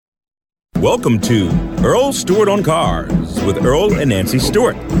Welcome to Earl Stewart on Cars with Earl and Nancy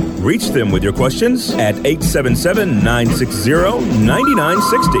Stewart. Reach them with your questions at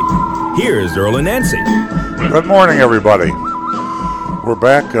 877-960-9960. Here's Earl and Nancy. Good morning, everybody. We're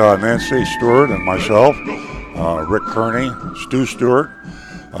back, Nancy Stewart and myself, Rick Kearney, Stu Stewart.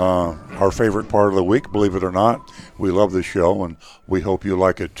 Our favorite part of the week, believe it or not. We love the show, and we hope you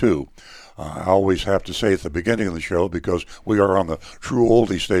like it, too. I always have to say at the beginning of the show, because we are on the true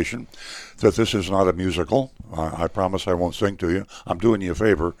oldie station, that this is not a musical. I promise I won't sing to you. I'm doing you a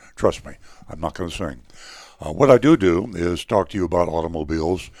favor. Trust me, I'm not going to sing. What I do is talk to you about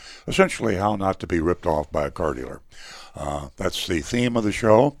automobiles, essentially how not to be ripped off by a car dealer. That's the theme of the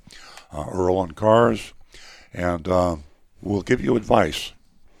show, Earl on Cars, and we'll give you advice,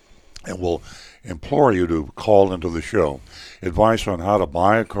 and we'll implore you to call into the show. Advice on how to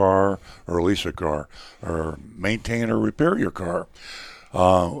buy a car or lease a car or maintain or repair your car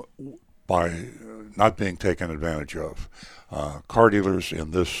by not being taken advantage of. Car dealers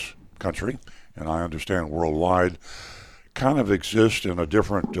in this country, and I understand worldwide, kind of exist in a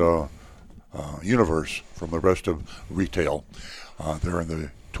different universe from the rest of retail. They're in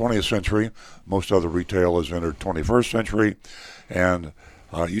the 20th century. Most other retail has entered 21st century, and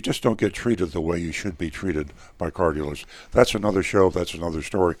you just don't get treated the way you should be treated by car dealers. That's another show. That's another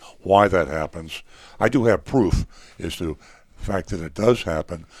story. Why that happens. I do have proof as to the fact that it does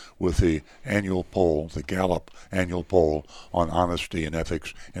happen with the annual poll, the Gallup annual poll on honesty and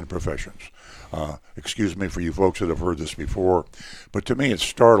ethics in professions. Excuse me for you folks that have heard this before, but to me it's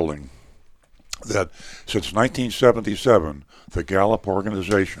startling that since 1977, the Gallup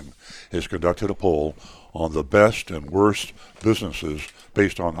organization has conducted a poll on the best and worst businesses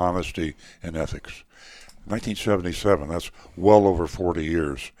based on honesty and ethics. 1977, that's well over 40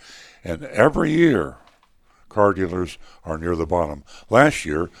 years. And every year, car dealers are near the bottom. Last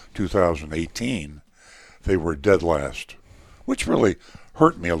year, 2018, they were dead last, which really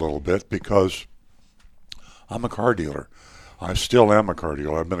hurt me a little bit because I'm a car dealer. I still am a car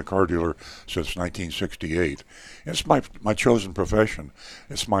dealer. I've been a car dealer since 1968. It's my chosen profession.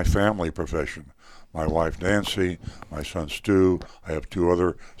 It's my family profession. My wife, Nancy, my son, Stu. I have two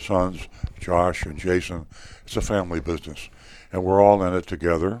other sons, Josh and Jason. It's a family business, and we're all in it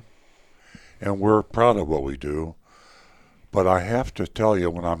together, and we're proud of what we do. But I have to tell you,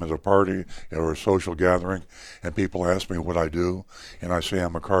 when I'm at a party or a social gathering, and people ask me what I do, and I say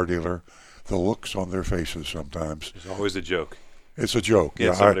I'm a car dealer, the looks on their faces sometimes. It's always a joke. It's a joke.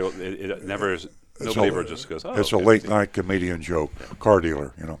 Yeah, it never is. Nobody ever just goes, oh, it's okay. a late-night comedian joke, car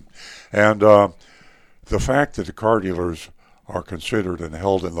dealer, you know. And the fact that the car dealers are considered and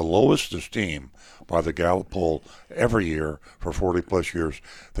held in the lowest esteem by the Gallup poll every year for 40-plus years,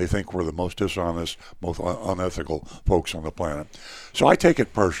 they think we're the most dishonest, most unethical folks on the planet. So I take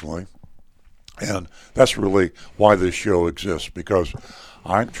it personally, and that's really why this show exists, because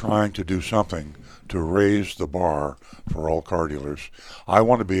I'm trying to do something to raise the bar for all car dealers. I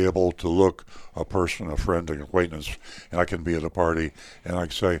want to be able to look a person, a friend, an acquaintance, and I can be at a party, and I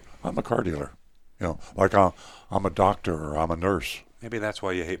can say, I'm a car dealer. You know, like I'm a doctor or I'm a nurse. Maybe that's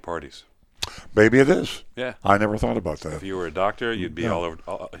why you hate parties. Maybe it is. Yeah. I never thought about that. If you were a doctor, you'd be all over.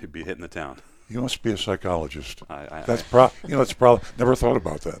 You'd be hitting the town. You must be a psychologist. That's probably never thought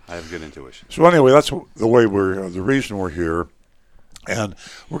about that. I have good intuition. So anyway, that's the way the reason we're here, and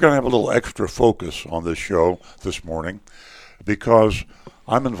we're going to have a little extra focus on this show this morning, because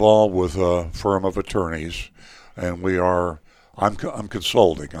I'm involved with a firm of attorneys, and I'm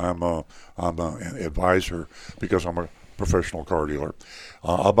consulting. I'm an advisor, because I'm a professional car dealer,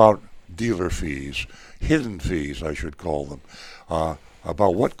 about dealer fees, hidden fees, I should call them,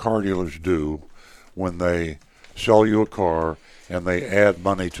 about what car dealers do when they sell you a car and they add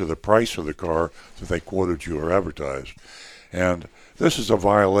money to the price of the car that they quoted you or advertised. And this is a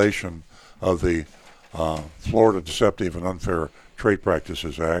violation of the Florida Deceptive and Unfair Trade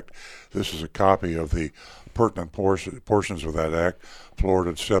Practices Act. This is a copy of the pertinent portions of that act,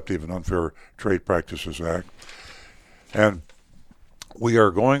 Florida Deceptive and Unfair Trade Practices Act. And we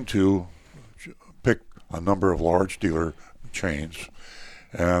are going to pick a number of large dealer chains,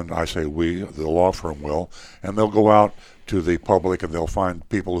 and I say we, the law firm will, and they'll go out to the public and they'll find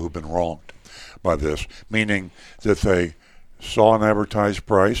people who've been wronged by this, meaning that they saw an advertised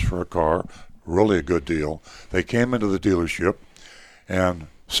price for a car, really a good deal. They came into the dealership, and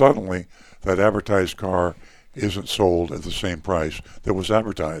suddenly that advertised car isn't sold at the same price that was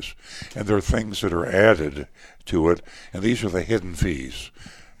advertised. And there are things that are added to it, and these are the hidden fees.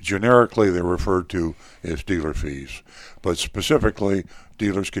 Generically, they're referred to as dealer fees, but specifically,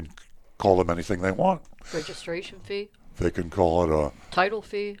 dealers can call them anything they want. Registration fee? They can call it a title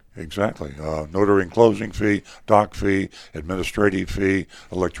fee. Exactly. Notary and closing fee, doc fee, administrative fee,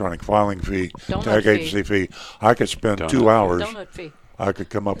 electronic filing fee, Donut tag fee. agency fee. I could spend Donut 2 fee. hours. Donut fee. I could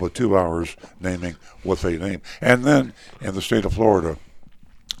come up with 2 hours naming what they name. And then in the state of Florida,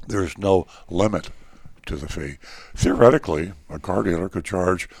 there's no limit to the fee. Theoretically, a car dealer could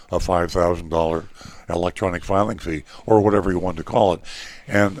charge a $5,000 electronic filing fee or whatever you want to call it.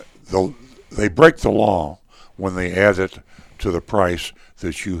 And they break the law when they add it to the price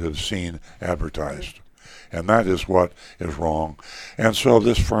that you have seen advertised. And that is what is wrong. And so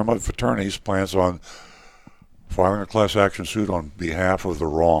this firm of attorneys plans on filing a class action suit on behalf of the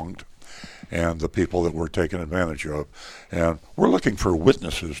wronged and the people that were taken advantage of. And we're looking for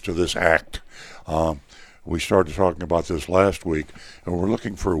witnesses to this act. We started talking about this last week, and we're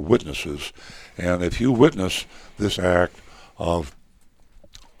looking for witnesses. And if you witness this act of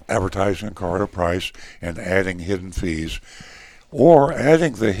advertising a car at a price and adding hidden fees, or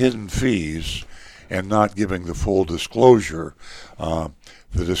adding the hidden fees and not giving the full disclosure,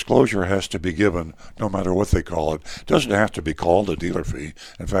 the disclosure has to be given no matter what they call it. It doesn't have to be called a dealer fee.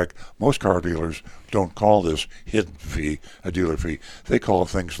 In fact, most car dealers don't call this hidden fee a dealer fee. They call it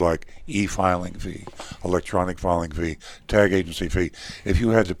things like e-filing fee, electronic filing fee, tag agency fee. If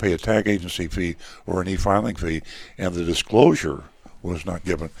you had to pay a tag agency fee or an e-filing fee and the disclosure was not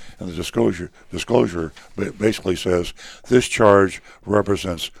given, and the disclosure basically says this charge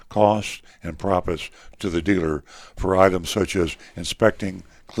represents costs and profits to the dealer for items such as inspecting,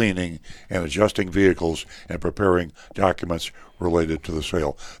 cleaning, and adjusting vehicles and preparing documents related to the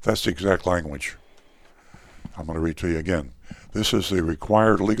sale. That's the exact language. I'm going to read to you again. This is the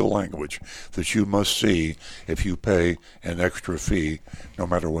required legal language that you must see if you pay an extra fee, no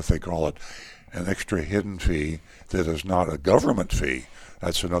matter what they call it, an extra hidden fee that is not a government fee.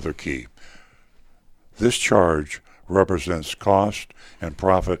 That's another key. This charge represents cost and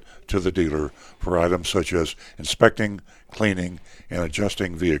profit to the dealer for items such as inspecting, cleaning, and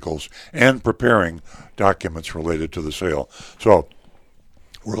adjusting vehicles and preparing documents related to the sale. So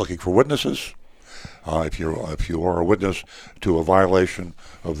we're looking for witnesses. If you are a witness to a violation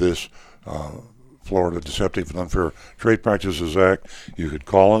of this Florida Deceptive and Unfair Trade Practices Act, you could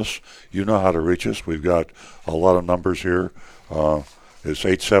call us. You know how to reach us. We've got a lot of numbers here. It's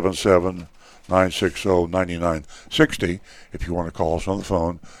 877-960-9960 if you want to call us on the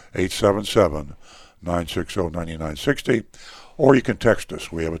phone, 877-960-9960. Or you can text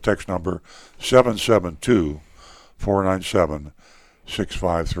us. We have a text number,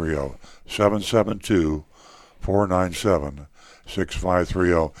 772-497-6530.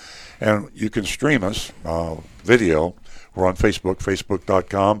 772-497-6530. And you can stream us, video. We're on Facebook,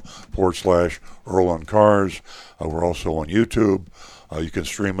 facebook.com/Earl on Cars. We're also on YouTube. You can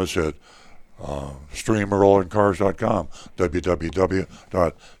stream us at streamearloncars.com,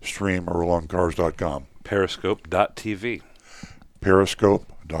 www.streamearloncars.com. Periscope.tv.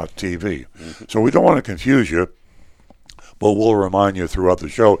 Periscope.tv. So we don't want to confuse you, but we'll remind you throughout the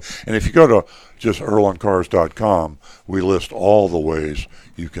show. And if you go to just earloncars.com, we list all the ways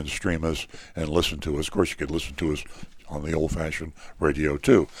you can stream us and listen to us. Of course, you can listen to us on the old-fashioned radio,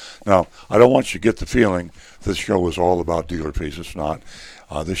 too. Now, I don't want you to get the feeling this show is all about dealer fees. It's not.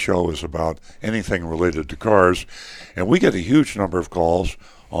 This show is about anything related to cars. And we get a huge number of calls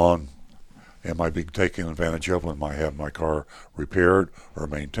on, am I being taken advantage of when I have my car repaired or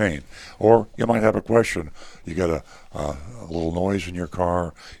maintained? Or you might have a question. You got a little noise in your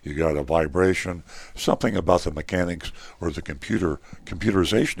car, you got a vibration, something about the mechanics or the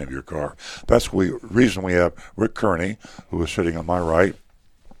computerization of your car. That's the reason we have Rick Kearney, who is sitting on my right.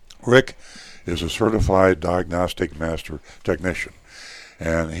 Rick is a certified diagnostic master technician.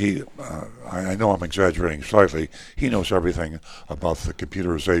 And I know I'm exaggerating slightly, he knows everything about the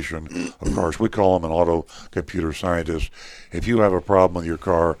computerization of cars. We call him an auto computer scientist. If you have a problem with your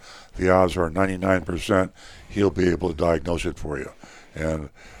car, the odds are 99% he'll be able to diagnose it for you. And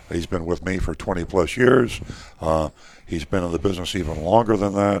he's been with me for 20 plus years. He's been in the business even longer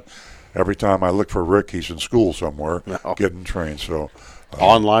than that. Every time I look for Rick, he's in school somewhere getting trained. So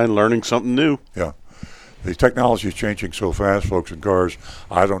online learning something new. Yeah. The technology is changing so fast, folks, in cars,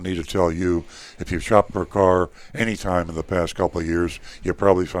 I don't need to tell you. If you've shopped for a car any time in the past couple of years, you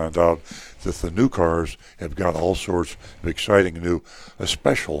probably found out that the new cars have got all sorts of exciting new,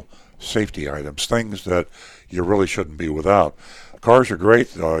 special safety items, things that you really shouldn't be without. Cars are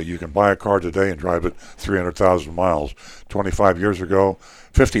great. You can buy a car today and drive it 300,000 miles. 25 years ago,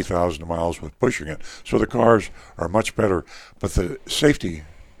 50,000 miles with pushing it. So the cars are much better, but the safety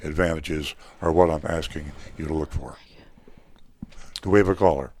advantages are what I'm asking you to look for. Do we have a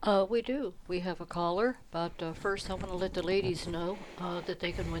caller? We do. We have a caller, but first I want to let the ladies know that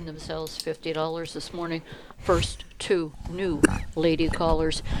they can win themselves $50 this morning. First two new lady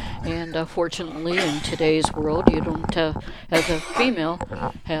callers. And fortunately, in today's world, you don't, as a female,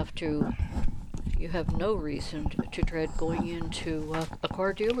 you have no reason to dread going into a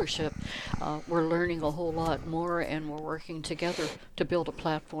car dealership. We're learning a whole lot more, and we're working together to build a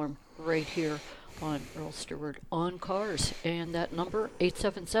platform right here on Earl Stewart on Cars. And that number,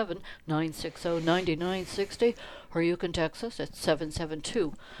 877-960-9960, or you can text us at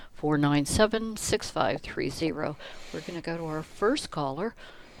 772-497-6530. We're going to go to our first caller,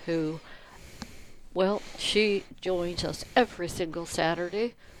 who, well, she joins us every single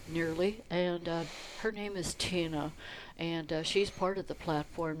Saturday, nearly, and her name is Tina, and she's part of the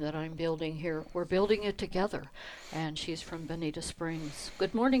platform that I'm building here. We're building it together, and she's from Bonita Springs.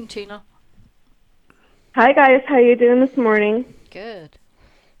 Good morning, Tina. Hi guys, how you doing this morning? Good.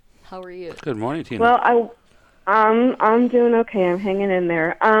 How are you? Good morning, Tina. Well, I'm doing okay. I'm hanging in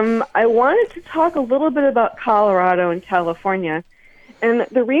there. I wanted to talk a little bit about Colorado and California, and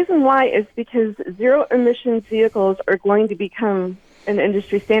the reason why is because zero emissions vehicles are going to become an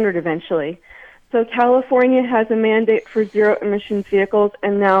industry standard eventually. So California has a mandate for zero emissions vehicles,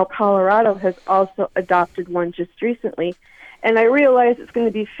 and now Colorado has also adopted one just recently. And I realize it's going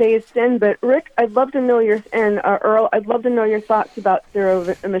to be phased in, but Rick, I'd love to know Earl, I'd love to know your thoughts about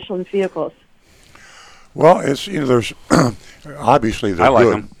zero emissions vehicles. Well, it's there's obviously they're I like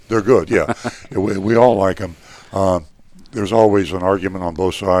good. them. They're good, yeah. we all like them. There's always an argument on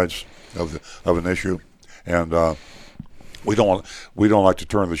both sides of an issue, and we don't like to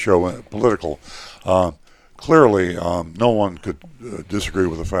turn the show political. Clearly, no one could disagree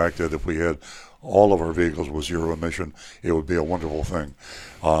with the fact that if we had all of our vehicles with zero emission, it would be a wonderful thing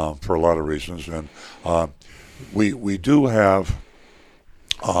for a lot of reasons. And we do have,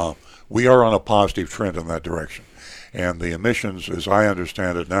 we are on a positive trend in that direction. And the emissions, as I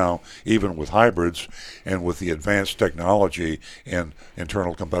understand it now, even with hybrids and with the advanced technology in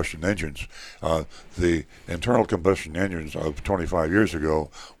internal combustion engines, the internal combustion engines of 25 years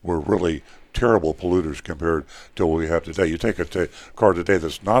ago were really terrible polluters compared to what we have today. You take a car today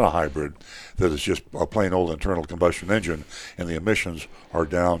that's not a hybrid, that is just a plain old internal combustion engine, and the emissions are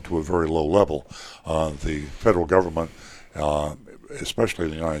down to a very low level. The federal government, especially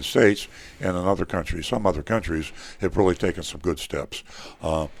in the United States and in other countries, some other countries, have really taken some good steps.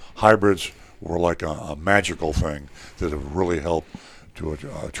 Hybrids were like a magical thing that have really helped to a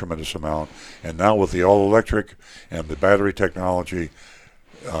tremendous amount. And now with the all-electric and the battery technology,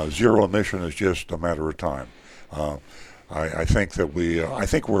 zero emission is just a matter of time. I think that I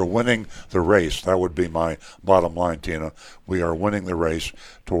think we're winning the race. That would be my bottom line, Tina. We are winning the race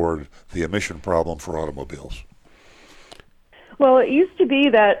toward the emission problem for automobiles. Well, it used to be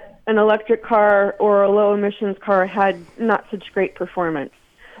that an electric car or a low emissions car had not such great performance,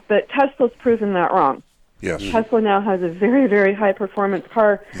 but Tesla's proven that wrong. Yes. Tesla now has a very, very high performance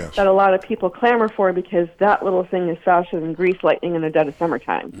car that a lot of people clamor for because that little thing is faster than grease lightning in the dead of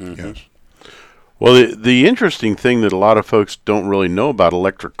summertime. Mm-hmm. Yes. Well, the interesting thing that a lot of folks don't really know about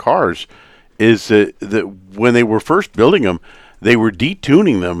electric cars is that when they were first building them, they were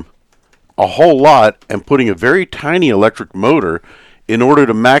detuning them a whole lot and putting a very tiny electric motor in order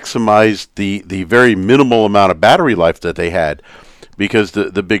to maximize the very minimal amount of battery life that they had. Because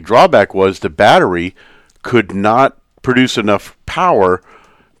the big drawback was the battery could not produce enough power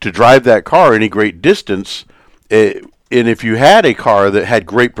to drive that car any great distance. And if you had a car that had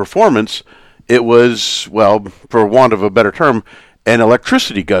great performance, it was, well, for want of a better term, an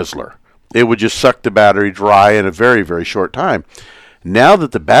electricity guzzler. It would just suck the battery dry in a very, very short time. Now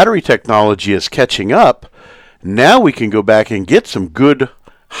that the battery technology is catching up, now we can go back and get some good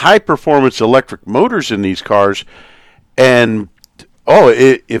high-performance electric motors in these cars. And,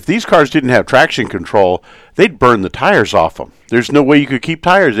 if these cars didn't have traction control, they'd burn the tires off them. There's no way you could keep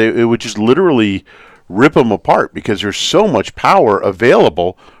tires. It would just literally rip them apart because there's so much power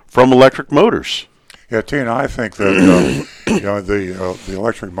available from electric motors. Yeah, Tina, I think that the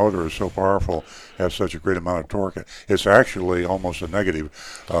electric motor is so powerful, has such a great amount of torque. It's actually almost a negative.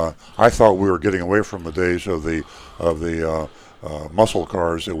 I thought we were getting away from the days of the muscle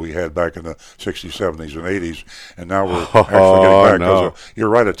cars that we had back in the 60s, 70s, and 80s, and now we're actually getting back. No. You're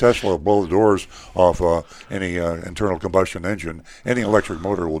right, a Tesla will blow the doors off any internal combustion engine. Any electric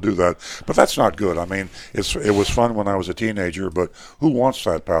motor will do that, but that's not good. I mean, it was fun when I was a teenager, but who wants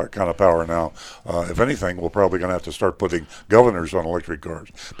that kind of power now? If anything, we're probably going to have to start putting governors on electric cars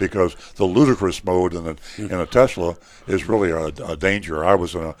because the ludicrous mode in a Tesla is really a danger. I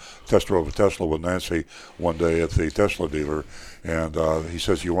was in a test drove a Tesla with Nancy one day at the Tesla dealer, And he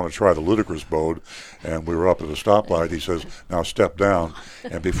says, "You want to try the ludicrous mode?" And we were up at a stoplight. He says, "Now step down."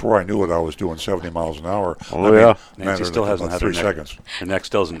 And before I knew it, I was doing 70 miles an hour. Oh, yeah. Nancy still hasn't had 3 seconds. Her neck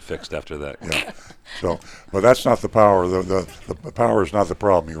still isn't fixed after that. Yeah. So, but that's not the power. The power is not the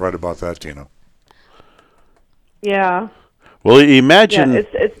problem. You're right about that, Tina. Yeah. Well, imagine. Yeah,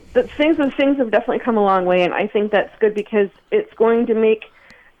 it's things have definitely come a long way, and I think that's good because it's going to make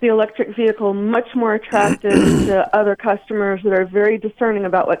the electric vehicle much more attractive to other customers that are very discerning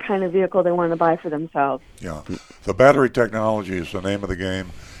about what kind of vehicle they want to buy for themselves. Yeah. The battery technology is the name of the game,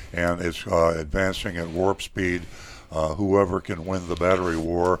 and it's advancing at warp speed. Whoever can win the battery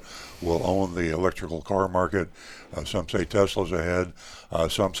war will own the electrical car market. Some say Tesla's ahead.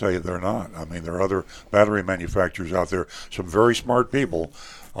 Some say they're not. I mean, there are other battery manufacturers out there, some very smart people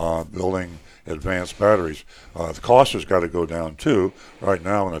building advanced batteries. The cost has got to go down, too. Right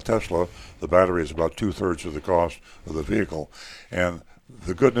now in a Tesla, the battery is about 2/3 of the cost of the vehicle. And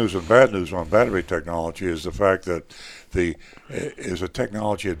the good news and bad news on battery technology is the fact that as the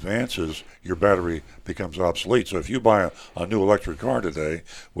technology advances, your battery becomes obsolete. So if you buy a new electric car today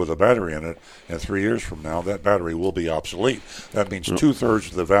with a battery in it, and 3 years from now, that battery will be obsolete. That means 2/3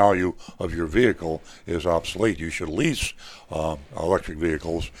 of the value of your vehicle is obsolete. You should lease electric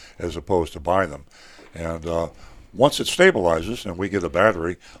vehicles as opposed to buy them. And once it stabilizes and we get a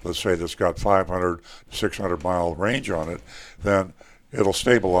battery, let's say that's got 500, 600 mile range on it, then it'll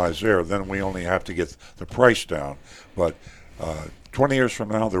stabilize there. Then we only have to get the price down. But 20 years from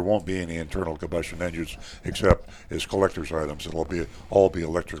now, there won't be any internal combustion engines except as collector's items. It'll all be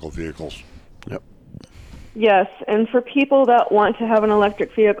electrical vehicles. Yep. Yes, and for people that want to have an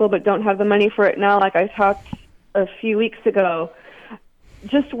electric vehicle but don't have the money for it now, like I talked a few weeks ago,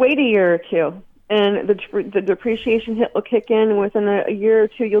 just wait a year or two. And the depreciation hit will kick in, and within a year or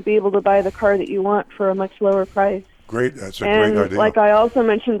two, you'll be able to buy the car that you want for a much lower price. Great, that's a great idea. Like I also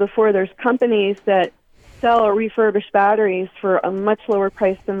mentioned before, there's companies that sell refurbished batteries for a much lower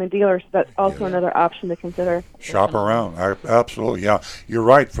price than the dealers. So that's also another option to consider. Shop around. Absolutely, yeah. You're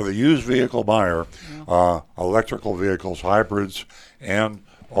right. For the used vehicle buyer, electrical vehicles, hybrids, and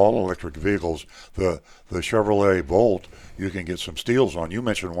all electric vehicles, the Chevrolet Volt, you can get some steals on. You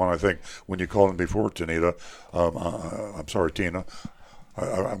mentioned one, I think, when you called in before, Tina. I'm sorry, Tina.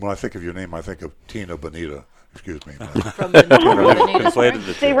 When I think of your name, I think of Tina Bonita. Excuse me. Conflated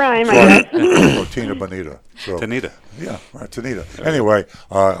the two. They rhyme, I guess. Tina Bonita. So, Tanita. Yeah, right, Tanita. Anyway,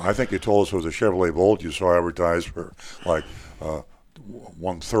 I think you told us it was a Chevrolet Volt you saw advertised for like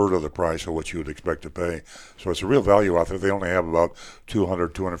 1/3 of the price of what you would expect to pay. So it's a real value out there. They only have about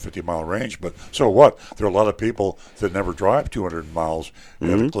 200, 250 mile range, but so what? There are a lot of people that never drive 200 miles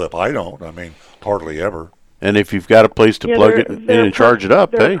at a clip. I don't. I mean, hardly ever. And if you've got a place to plug it in and charge it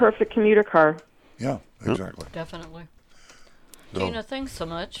up, they're a perfect commuter car. Yeah, exactly. Definitely. So, Tina, thanks so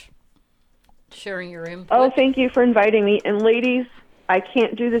much. Sharing your input. Oh, thank you for inviting me. And ladies, I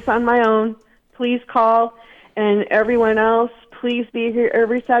can't do this on my own. Please call. And everyone else, please be here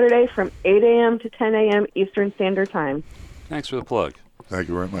every Saturday from 8 a.m. to 10 a.m. Eastern Standard Time. Thanks for the plug. thank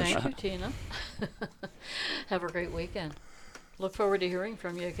you very much. Thank you, Tina. Have a great weekend. Look forward to hearing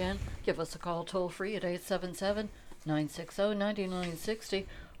from you again. Give us a call toll-free at 877-960-9960,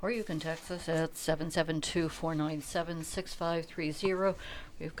 or you can text us at 772-497-6530.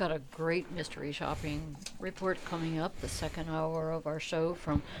 We've got a great mystery shopping report coming up, the second hour of our show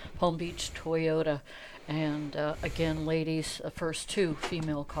from Palm Beach Toyota. And again, ladies, the first 2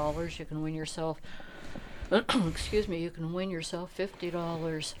 female callers, you can win yourself, excuse me, you can win yourself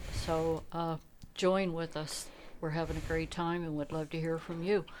 $50. So join with us. We're having a great time and would love to hear from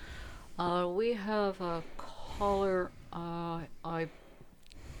you. We have a caller. I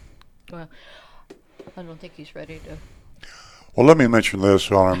don't think he's ready to. Well, let me mention this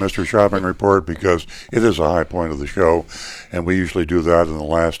on our Mystery Shopping Report because it is a high point of the show, and we usually do that in the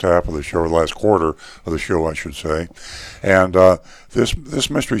last half of the show, or last quarter of the show, I should say. And this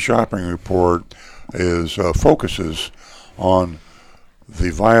Mystery Shopping Report is focuses on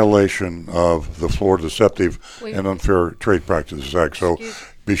the violation of the Florida Deceptive and Unfair Trade Practices Act. So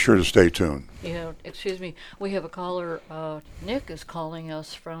be sure to stay tuned. Yeah, excuse me. We have a caller. Nick is calling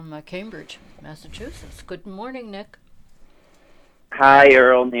us from Cambridge, Massachusetts. Good morning, Nick. Hi,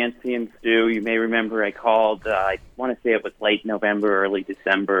 Earl, Nancy, and Stu. You may remember I called, I want to say it was late November, early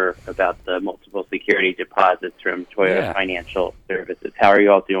December, about the multiple security deposits from Toyota Financial Services. How are you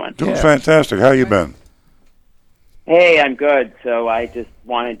all doing? Doing fantastic. How you been? Hey, I'm good. So I just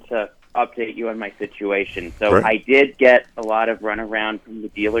wanted to update you on my situation. So Great. I did get a lot of runaround from the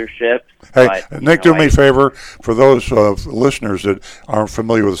dealerships. Hey, but, Nick, do me a favor. For those listeners that aren't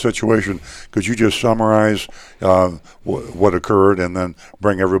familiar with the situation, could you just summarize what occurred and then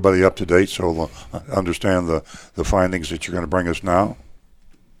bring everybody up to date so they'll understand the findings that you're going to bring us now?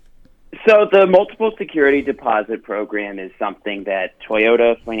 So the multiple security deposit program is something that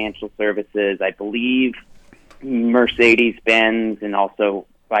Toyota Financial Services, I believe Mercedes-Benz, and also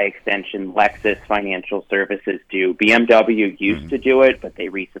by extension Lexus Financial Services do. BMW used to do it, but they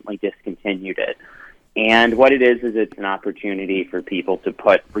recently discontinued it. And what it is it's an opportunity for people to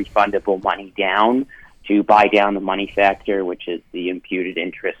put refundable money down to buy down the money factor, which is the imputed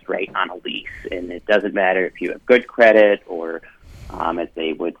interest rate on a lease. And it doesn't matter if you have good credit or, as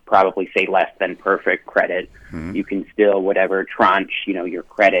they would probably say, less than perfect credit. You can still, whatever tranche, your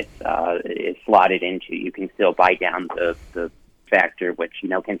credit is slotted into, you can still buy down the factor, which,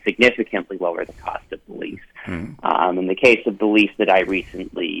 can significantly lower the cost of the lease. In the case of the lease that I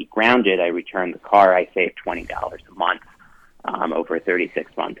recently grounded, I returned the car, I saved $20 a month over a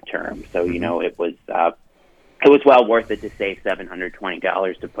 36-month term. So, it was well worth it to save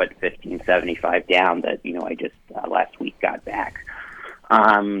 $720 to put $1,575 down that, I just last week got back.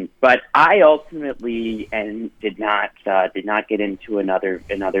 But I ultimately did not get into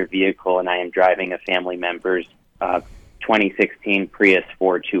another vehicle, and I am driving a family member's 2016 Prius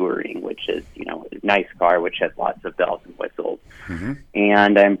 4 Touring, which is a nice car, which has lots of bells and whistles.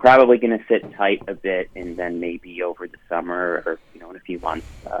 And I'm probably going to sit tight a bit, and then maybe over the summer or in a few months,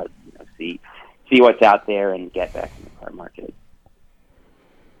 see what's out there and get back in the car market.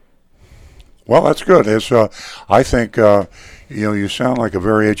 Well, that's good. It's I think you sound like a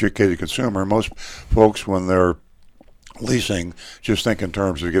very educated consumer. Most folks, when they're leasing, just think in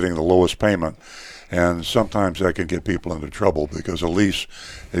terms of getting the lowest payment. And sometimes that can get people into trouble because a lease,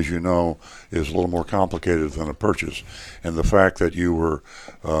 as you know, is a little more complicated than a purchase. And the fact that you were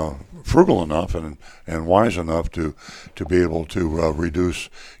frugal enough and wise enough to be able to reduce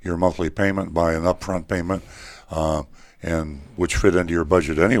your monthly payment by an upfront payment, and which fit into your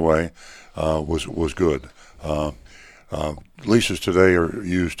budget anyway, was good. Leases today are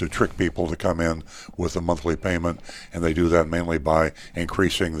used to trick people to come in with a monthly payment, and they do that mainly by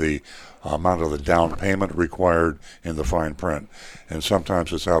increasing the amount of the down payment required in the fine print. And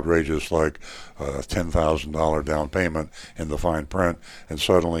sometimes it's outrageous, like a $10,000 down payment in the fine print, and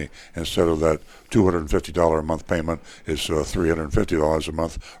suddenly, instead of that $250 a month payment, it's $350 a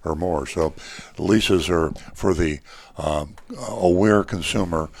month or more. So leases are for the aware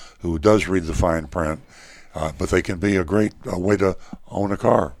consumer who does read the fine print, but they can be a great way to own a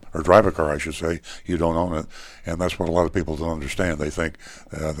car, or drive a car, I should say. You don't own it, and that's what a lot of people don't understand. They think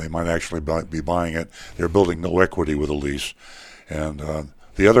they might actually be buying it. They're building no equity with a lease. And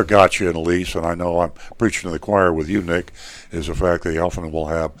the other gotcha in a lease, and I know I'm preaching to the choir with you, Nick, is the fact they often will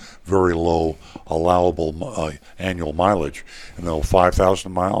have very low allowable annual mileage. And they'll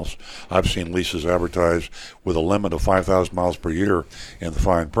 5,000 miles. I've seen leases advertised with a limit of 5,000 miles per year in the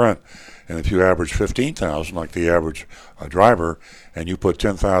fine print. And if you average 15,000, like the average driver, and you put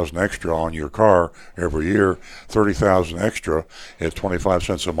 10,000 extra on your car every year, 30,000 extra at 25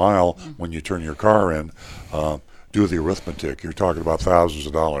 cents a mile when you turn your car in, do the arithmetic. You're talking about thousands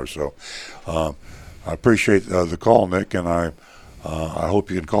of dollars. So I appreciate the call, Nick, and I hope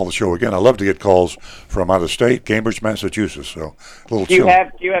you can call the show again. I love to get calls from out of state, Cambridge, Massachusetts. So a little chill.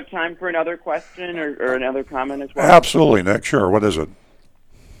 Do you have time for another question or another comment as well? Absolutely, Nick. Sure. What is it?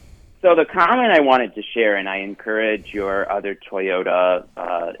 So the comment I wanted to share, and I encourage your other Toyota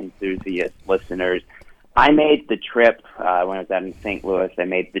enthusiast listeners, I made the trip when I was out in St. Louis. I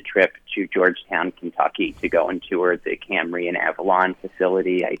made the trip to Georgetown, Kentucky, to go and tour the Camry and Avalon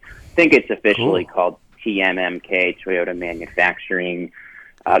facility. I think it's officially called TMMK, Toyota Manufacturing,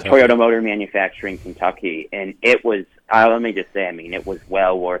 Toyota Motor Manufacturing Kentucky. And it was, let me just say, it was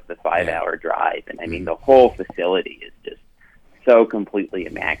well worth the 5-hour drive. And the whole facility is just so completely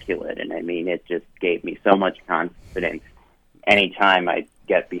immaculate, and it just gave me so much confidence anytime I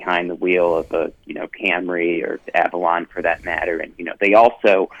get behind the wheel of a Camry or Avalon for that matter. And they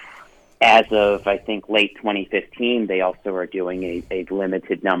also, as of I think late 2015, they also are doing a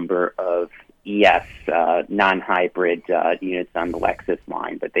limited number of ES non-hybrid units on the Lexus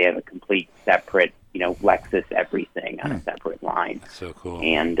line, but they have a complete separate Lexus everything on a separate line. That's so cool.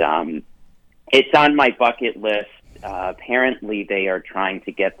 And it's on my bucket list. Apparently, they are trying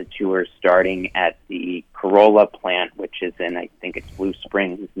to get the tour starting at the Corolla plant, which is in, I think it's Blue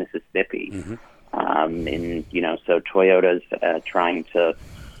Springs, Mississippi. So Toyota's trying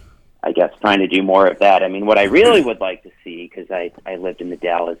to do more of that. What I really would like to see, because I lived in the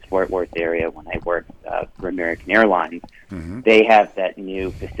Dallas-Fort Worth area when I worked for American Airlines. They have that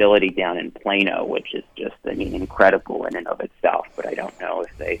new facility down in Plano, which is just, I mean, incredible in and of itself. But I don't know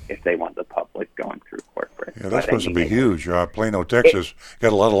if they want the public going through corporate. Yeah, that's supposed to be huge. Plano, Texas,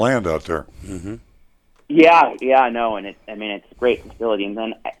 got a lot of land out there. Yeah, no, and it's a great facility. And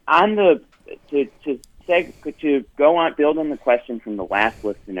then on the to go on, build on the question from the last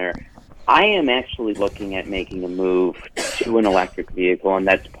listener, I am actually looking at making a move to an electric vehicle, and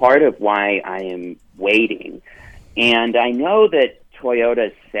that's part of why I am waiting. And I know that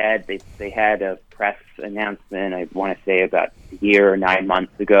Toyota said they had a press announcement, I want to say about a year or 9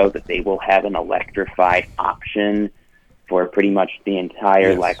 months ago, that they will have an electrified option for pretty much the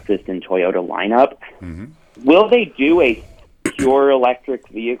entire Lexus and Toyota lineup. Will they do a pure electric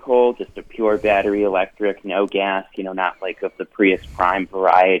vehicle, just a pure battery electric, no gas, not like of the Prius Prime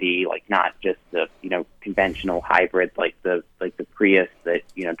variety, like not just the, conventional hybrid like the Prius that,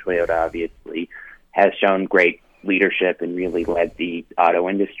 Toyota obviously has shown great leadership and really led the auto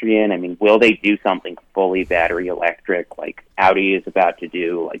industry in? I mean, will they do something fully battery electric like Audi is about to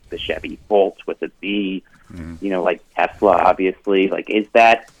do, like the Chevy Bolt with a B, like Tesla, obviously? Like, is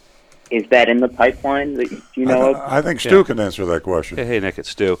that in the pipeline that you know of? I think Stu can answer that question. Hey, Nick, it's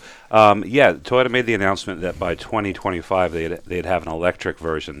Stu. Toyota made the announcement that by 2025 they'd have an electric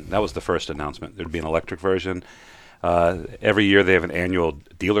version. That was the first announcement. There'd be an electric version. Every year they have an annual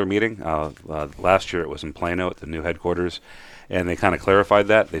dealer meeting. Last year it was in Plano at the new headquarters, and they kind of clarified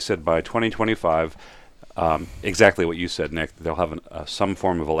that. They said by 2025, exactly what you said, Nick, they'll have some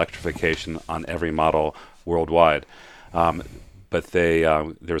form of electrification on every model worldwide. But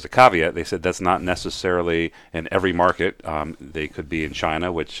there was a caveat. They said that's not necessarily in every market. They could be in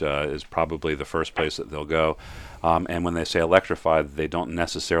China, which is probably the first place that they'll go. And when they say electrified, they don't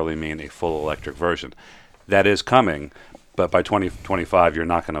necessarily mean a full electric version. That is coming, but by 2025, you're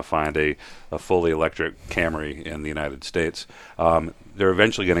not going to find a fully electric Camry in the United States. They're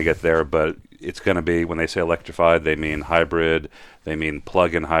eventually going to get there, but it's going to be, when they say electrified, they mean hybrid, they mean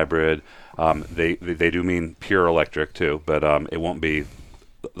plug-in hybrid. They do mean pure electric too, but it won't be.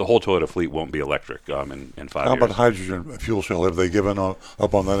 The whole Toyota fleet won't be electric in 5 years. How about hydrogen fuel cell? Have they given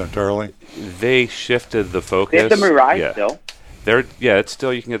up on that entirely? They shifted the focus. They have the Mirai still. It's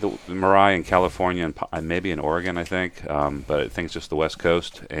still, you can get the Mirai in California and maybe in Oregon, I think, but I think it's just the West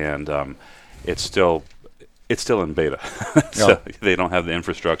Coast, and it's still in beta. So they don't have the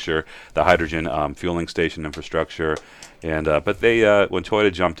infrastructure, the hydrogen fueling station infrastructure, and but they when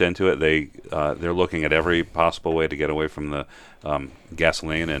Toyota jumped into it, they're looking at every possible way to get away from the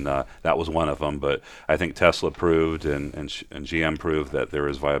gasoline, and that was one of them. But I think Tesla proved and GM proved that there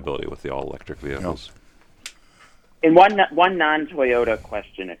is viability with the all electric vehicles. Yep. And one non-Toyota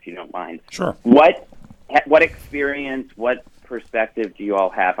question, if you don't mind. Sure. What experience, what perspective do you all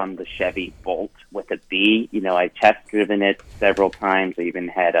have on the Chevy Bolt with a B? I've test driven it several times. I even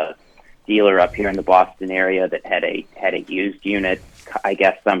had a dealer up here in the Boston area that had a used unit, I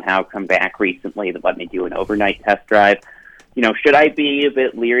guess, somehow come back recently that let me do an overnight test drive. Should I be a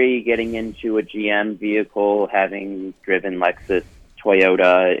bit leery getting into a GM vehicle, having driven Lexus,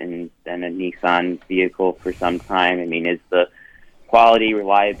 Toyota, and then a Nissan vehicle for some time? I mean, is the quality,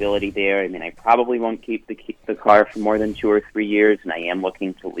 reliability there? I mean, I probably won't keep the car for more than 2 or 3 years, and I am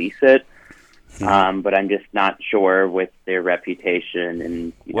looking to lease it. But I'm just not sure with their reputation,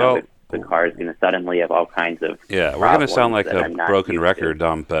 and if the car is going to suddenly have all kinds of we're going to sound like a broken record,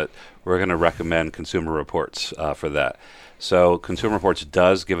 but we're going to recommend Consumer Reports for that. So Consumer Reports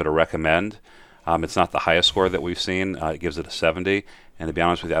does give it a recommend. It's not the highest score that we've seen. It gives it a 70. And to be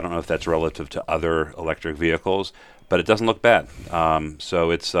honest with you, I don't know if that's relative to other electric vehicles, but it doesn't look bad.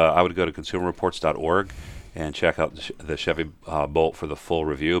 So it's I would go to consumerreports.org and check out the Chevy Bolt for the full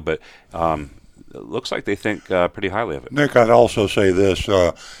review. But it looks like they think pretty highly of it. Nick, I'd also say this.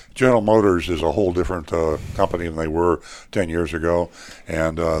 General Motors is a whole different company than they were 10 years ago,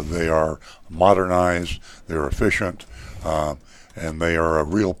 and they are modernized, they're efficient, and they are a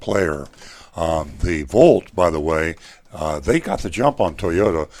real player. The Volt, by the way, they got the jump on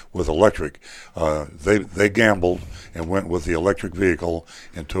Toyota with electric. They gambled and went with the electric vehicle,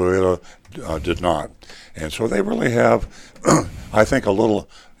 and Toyota did not. And so they really have, I think, a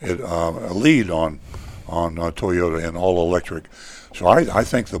lead on Toyota in all electric. So I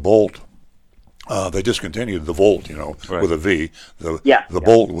think the Bolt. They discontinued the Volt, with a V. The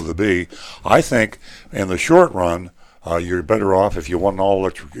Bolt with a B. I think in the short run, you're better off if you want an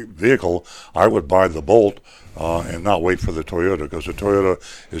all-electric vehicle. I would buy the Bolt and not wait for the Toyota, because the Toyota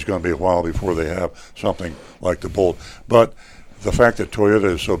is going to be a while before they have something like the Bolt. But the fact that Toyota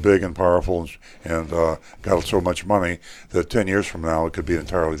is so big and powerful and got so much money that 10 years from now it could be an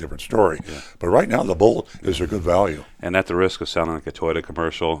entirely different story. Yeah. But right now the Bolt is a good value. And at the risk of sounding like a Toyota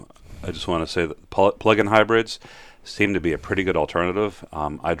commercial, I just want to say that plug-in hybrids seem to be a pretty good alternative.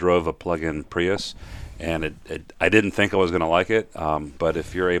 I drove a plug-in Prius, and I didn't think I was going to like it. But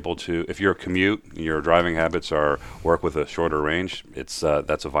if your commute, your driving habits are work with a shorter range, that's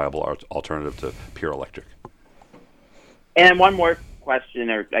a viable alternative to pure electric. And one more question,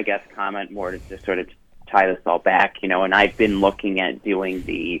 or I guess comment, more to just sort of tie this all back. And I've been looking at doing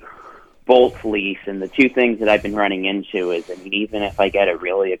the Bolt lease, and the two things that I've been running into is, even if I get a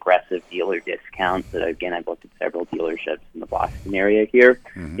really aggressive dealer discount, that again, I've looked at several dealerships in the Boston area here,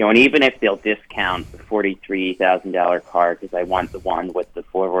 and even if they'll discount the $43,000 car because I want the one with the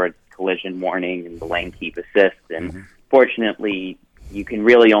forward collision warning and the lane keep assist, and fortunately, you can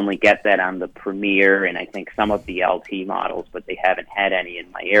really only get that on the Premier and I think some of the LT models, but they haven't had any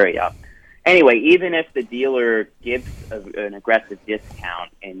in my area. Anyway, even if the dealer gives an aggressive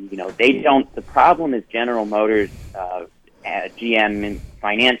discount, and they don't, the problem is General Motors, GM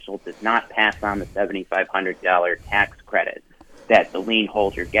Financial does not pass on the $7,500 tax credit that the lien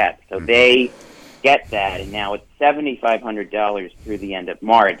holder gets. So they get that, and now it's $7,500 through the end of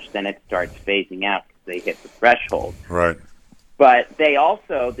March. Then it starts phasing out because they hit the threshold. Right. But they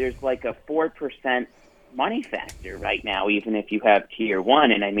also, there's like a 4% money factor right now, even if you have Tier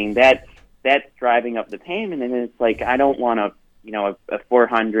 1, and that's driving up the payment, and it's like I don't want a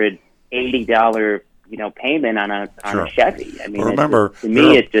 $480 payment on a Chevy. Remember,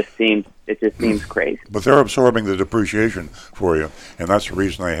 it just seems crazy. But they're absorbing the depreciation for you, and that's the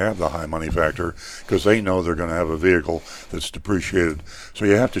reason they have the high money factor, because they know they're going to have a vehicle that's depreciated. So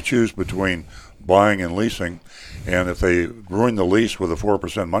you have to choose between buying and leasing, and if they ruin the lease with a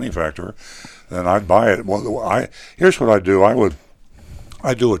 4% money factor, then I'd buy it. Well, here's what I do.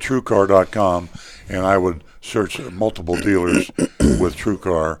 I do a TrueCar.com, and I would search multiple dealers with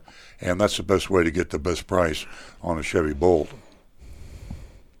TrueCar, and that's the best way to get the best price on a Chevy Bolt.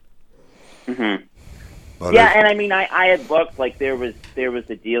 But and I had looked, like there was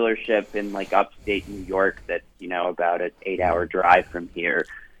a dealership in like upstate New York that's about an 8-hour drive from here,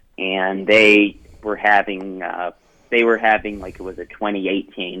 and they were having like, it was a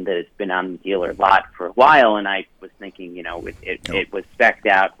 2018 that has been on the dealer lot for a while, and I was thinking, it was spec'd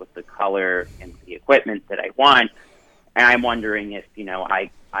out with the color and the equipment that I want, and I'm wondering if,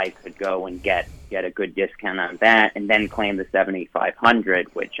 I could go and get a good discount on that and then claim the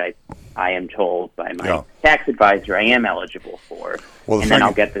 $7,500, which I am told by my tax advisor I am eligible for. Well, and then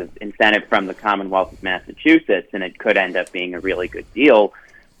I'll get the incentive from the Commonwealth of Massachusetts, and it could end up being a really good deal.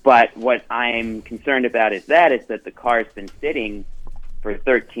 But what I'm concerned about is that the car's been sitting for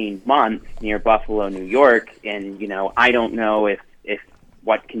 13 months near Buffalo, New York, and, I don't know if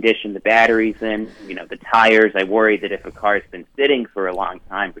what condition the battery's in, the tires. I worry that if a car's been sitting for a long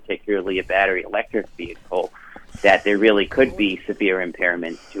time, particularly a battery electric vehicle, that there really could be severe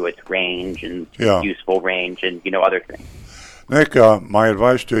impairments to its range and useful range and, other things. Nick, my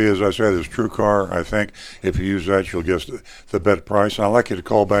advice to you, as I said, is TrueCar. I think if you use that, you'll get the best price. And I'd like you to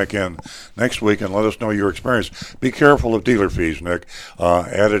call back in next week and let us know your experience. Be careful of dealer fees, Nick.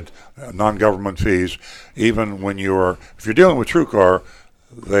 Added non-government fees. Even if you're dealing with TrueCar,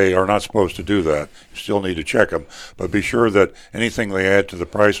 they are not supposed to do that. You still need to check them. But be sure that anything they add to the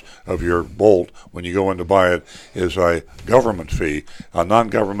price of your Bolt when you go in to buy it is a government fee. A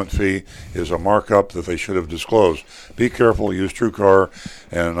non-government fee is a markup that they should have disclosed. Be careful. Use TrueCar,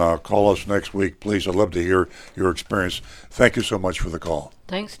 and call us next week, please. I'd love to hear your experience. Thank you so much for the call.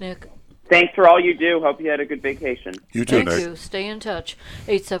 Thanks, Nick. Thanks for all you do. Hope you had a good vacation. You too, Nick. Thank you. Stay in touch.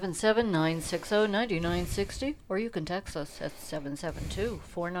 877-960-9960, or you can text us at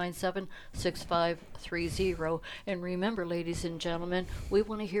 772-497-6530. And remember, ladies and gentlemen, we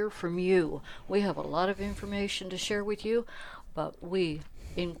want to hear from you. We have a lot of information to share with you, but we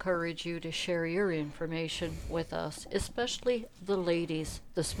encourage you to share your information with us, especially the ladies.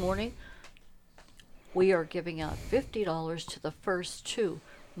 This morning, we are giving out $50 to the first 2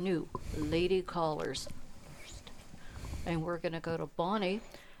 new lady callers first. And we're going to go to Bonnie,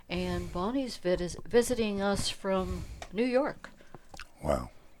 and Bonnie's visiting us from New York. Wow.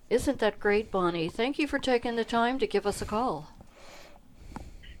 Isn't that great, Bonnie? Thank you for taking the time to give us a call.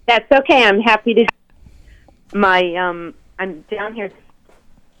 That's okay. I'm happy to. I'm down here for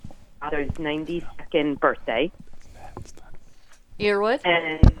my father's 92nd birthday. You're what?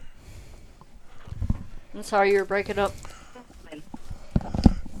 And I'm sorry, you're breaking up.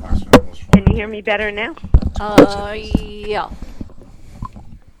 Can you hear me better now? Yeah.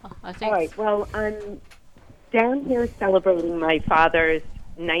 I think. All right. Well, down here celebrating my father's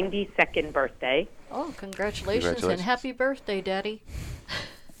 92nd birthday. Oh, congratulations and happy birthday, Daddy.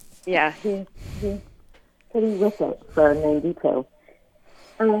 Yeah, he's pretty with it for 92.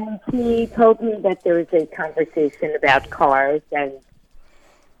 He told me that there was a conversation about cars, and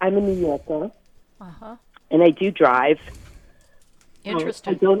I'm a New Yorker, and I do drive.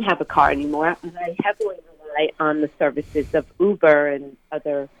 Interesting. I don't have a car anymore, and I heavily rely on the services of Uber and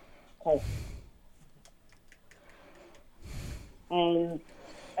other places. And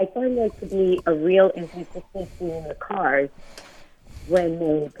I find there to be a real inconsistency in the cars when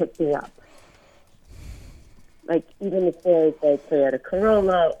they pick me up. Like, even if there's a Toyota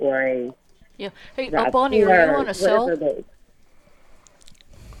Corolla or a... Yeah. Hey, Bonnie, are you on a cell?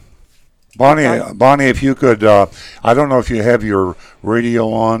 Bonnie, if you could, I don't know if you have your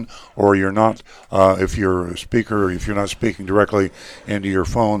radio on or you're not, if you're a speaker, if you're not speaking directly into your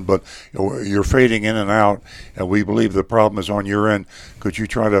phone, but you're fading in and out, and we believe the problem is on your end. Could you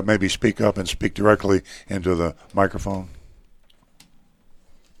try to maybe speak up and speak directly into the microphone?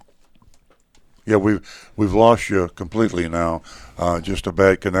 Yeah, we've lost you completely now. Just a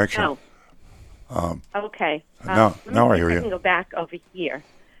bad connection. Oh. Okay. Now I hear you. I can go back over here.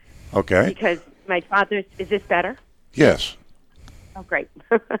 Okay. Because my father's... Is this better? Yes. Oh, great.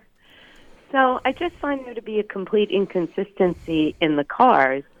 So I just find there to be a complete inconsistency in the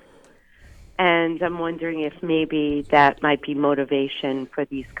cars, and I'm wondering if maybe that might be motivation for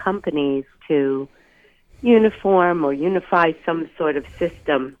these companies to uniform or unify some sort of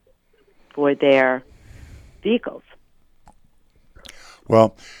system for their vehicles.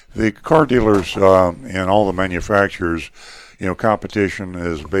 Well, the car dealers and all the manufacturers, competition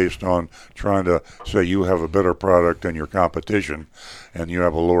is based on trying to say you have a better product than your competition and you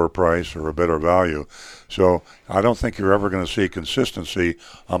have a lower price or a better value. So I don't think you're ever going to see consistency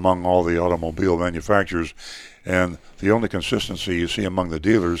among all the automobile manufacturers. And the only consistency you see among the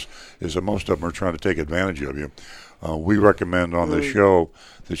dealers is that most of them are trying to take advantage of you. We recommend on the show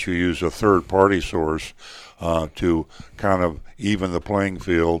that you use a third-party source to kind of even the playing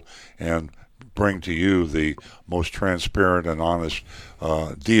field and bring to you the most transparent and honest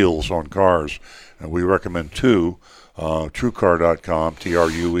deals on cars. And we recommend two, TrueCar.com,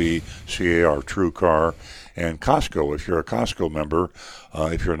 TrueCar, TrueCar, and Costco. If you're a Costco member,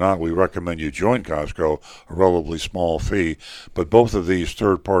 if you're not, we recommend you join Costco, a relatively small fee. But both of these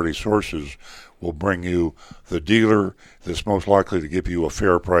third-party sources will bring you the dealer that's most likely to give you a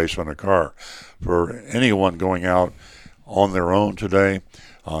fair price on a car. For anyone going out on their own today,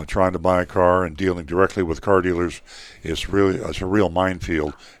 trying to buy a car and dealing directly with car dealers, it's a real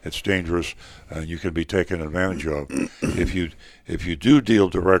minefield. It's dangerous, and you can be taken advantage of. If you do deal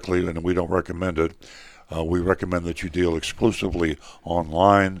directly, and we don't recommend it, we recommend that you deal exclusively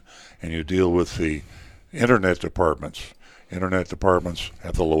online and you deal with the internet departments. Internet departments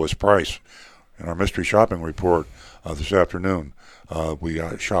have the lowest price. In our mystery shopping report this afternoon, we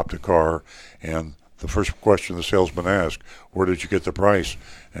shopped a car, and the first question the salesman asked, where did you get the price?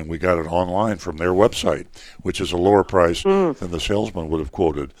 And we got it online from their website, which is a lower price than the salesman would have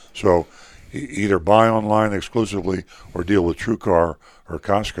quoted. So either buy online exclusively or deal with TrueCar or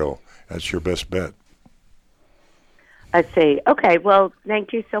Costco. That's your best bet. I see. Okay, well,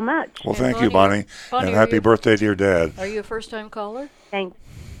 thank you so much. Well, thank you, Bonnie. And happy birthday to your dad. Are you a first-time caller? Thanks.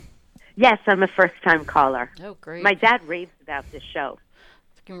 Yes, I'm a first-time caller. Oh, great. My dad raves about this show.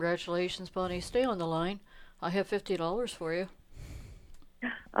 Congratulations, Bonnie. Stay on the line. I have $50 for you.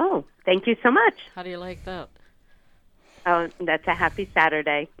 Oh, thank you so much. How do you like that? Oh, that's a happy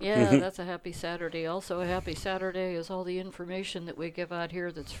Saturday. Yeah, that's a happy Saturday. Also, a happy Saturday is all the information that we give out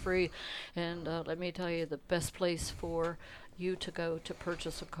here that's free. And let me tell you, the best place for you to go to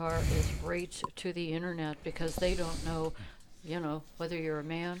purchase a car is right to the internet, because they don't know, whether you're a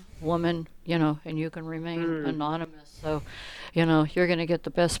man, woman, and you can remain anonymous. So, you're going to get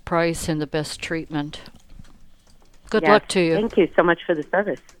the best price and the best treatment. Good luck to you. Thank you so much for the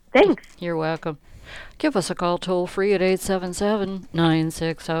service. Thanks. You're welcome. Give us a call toll-free at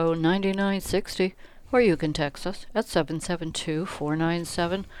 877-960-9960, or you can text us at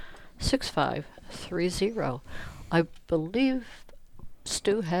 772-497-6530. I believe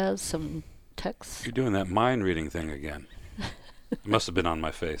Stu has some texts. You're doing that mind reading thing again. It must have been on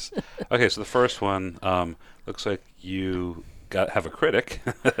my face. Okay, so the first one looks like you have a critic.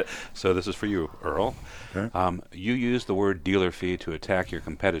 So this is for you, Earl. Okay. You use the word dealer fee to attack your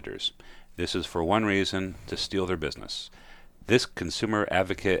competitors. This is for one reason: to steal their business. This Consumer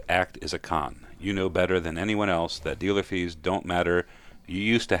Advocate Act is a con. You know better than anyone else that dealer fees don't matter. You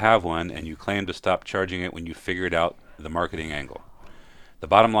used to have one, and you claim to stop charging it when you figured out the marketing angle. The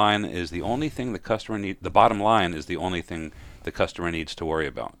bottom line is the only thing the customer needs to worry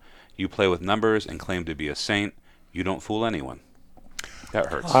about. You play with numbers and claim to be a saint. You don't fool anyone. That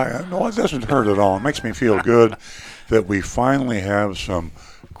hurts. No, it doesn't hurt at all. It makes me feel good that we finally have some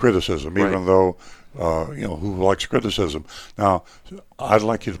criticism, even though, who likes criticism? Now, I'd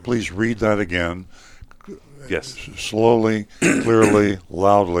like you to please read that again. Yes. Slowly, clearly,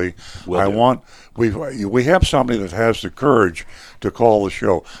 loudly. We have somebody that has the courage to call the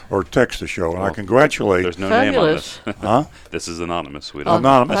show or text the show, and I congratulate. There's no name on this. Huh? This is anonymous. We don't.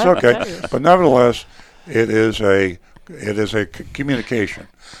 Anonymous, okay. But nevertheless, it is a communication.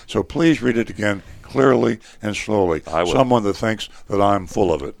 So please read it again clearly and slowly. I will. Someone that thinks that I'm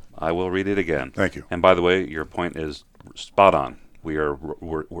full of it. I will read it again. Thank you. And by the way, your point is spot on. We're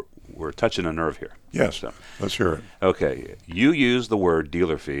touching a nerve here. Yes. So, let's hear it. Okay. You use the word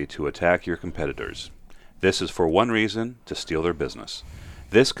dealer fee to attack your competitors. This is for one reason, to steal their business.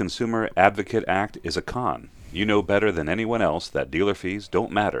 This Consumer Advocate Act is a con. You know better than anyone else that dealer fees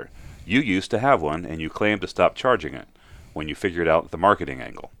don't matter. You used to have one, and you claim to stop charging it when you figured out the marketing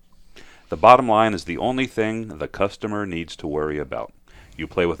angle. The bottom line is the only thing the customer needs to worry about. You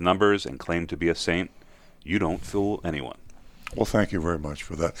play with numbers and claim to be a saint. You don't fool anyone. Well, thank you very much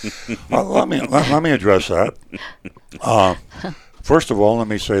for that. let me address that. First of all, let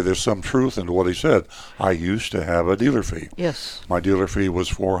me say there's some truth in what he said. I used to have a dealer fee. Yes. My dealer fee was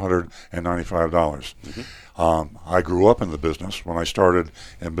 $495. Mm-hmm. I grew up in the business. When I started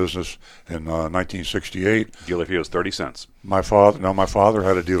in business in 1968, dealer fee was 30 cents. My father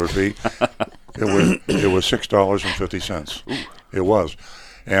had a dealer fee. It was $6.50. It was,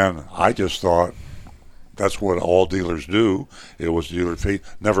 and I just thought that's what all dealers do. It was dealer fee.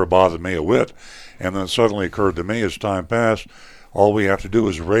 Never bothered me a whit. And then it suddenly occurred to me as time passed, all we have to do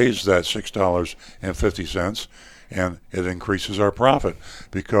is raise that $6.50, and it increases our profit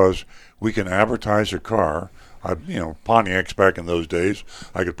because we can advertise a car. Pontiacs back in those days,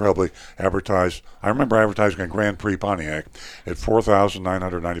 I could probably advertise. I remember advertising a Grand Prix Pontiac at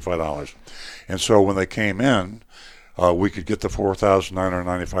 $4,995. And so when they came in, we could get the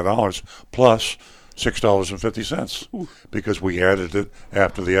 $4,995 plus $6.50 because we added it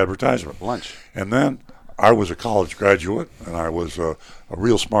after the advertisement. Lunch. And then I was a college graduate, and I was a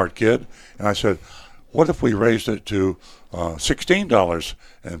real smart kid, and I said, what if we raised it to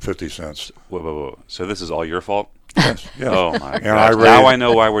 $16.50? Whoa. So this is all your fault? Yes. Oh, my God. Now I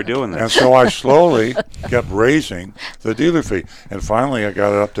know why we're doing this. And so I slowly kept raising the dealer fee, and finally I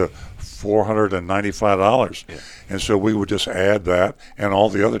got it up to $495. Yeah. And so we would just add that and all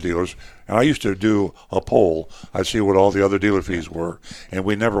the other dealers. And I used to do a poll. I'd see what all the other dealer fees were. And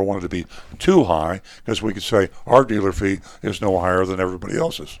we never wanted to be too high because we could say our dealer fee is no higher than everybody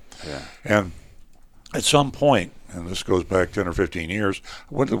else's. Yeah. And at some point, and this goes back 10 or 15 years,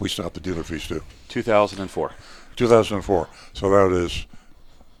 when did we stop the dealer fees to? 2004. 2004. So that is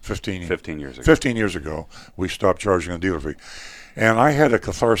 15 years ago. 15 years ago, we stopped charging a dealer fee. And I had a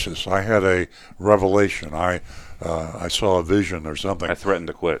catharsis. I had a revelation. I saw a vision or something. I threatened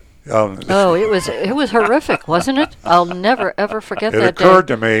to quit. It was horrific, wasn't it? I'll never ever forget that day. It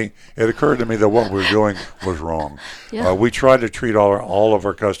occurred to me that what we were doing was wrong. Yeah. We tried to treat all of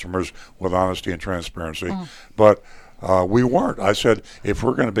our customers with honesty and transparency, but we weren't. I said, if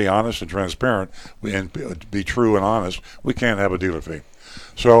we're going to be honest and transparent and be true and honest, we can't have a dealer fee.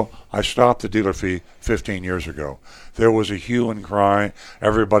 So I stopped the dealer fee 15 years ago. There was a hue and cry.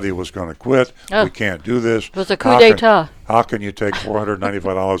 Everybody was going to quit. We can't do this. It was a coup d'etat. How can you take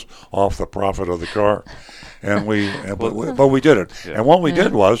 $495 off the profit of the car? And but we did it. Yeah. And what we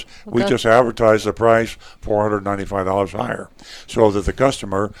did was we just advertised the price $495 higher, so that the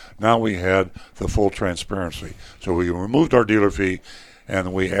customer, now we had the full transparency. So we removed our dealer fee,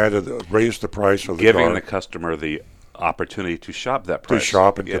 and we raised the price of the car, giving the customer the opportunity to shop that price. To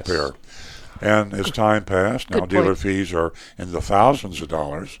shop and compare. And as time passed, now dealer fees are in the thousands of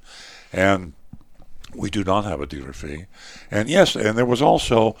dollars, and we do not have a dealer fee. And yes, and there was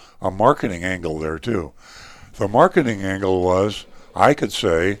also a marketing angle there too. The marketing angle was I could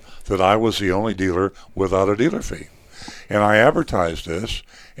say that I was the only dealer without a dealer fee. And I advertised this,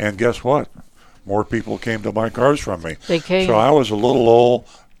 and guess what? More people came to buy cars from me. They came. So I was a little old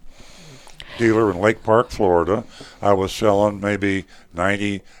dealer in Lake Park, Florida. I was selling maybe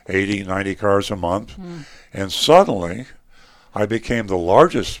 90 cars a month. And suddenly I became the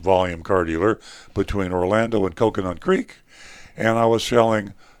largest volume car dealer between Orlando and Coconut Creek. And I was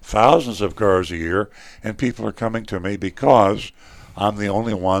selling thousands of cars a year, and people are coming to me because I'm the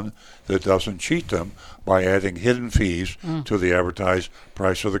only one that doesn't cheat them by adding hidden fees to the advertised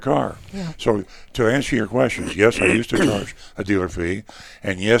price of the car. Yeah. So to answer your questions, yes, I used to charge a dealer fee,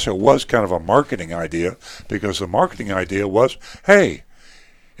 and yes, it was kind of a marketing idea, because the marketing idea was, hey,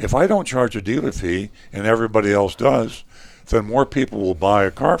 if I don't charge a dealer fee and everybody else does, then more people will buy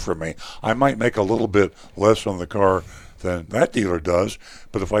a car from me. I might make a little bit less on the car than that dealer does,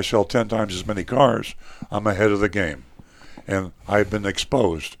 but if I sell 10 times as many cars, I'm ahead of the game. And I've been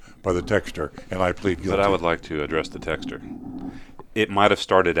exposed by the texter, and I plead guilty. But I would like to address the texter. It might have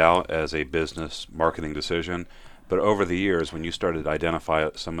started out as a business marketing decision, but over the years, when you started to identify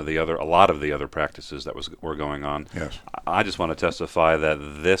a lot of the other practices that were going on, Yes. I just want to testify that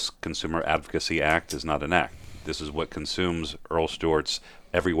this Consumer Advocacy Act is not an act. This is what consumes Earl Stewart's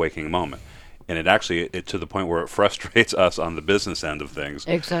every waking moment. And it actually, to the point where it frustrates us on the business end of things.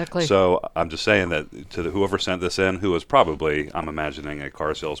 Exactly. So I'm just saying that to whoever sent this in, who was probably, I'm imagining, a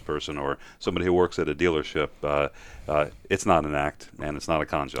car salesperson or somebody who works at a dealership, it's not an act and it's not a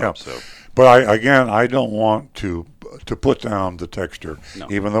con job. Yeah. So, But I don't want to put down the texter. No.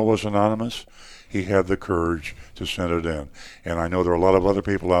 Even though it was anonymous, he had the courage to send it in. And I know there are a lot of other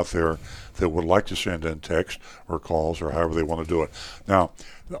people out there that would like to send in text or calls or however they want to do it. Now,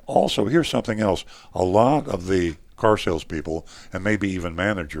 also, here's something else. A lot of the car salespeople, and maybe even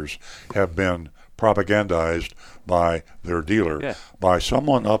managers, have been propagandized by their dealer, by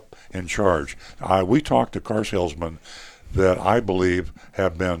someone up in charge. We talked to car salesmen that I believe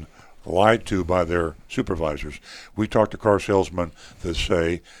have been lied to by their supervisors. We talked to car salesmen that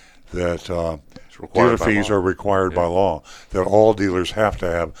say that dealer fees are required by law, that all dealers have to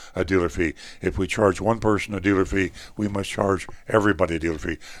have a dealer fee. If we charge one person a dealer fee, we must charge everybody a dealer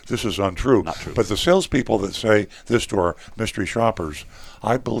fee. This is untrue. Not true. But the salespeople that say this to our mystery shoppers,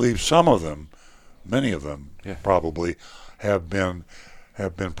 I believe some of them, many of them probably, have been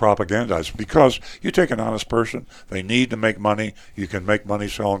propagandized, because you take an honest person, they need to make money, you can make money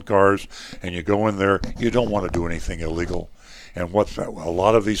selling cars, and you go in there, you don't want to do anything illegal. And what a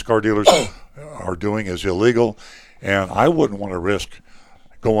lot of these car dealers are doing is illegal, and I wouldn't want to risk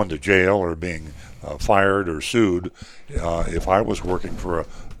going to jail or being fired or sued if I was working for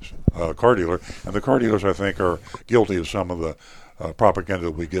a car dealer. And the car dealers, I think, are guilty of some of the propaganda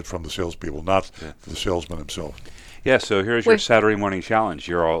that we get from the salespeople, not the salesman himself. yeah, so here's your Saturday morning challenge.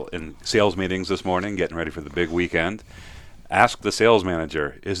 You're all in sales meetings this morning, getting ready for the big weekend. Ask the sales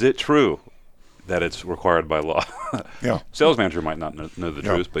manager, is it true that it's required by law? Yeah. Sales manager might not know the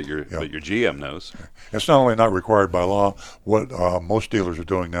truth, but your GM knows. It's not only not required by law. What most dealers are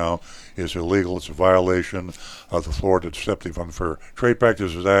doing now is illegal. It's a violation of the Florida Deceptive Unfair Trade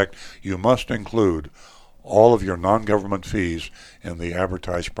Practices Act. You must include all of your non-government fees in the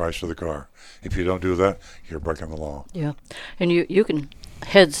advertised price of the car. If you don't do that, you're breaking the law. Yeah. And you can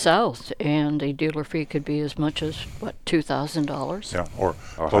head south, and a dealer fee could be as much as, what, $2,000? Yeah, or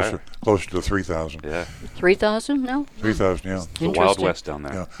higher. closer to $3,000. Yeah. $3,000 now? $3,000, yeah. The Wild West down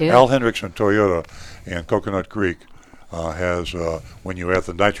there. Yeah. Yeah. Al Hendrickson Toyota in Coconut Creek has, when you add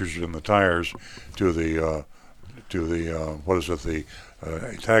the nitrogen in the tires to the what is it, the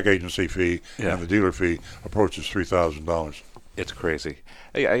tag agency fee and the dealer fee, approaches $3,000. It's crazy.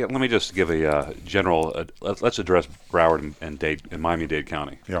 Hey, let me just give a general. Let's address Broward and Miami-Dade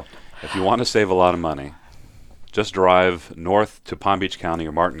County. Yeah. If you want to save a lot of money, just drive north to Palm Beach County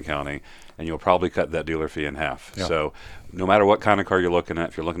or Martin County, and you'll probably cut that dealer fee in half. Yeah. So, no matter what kind of car you're looking at,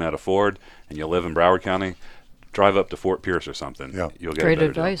 if you're looking at a Ford and you live in Broward County, drive up to Fort Pierce or something. Yeah. You'll get Great a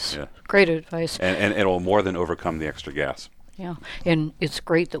better advice. deal. Yeah. Great advice. And it'll more than overcome the extra gas. Yeah, and it's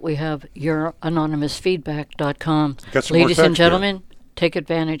great that we have youranonymousfeedback.com. Got some more Ladies and text here. gentlemen, take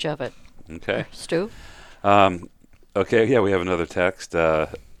advantage of it. Okay. Stu? Okay, yeah, we have another text.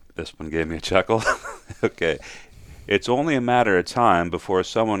 This one gave me a chuckle. Okay. It's only a matter of time before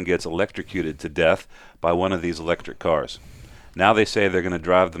someone gets electrocuted to death by one of these electric cars. Now they say they're going to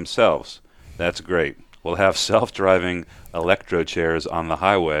drive themselves. That's great. We'll have self-driving electro chairs on the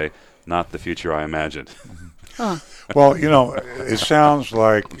highway, not the future I imagined. Well, it sounds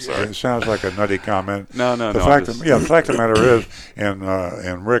like a nutty comment. No. The fact of the matter is,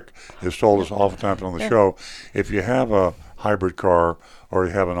 and Rick has told us oftentimes on the show, if you have a hybrid car or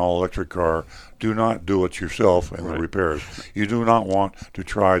you have an all-electric car, do not do it yourself in the repairs. You do not want to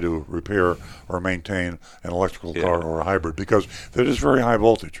try to repair or maintain an electrical car or a hybrid, because that is very high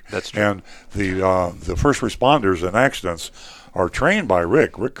voltage. That's true. And the first responders in accidents are trained by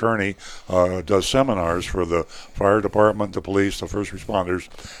Rick. Rick Kearney does seminars for the fire department, the police, the first responders,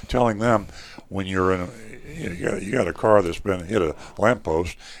 telling them when you're you got a car that's been hit a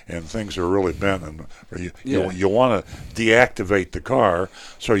lamppost and things are really bent, and you want to deactivate the car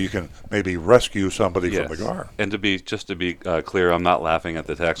so you can maybe rescue somebody from the car. And to be clear, I'm not laughing at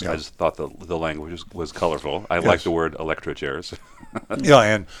the text. I just thought the language was colorful. I like the word electrochairs. Yeah,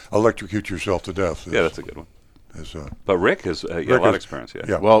 and electrocute yourself to death. Yeah, that's a good one. But Rick has a lot of experience.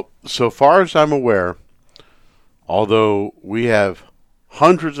 Yeah. Well, so far as I'm aware, although we have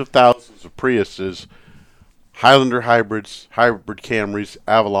hundreds of thousands of Priuses, Highlander hybrids, hybrid Camrys,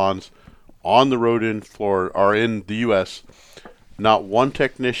 Avalons on the road in Florida or in the U.S., not one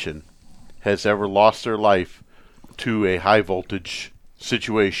technician has ever lost their life to a high voltage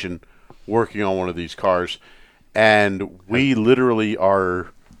situation working on one of these cars. And we literally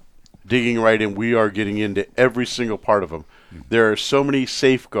are digging right in. We are getting into every single part of them. There are so many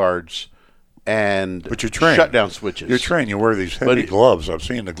safeguards and shutdown switches. You're trained. You wear these heavy gloves. I've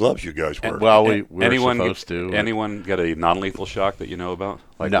seen the gloves you guys wear. We're supposed to. Anyone get a non-lethal shock that you know about?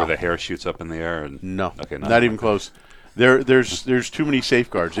 Like where the hair shoots up in the air? No. Okay, not even close. There's too many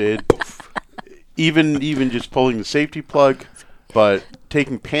safeguards. Even just pulling the safety plug, but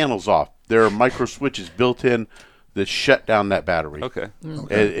taking panels off. There are micro switches built in that shut down that battery. Okay.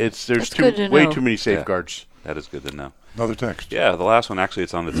 There's way too many safeguards. Yeah, that is good to know. Another text. Yeah, the last one, actually,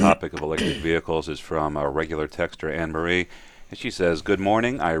 it's on the topic of electric vehicles, is from our regular texter, Anne-Marie. And she says, "Good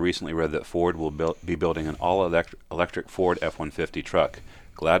morning. I recently read that Ford will be building an all-electric Ford F-150 truck.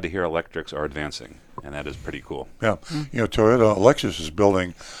 Glad to hear electrics are advancing." And that is pretty cool. Yeah. Toyota, Lexus is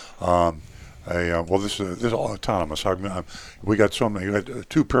building this is all autonomous. We got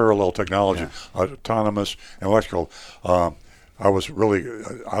two parallel technology, autonomous and electrical. I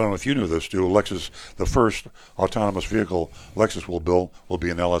don't know if you knew this, Stu. Lexus, the first autonomous vehicle Lexus will build will be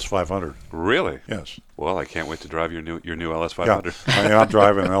an LS500. Really? Yes. Well, I can't wait to drive your new LS500. Yeah, I'm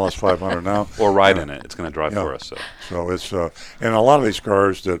driving an LS500 now. Or ride in it. It's going to drive for us. So it's and a lot of these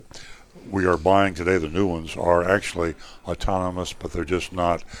cars that we are buying today, the new ones, are actually autonomous, but they're just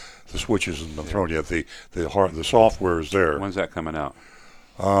not. The switches haven't been thrown yet. The software is there. When's that coming out?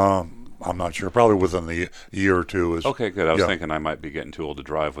 I'm not sure. Probably within the year or two. Okay, good. I was thinking I might be getting too old to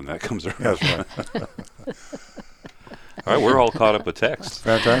drive when that comes around. That's right. All right, we're all caught up with text.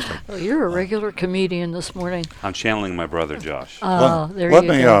 Fantastic. Well, you're a regular comedian this morning. I'm channeling my brother, Josh. There you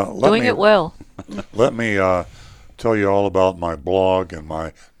go. Doing it well. Let me tell you all about my blog and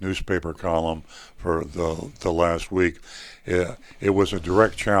my newspaper column for the last week. It was a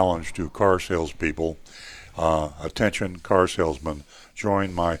direct challenge to car salespeople. Attention, car salesmen,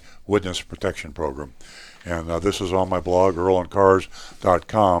 join my witness protection program. And this is on my blog,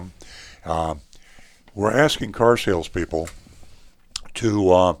 earlandcars.com. We're asking car salespeople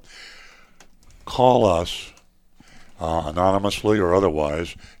to call us anonymously or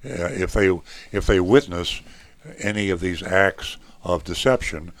otherwise if they witness any of these acts of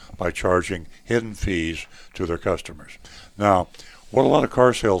deception by charging hidden fees to their customers. Now, what a lot of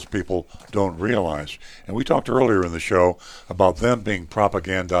car salespeople don't realize, and we talked earlier in the show about them being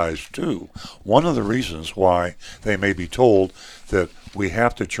propagandized too. One of the reasons why they may be told that we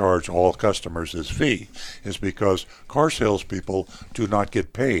have to charge all customers this fee is because car salespeople do not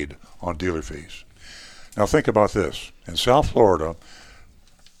get paid on dealer fees. Now think about this. In South Florida,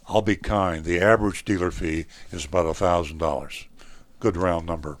 I'll be kind, the average dealer fee is about $1,000. Good round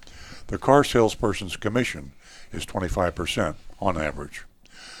number. The car salesperson's commission is 25% on average.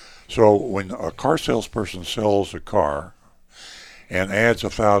 So when a car salesperson sells a car and adds a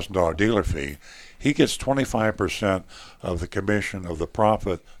 $1,000 dealer fee, he gets 25% of the commission of the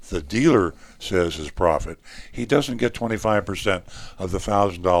profit the dealer says is profit. He doesn't get 25% of the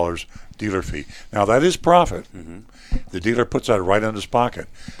 $1,000 dealer fee. Now that is profit. Mm-hmm. The dealer puts that right in his pocket.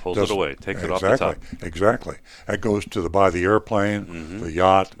 Pulls it away, takes it off the top. Exactly. That goes to buy the airplane, the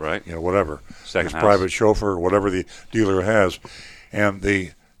yacht, whatever. Second his house. Private chauffeur, whatever the dealer has. And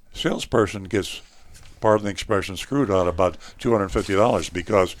the salesperson gets, pardon the expression, screwed out about $250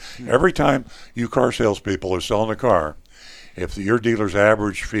 because every time you car salespeople are selling a car, if your dealer's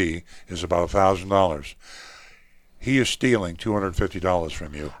average fee is about $1,000, he is stealing $250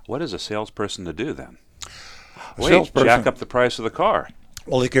 from you. What is a salesperson to do then? Jack up the price of the car.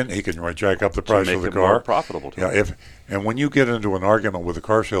 Well, he can jack up the price of the car. To make it more profitable to him. And when you get into an argument with a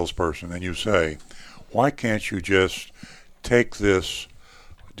car salesperson and you say, why can't you just take this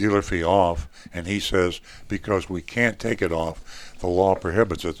dealer fee off? And he says, because we can't take it off. The law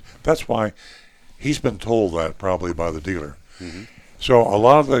prohibits it. That's why he's been told that probably by the dealer. Mm-hmm. So a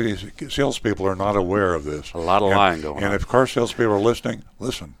lot of the salespeople are not aware of this. A lot of lying going on. And if car salespeople are listening,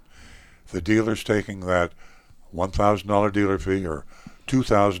 listen. The dealer's taking that $1,000 dealer fee or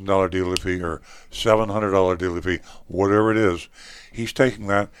 $2,000 dealer fee or $700 dealer fee, whatever it is, he's taking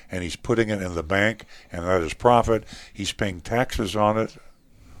that and he's putting it in the bank, and that is profit. He's paying taxes on it,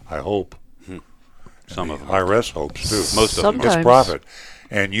 I hope. Some of them. IRS hopes, too. Most of them. Sometimes. It's profit.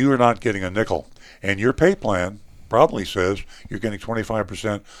 And you are not getting a nickel. And your pay plan probably says you're getting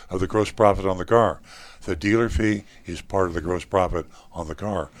 25% of the gross profit on the car. The dealer fee is part of the gross profit on the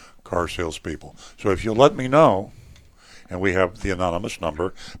car salespeople. So if you'll let me know, and we have the anonymous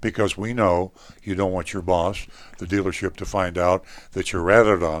number, because we know you don't want your boss, the dealership, to find out that you're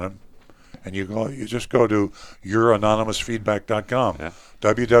ratted on him. And you just go to youranonymousfeedback.com,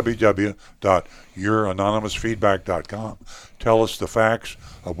 www.youranonymousfeedback.com. Tell us the facts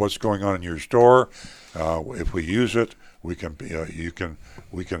of what's going on in your store. If we use it, we can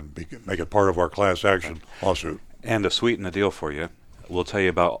make it part of our class action lawsuit. And to sweeten the deal for you, we'll tell you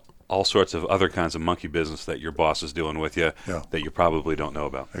about all sorts of other kinds of monkey business that your boss is doing with you that you probably don't know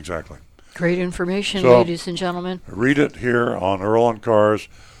about. Exactly. Great information, So, ladies and gentlemen. Read it here on Earl on Cars,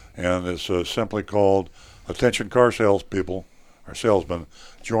 and it's simply called Attention Car Salespeople, or Salesmen,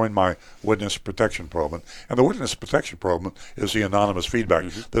 join my witness protection program. And the witness protection program is the anonymous feedback.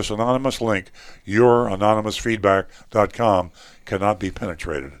 This anonymous link, youranonymousfeedback.com, cannot be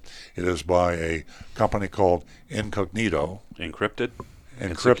penetrated. It is by a company called Incognito. Encrypted.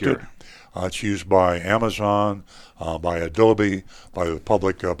 And secure. It's used by Amazon, by Adobe, by the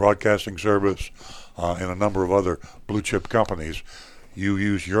Public Broadcasting Service, and a number of other blue chip companies. You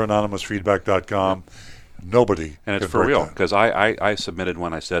use youranonymousfeedback.com. Nobody And it's can for break real, that. because I submitted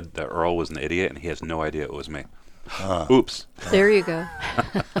when I said that Earl was an idiot, and he has no idea it was me. Oops. There you go.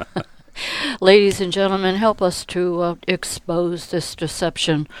 Ladies and gentlemen, help us to expose this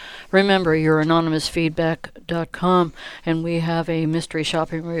deception. Remember, you're anonymousfeedback.com, and we have a mystery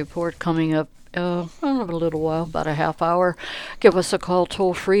shopping report coming up in a little while, about a half hour. Give us a call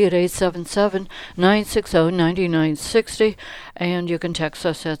toll free at 877-960-9960, and you can text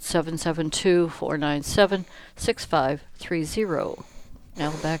us at 772-497-6530.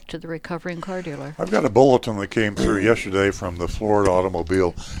 Now back to the recovering car dealer. I've got a bulletin that came through yesterday from the Florida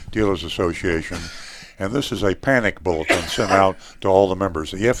Automobile Dealers Association, and this is a panic bulletin sent out to all the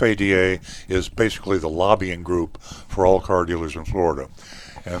members. The FADA is basically the lobbying group for all car dealers in Florida.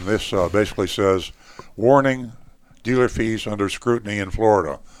 And this basically says, warning, dealer fees under scrutiny in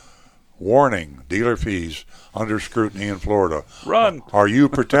Florida. Warning, dealer fees under scrutiny in Florida. Run! Are you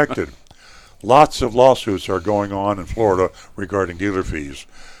protected? Lots of lawsuits are going on in Florida regarding dealer fees.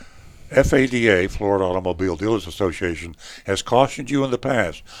 FADA, Florida Automobile Dealers Association, has cautioned you in the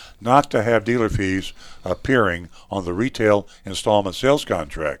past not to have dealer fees appearing on the retail installment sales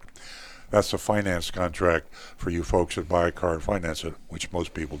contract. That's a finance contract for you folks that buy a car and finance it, which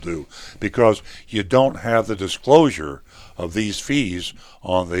most people do, because you don't have the disclosure of these fees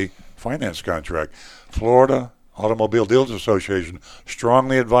on the finance contract. Florida Automobile Dealers Association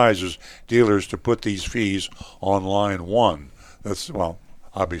strongly advises dealers to put these fees on line 1.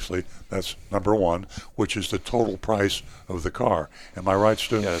 Obviously, that's number 1, which is the total price of the car. Am I right,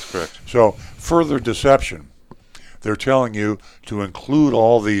 Stu? Yeah, that's correct. So, further deception. They're telling you to include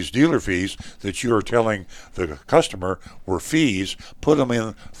all these dealer fees that you are telling the customer were fees, put them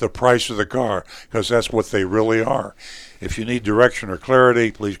in the price of the car, because that's what they really are. If you need direction or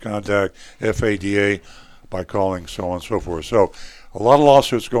clarity, please contact FADA by calling so on and so forth. So a lot of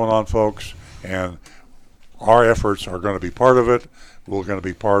lawsuits going on, folks, and our efforts are going to be part of it. We're going to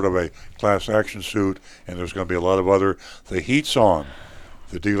be part of a class action suit, and there's going to be a lot of other. The heat's on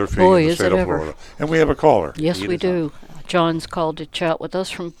the dealer fee in the state of Florida. And we have a caller. Yes, we do. John's called to chat with us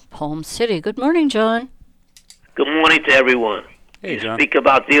from Palm City. Good morning, John. Good morning to everyone. Hey, John. Speak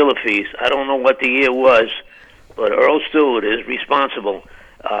about dealer fees. I don't know what the year was, but Earl Stewart is responsible.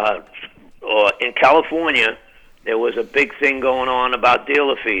 In California, there was a big thing going on about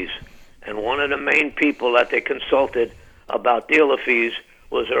dealer fees, and one of the main people that they consulted about dealer fees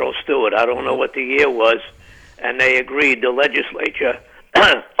was Earl Stewart. I don't know what the year was, and they agreed, the legislature,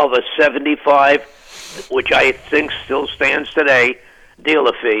 of a 75, which I think still stands today,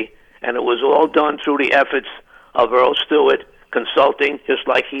 dealer fee, and it was all done through the efforts of Earl Stewart consulting, just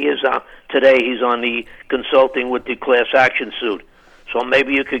like he is today. He's on the consulting with the class action suit. So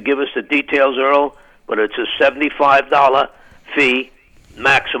maybe you could give us the details, Earl, but it's a $75 fee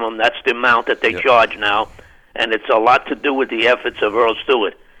maximum. That's the amount that they charge now, and it's a lot to do with the efforts of Earl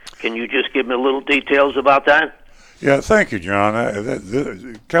Stewart. Can you just give me a little details about that? Yeah, thank you,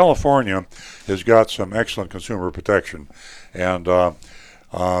 John. California has got some excellent consumer protection, and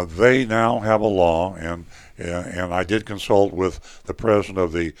they now have a law, and I did consult with the president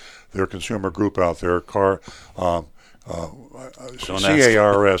of their consumer group out there,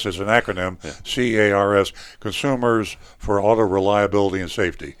 CARS is an acronym. CARS, Consumers for Auto Reliability and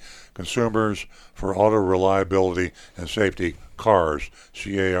Safety. Consumers for Auto Reliability and Safety, CARS,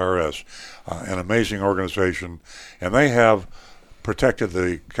 CARS, an amazing organization, and they have protected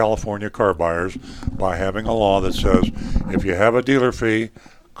the California car buyers by having a law that says if you have a dealer fee,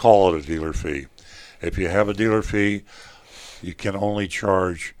 call it a dealer fee. If you have a dealer fee, you can only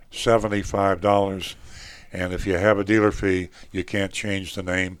charge $75, and if you have a dealer fee, you can't change the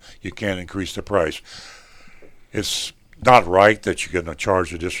name, you can't increase the price. It's not right that you're going to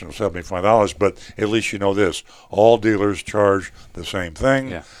charge additional $75, but at least you know this. All dealers charge the same thing.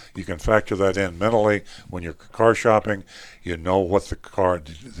 Yeah. You can factor that in mentally when you're car shopping. You know what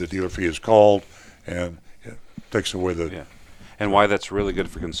the dealer fee is called, and it takes away the... Yeah. And why that's really good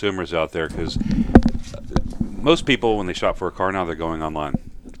for consumers out there, because most people, when they shop for a car now, they're going online.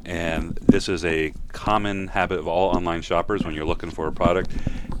 And this is a common habit of all online shoppers. When you're looking for a product,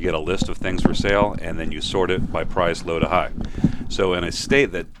 you get a list of things for sale, and then you sort it by price, low to high. So in a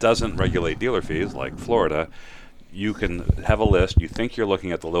state that doesn't regulate dealer fees, like Florida, you can have a list. You think you're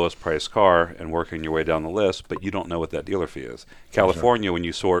looking at the lowest priced car and working your way down the list, but you don't know what that dealer fee is. California, when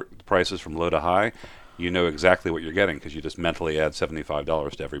you sort prices from low to high, you know exactly what you're getting because you just mentally add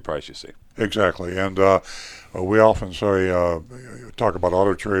 $75 to every price you see. Exactly. And we often say, talk about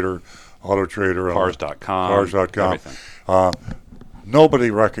Auto Trader. Cars.com. Cars.com. Nobody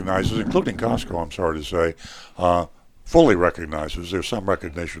recognizes, including Costco, I'm sorry to say, fully recognizes. There's some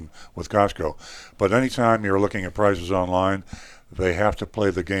recognition with Costco. But anytime you're looking at prices online, they have to play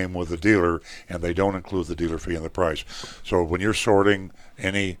the game with the dealer, and they don't include the dealer fee in the price. So when you're sorting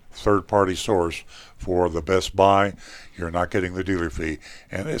any third-party source for the best buy, you're not getting the dealer fee.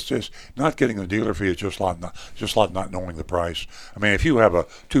 And it's just not getting the dealer fee is just like not knowing the price. I mean, if you have a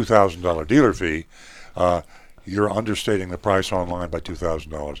 $2,000 dealer fee, you're understating the price online by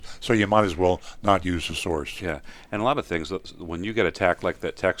 $2,000. So you might as well not use the source. Yeah, and a lot of things, when you get attacked like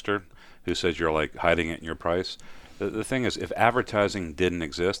that texter who says you're like hiding it in your price, the thing is, if advertising didn't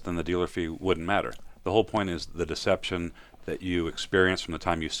exist, then the dealer fee wouldn't matter. The whole point is the deception that you experience from the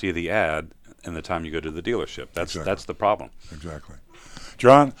time you see the ad and the time you go to the dealership. That's the problem. Exactly.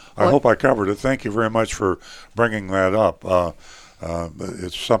 John, I hope I covered it. Thank you very much for bringing that up.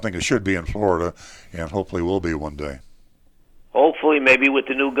 It's something that should be in Florida, and hopefully will be one day. Hopefully, maybe with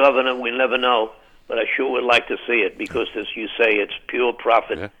the new governor, we'll never know. But I sure would like to see it because, as you say, it's pure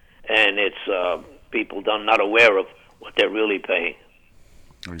profit, and it's people not aware of what they're really paying.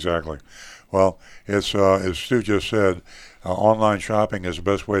 Exactly. Well, it's as Stu just said, online shopping is the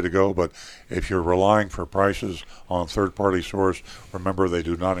best way to go, but if you're relying for prices on a third-party source, remember they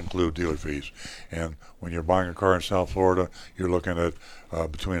do not include dealer fees. And when you're buying a car in South Florida, you're looking at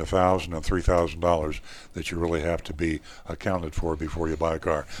between $1,000 and $3,000 that you really have to be accounted for before you buy a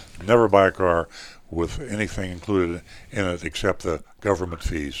car. Never buy a car with anything included in it except the government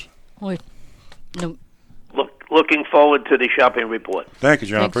fees. Wait. No. Looking forward to the shopping report. Thank you,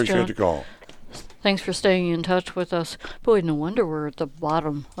 John. Thanks, Appreciate John. the call. Thanks for staying in touch with us. Boy, no wonder we're at the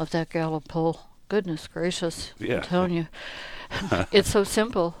bottom of that Gallup poll. Goodness gracious. Yeah. I'm telling you. It's so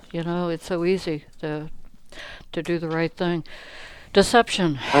simple, it's so easy to do the right thing.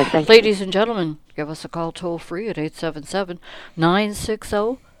 Deception. Ladies and gentlemen, give us a call toll free at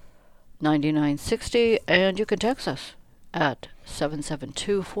 877-960-9960, and you can text us at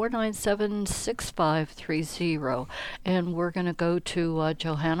 772-497-6530. And we're going to go to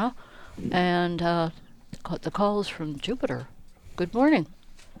Johanna, and the call is from Jupiter. Good morning.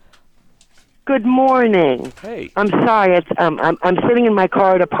 Good morning. Hey. I'm sorry. It's I'm sitting in my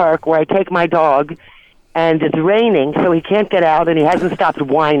car at a park where I take my dog, and it's raining, so he can't get out, and he hasn't stopped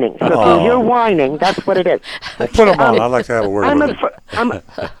whining. So if you hear whining, that's what it is. Well, put him on. I'd like to have a word with him.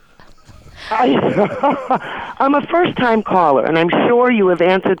 I'm a first-time caller, and I'm sure you have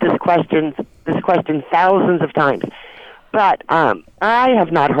answered this question thousands of times, but I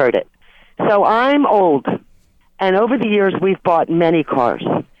have not heard it. So I'm old, and over the years we've bought many cars,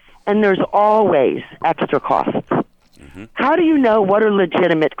 and there's always extra costs. Mm-hmm. How do you know what are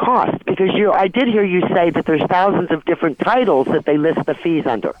legitimate costs? Because I did hear you say that there's thousands of different titles that they list the fees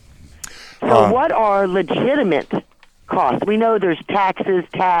under. So what are legitimate costs? We know there's taxes,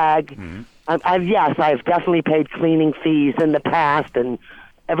 tag. Mm-hmm. I've definitely paid cleaning fees in the past and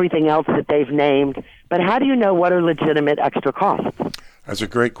everything else that they've named. But how do you know what are legitimate extra costs? That's a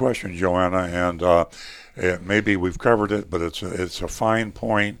great question, Joanna, and maybe we've covered it, but it's a fine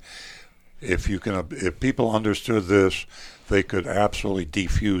point. If people understood this, they could absolutely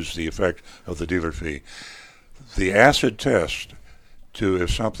defuse the effect of the dealer fee. The acid test to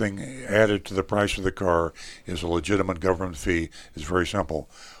if something added to the price of the car is a legitimate government fee is very simple.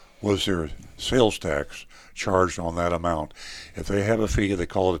 Was there a sales tax charged on that amount? If they have a fee, they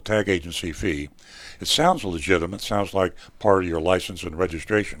call it a tag agency fee. It sounds legitimate, sounds like part of your license and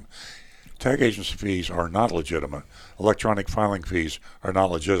registration. Tag agency fees are not legitimate. Electronic filing fees are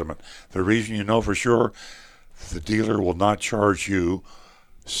not legitimate. The reason you know for sure, the dealer will not charge you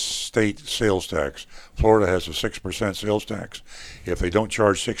state sales tax. Florida has a 6% sales tax. If they don't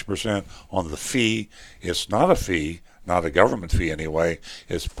charge 6% on the fee, it's not a fee, not a government fee anyway,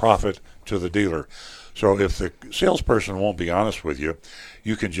 it's profit to the dealer. So if the salesperson won't be honest with you,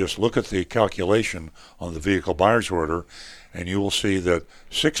 you can just look at the calculation on the vehicle buyer's order, and you will see that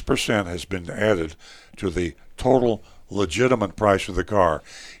 6% has been added to the total legitimate price of the car.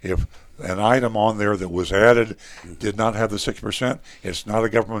 If an item on there that was added did not have the 6%, it's not a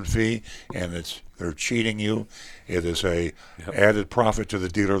government fee, and they're cheating you. It is a added profit to the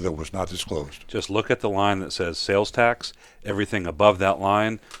dealer that was not disclosed. Just look at the line that says sales tax. Everything above that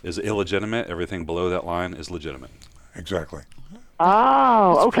line is illegitimate. Everything below that line is legitimate. Exactly.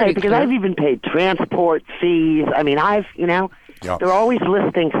 Oh, okay, because I've even paid transport fees. I mean, they're always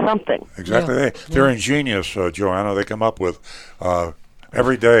listing something. Exactly. They're ingenious, Joanna. They come up with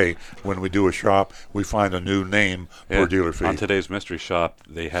every day when we do a shop, we find a new name for a dealer fee. On today's mystery shop,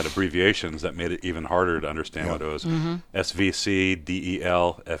 they had abbreviations that made it even harder to understand what it was. SVC,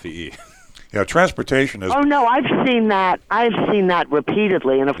 DEL, FEE. Yeah, transportation is... Oh, no, I've seen that. I've seen that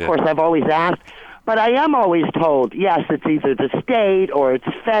repeatedly, and of course I've always asked. But I am always told, yes, it's either the state or it's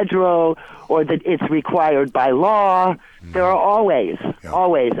federal or that it's required by law. There are always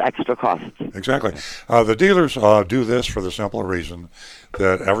extra costs. Exactly. The dealers do this for the simple reason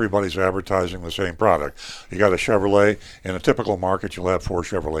that everybody's advertising the same product. You got a Chevrolet. In a typical market, you'll have 4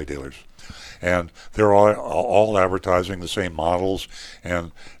 Chevrolet dealers. And they're all advertising the same models.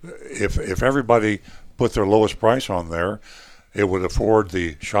 And if everybody put their lowest price on there, it would afford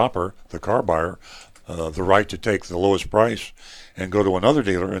the shopper, the car buyer, the right to take the lowest price and go to another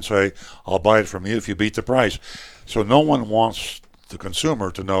dealer and say, I'll buy it from you if you beat the price. So no one wants the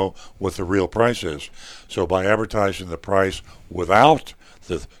consumer to know what the real price is. So by advertising the price without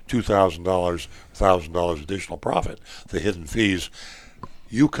the $2,000, $1,000 additional profit, the hidden fees,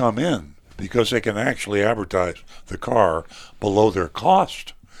 you come in because they can actually advertise the car below their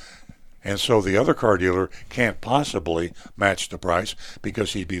cost. And so the other car dealer can't possibly match the price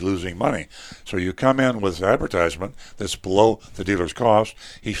because he'd be losing money. So you come in with advertisement that's below the dealer's cost.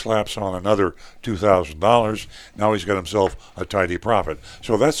 He slaps on another $2,000. Now he's got himself a tidy profit.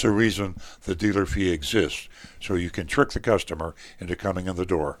 So that's the reason the dealer fee exists. So you can trick the customer into coming in the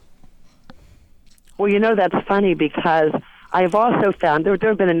door. Well, that's funny because I've also found there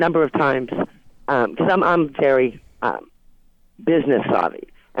have been a number of times because I'm very business savvy.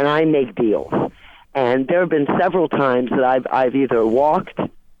 And I make deals. And there have been several times that I've either walked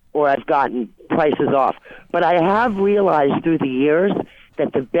or I've gotten prices off. But I have realized through the years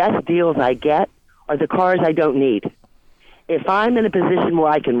that the best deals I get are the cars I don't need. If I'm in a position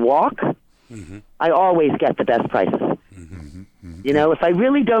where I can walk, I always get the best prices. If I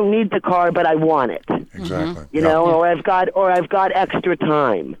really don't need the car but I want it. Exactly. Or I've got extra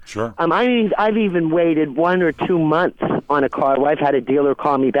time. Sure. I've even waited 1 or 2 months on a car where I've had a dealer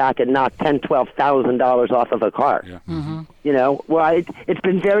call me back and knock $10,000-$12,000 off of a car. Where it's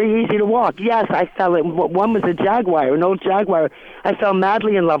been very easy to walk. Yes, I fell in. One was a Jaguar, an old Jaguar. I fell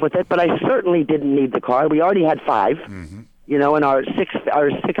madly in love with it, but I certainly didn't need the car. We already had 5. In our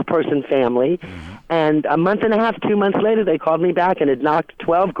 6-person family. And a month and a half, 2 months later, they called me back and had knocked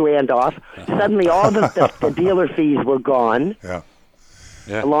 $12,000 off. Suddenly, all the dealer fees were gone,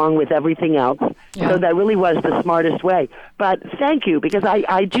 along with everything else. So that really was the smartest way. But thank you, because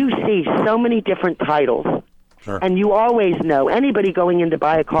I do see so many different titles. Sure. And you always know, anybody going in to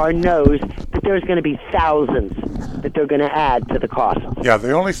buy a car knows that there's going to be thousands that they're going to add to the cost. Yeah,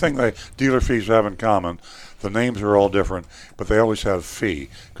 the only thing the dealer fees have in common, the names are all different, but they always have fee,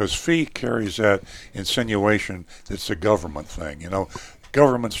 because fee carries that insinuation that it's a government thing.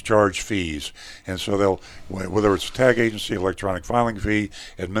 Governments charge fees, and so they'll, whether it's a tag agency, electronic filing fee,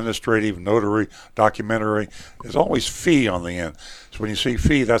 administrative, notary, documentary, there's always fee on the end. So when you see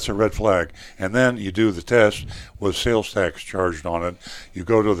fee, that's a red flag. And then you do the test with sales tax charged on it. You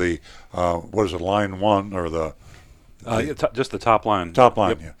go to the, line 1 or the... just the top line. Top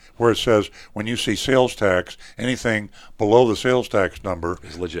line, where it says when you see sales tax, anything below the sales tax number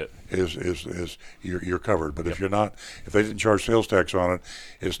is legit. Is you're covered. But if you're not, if they didn't charge sales tax on it,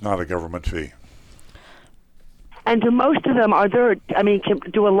 it's not a government fee. And do most of them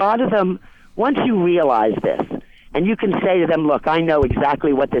do a lot of them? Once you realize this, and you can say to them, look, I know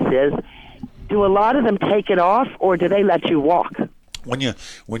exactly what this is. Do a lot of them take it off, or do they let you walk? When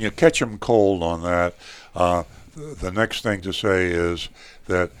you catch them cold on that, the next thing to say is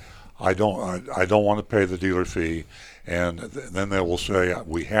that I don't want to pay the dealer fee, and then they will say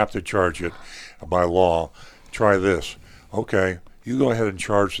we have to charge it by law. Try this. Okay, you go ahead and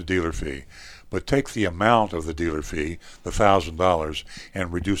charge the dealer fee, but take the amount of the dealer fee, the $1,000,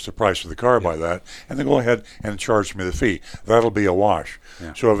 and reduce the price of the car by that, and then go ahead and charge me the fee. That'll be a wash.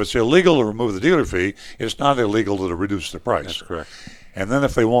 Yeah. So if it's illegal to remove the dealer fee, it's not illegal to reduce the price. That's correct. And then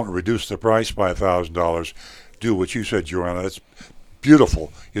if they won't reduce the price by $1,000, do what you said, Joanna. That's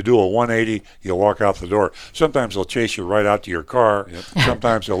beautiful. You do a 180, you walk out the door. Sometimes they'll chase you right out to your car. Yep.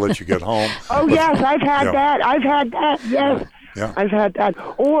 Sometimes they'll let you get home. Oh, yes, I've had that. I've had that, yes. Yeah. I've had that.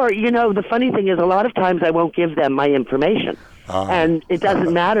 Or, the funny thing is a lot of times I won't give them my information. And it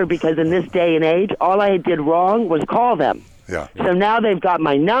doesn't matter because in this day and age, all I did wrong was call them. Yeah. So now they've got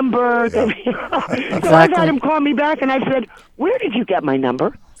my number. Yeah. Exactly. So I've had him call me back, and I said, where did you get my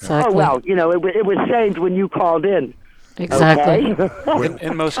number? Exactly. Oh, well, it was saved when you called in. Exactly. Okay?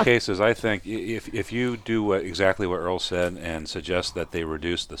 In most cases, I think if you do exactly what Earl said and suggest that they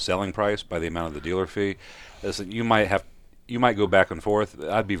reduce the selling price by the amount of the dealer fee, listen, you might go back and forth.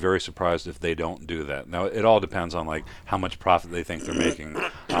 I'd be very surprised if they don't do that. Now, it all depends on how much profit they think they're making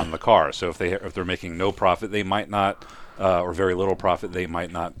on the car. So if they're making no profit, they might not, or very little profit, they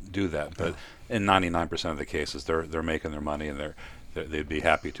might not do that. But in 99% of the cases, they're making their money, and they'd be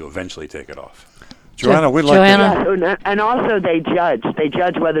happy to eventually take it off. Joanna, we'd like to... Yeah, and also they judge. They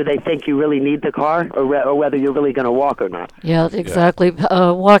judge whether they think you really need the car or whether you're really going to walk or not. Yeah, exactly. Yeah.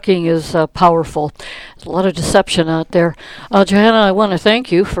 Walking is powerful. There's a lot of deception out there. Johanna, I want to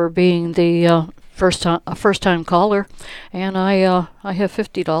thank you for being the first-time caller, and I have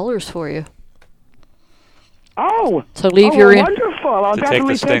 $50 for you. Oh, so leave wonderful! I'll to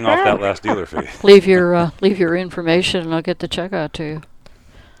definitely take the sting off that last dealer fee. leave your information, and I'll get the check out to you.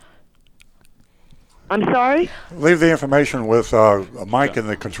 I'm sorry? Leave the information with Mike in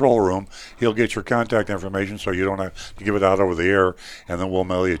the control room. He'll get your contact information so you don't have to give it out over the air, and then we'll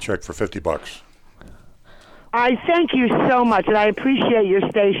mail you a check for $50. I thank you so much, and I appreciate your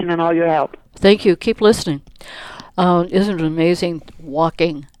station and all your help. Thank you. Keep listening. Isn't it amazing?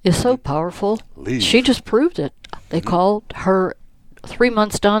 Walking is so powerful. Leave. She just proved it. They called her 3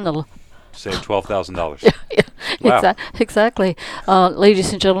 months down the Saved $12,000. Wow. Exactly.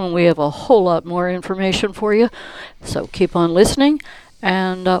 Ladies and gentlemen, we have a whole lot more information for you, so keep on listening.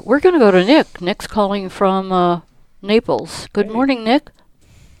 And we're going to go to Nick. Nick's calling from Naples. Good morning, Nick.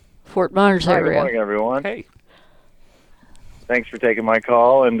 Fort Myers area. Good morning, everyone. Hey. Thanks for taking my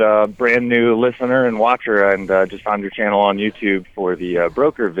call, and brand new listener and watcher, and just found your channel on YouTube for the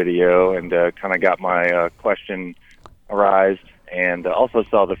broker video, and kind of got my question arised. And also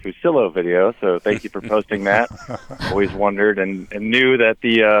saw the Fusillo video, so thank you for posting that. Always wondered and knew that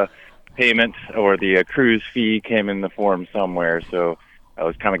the payment or the cruise fee came in the form somewhere, so it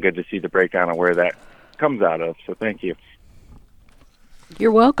was kind of good to see the breakdown of where that comes out of, so thank you.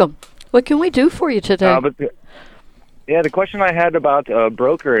 You're welcome. What can we do for you today? The question I had about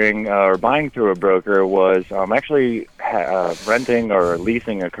brokering or buying through a broker was I'm actually renting or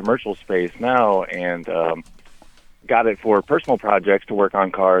leasing a commercial space now, and got it for personal projects to work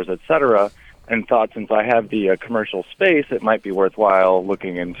on cars, etc., and thought since I have the commercial space, it might be worthwhile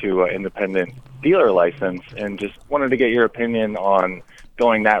looking into an independent dealer license, and just wanted to get your opinion on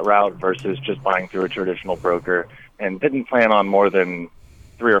going that route versus just buying through a traditional broker, and didn't plan on more than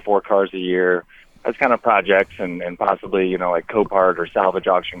 3 or 4 cars a year as kind of projects, and possibly, like Copart or salvage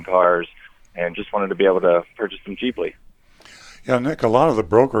auction cars, and just wanted to be able to purchase them cheaply. Yeah, Nick, a lot of the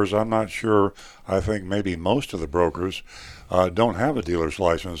brokers, I'm not sure, I think maybe most of the brokers don't have a dealer's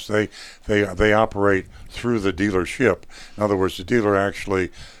license. They operate through the dealership. In other words, the dealer actually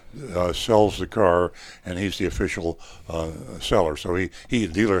sells the car, and he's the official seller. So the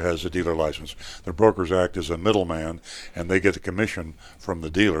dealer has a dealer license. The brokers act as a middleman, and they get the commission from the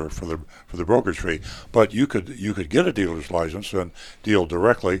dealer for the brokerage fee. But you could get a dealer's license and deal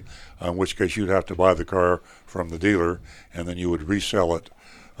directly, in which case you'd have to buy the car from the dealer, and then you would resell it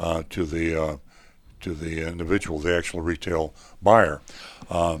to the individual, the actual retail buyer.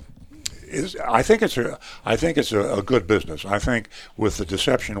 I think it's a good business. I think with the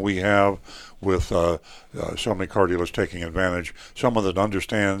deception we have with so many car dealers taking advantage, someone that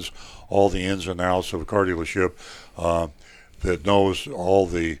understands all the ins and outs of a car dealership, that knows all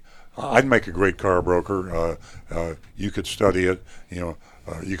the. I'd make a great car broker. You could study it.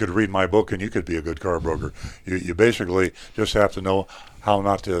 You could read my book, and you could be a good car broker. You basically just have to know how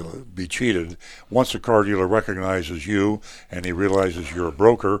not to be cheated. Once a car dealer recognizes you and he realizes you're a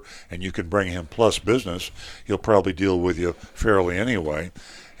broker and you can bring him plus business, he'll probably deal with you fairly anyway.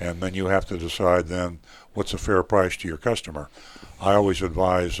 And then you have to decide then what's a fair price to your customer. I always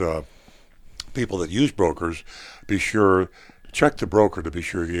advise people that use brokers, check the broker to be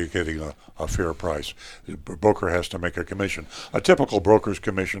sure you're getting a fair price. The broker has to make a commission. A typical broker's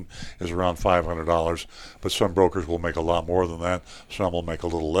commission is around $500, but some brokers will make a lot more than that. Some will make a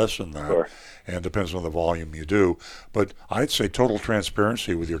little less than that. Sure. And it depends on the volume you do. But I'd say total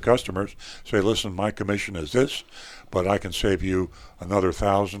transparency with your customers. Say, listen, my commission is this, but I can save you another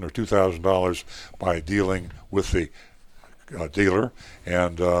 $1,000 or $2,000 by dealing with the dealer,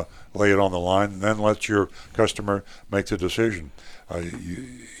 and lay it on the line, and then let your customer make the decision.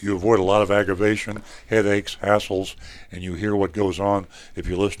 You avoid a lot of aggravation, headaches, hassles, and you hear what goes on if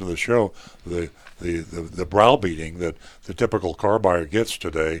you listen to the show, the browbeating that the typical car buyer gets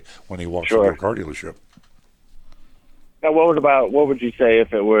today when he walks into a car dealership. Now, what would you say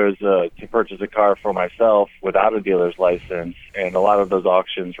if it was to purchase a car for myself without a dealer's license? And a lot of those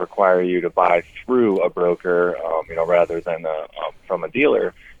auctions require you to buy through a broker, rather than from a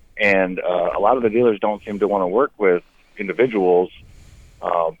dealer. And a lot of the dealers don't seem to want to work with individuals.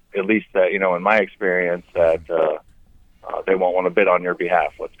 At least that in my experience, that they won't want to bid on your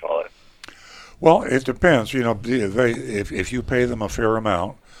behalf. Let's call it. Well, it depends. If you pay them a fair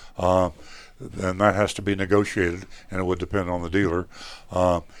amount. Then that has to be negotiated, and it would depend on the dealer.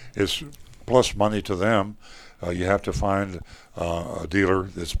 It's plus money to them. You have to find a dealer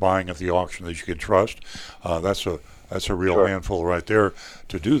that's buying at the auction that you can trust. That's a real handful right there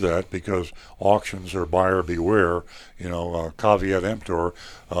to do that, because auctions are buyer beware. Caveat emptor.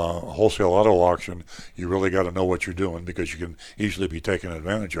 Wholesale auto auction, you really got to know what you're doing, because you can easily be taken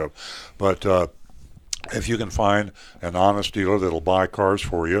advantage of. But if you can find an honest dealer that'll buy cars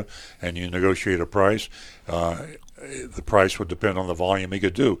for you and you negotiate a price, the price would depend on the volume he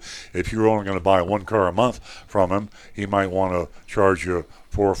could do. If you're only going to buy one car a month from him, he might want to charge you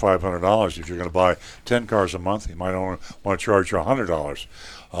 $400 or $500. If you're going to buy 10 cars a month, he might only want to charge you $100.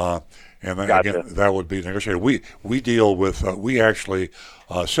 And then again, that would be negotiated. We deal with we actually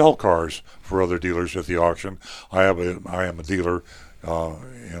sell cars for other dealers at the auction. I am a dealer.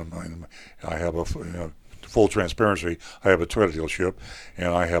 And I have full transparency. I have a Toyota dealership,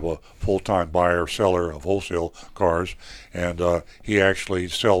 and I have a full-time buyer-seller of wholesale cars, and he actually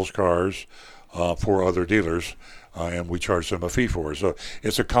sells cars for other dealers, and we charge them a fee for it. So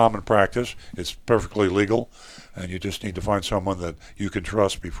it's a common practice. It's perfectly legal, and you just need to find someone that you can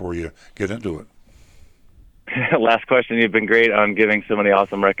trust before you get into it. Last question. You've been great on giving so many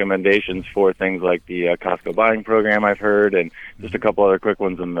awesome recommendations for things like the Costco buying program I've heard, and just a couple other quick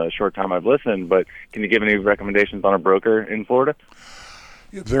ones in the short time I've listened. But can you give any recommendations on a broker in Florida?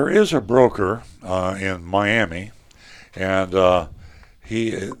 There is a broker in Miami, and I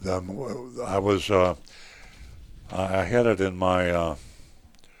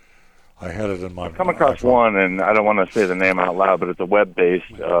had it in my. I've come across one, and I don't want to say the name out loud, but it's a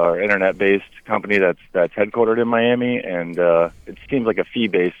web-based or internet-based company that's headquartered in Miami, and it seems like a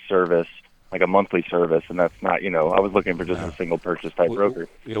fee-based service, like a monthly service, and that's not, I was looking for just a single purchase type broker.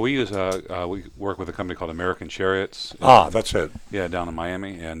 Yeah, we work with a company called American Chariots. That's it. Yeah, down in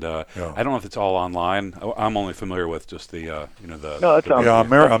Miami, and I don't know if it's all online. I'm only familiar with just the, the. No, that sounds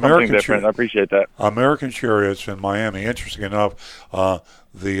American different. I appreciate that. American Chariots in Miami. Interesting enough, one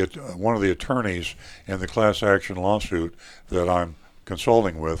of the attorneys in the class action lawsuit that I'm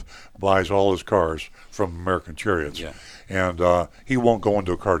consulting with buys all his cars from American Chariots. Yeah. And he won't go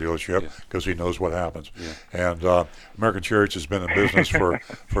into a car dealership because he knows what happens. Yeah. And American Chariots has been in business for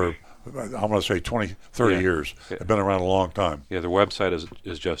I'm going to say 20, 30 years. They've been around a long time. Yeah, their website is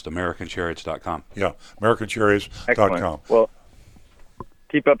just AmericanChariots.com. Yeah, AmericanChariots.com. Excellent. Well,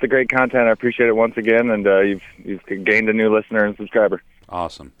 keep up the great content. I appreciate it once again, and you've gained a new listener and subscriber.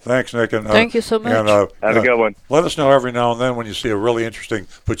 Awesome. Thanks, Nick. And, thank you so much. And, have a good one. Let us know every now and then when you see a really interesting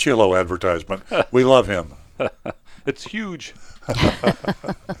Pachillo advertisement. We love him. It's huge.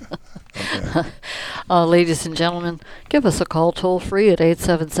 Ladies and gentlemen, give us a call toll free at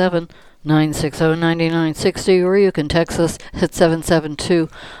 877-960-9960, or you can text us at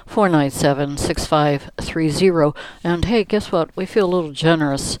 772-497-6530. And hey, guess what? We feel a little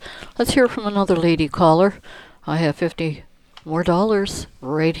generous. Let's hear from another lady caller. I have $50 more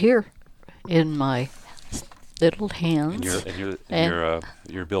right here in my little hands. And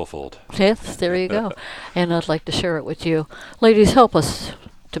your billfold. Yes, there you go. And I'd like to share it with you. Ladies, help us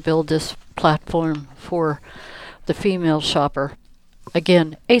to build this platform for the female shopper.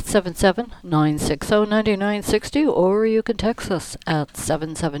 Again, 877-960-9960, or you can text us at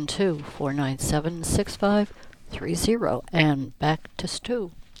 772-497-6530. And back to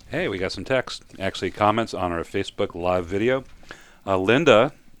Stu. Hey, we got some text. Actually, comments on our Facebook live video.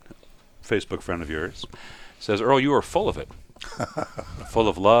 Linda, Facebook friend of yours, says, Earl, you are full of it. Full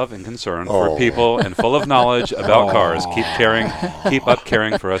of love and concern for people and full of knowledge about cars. Keep up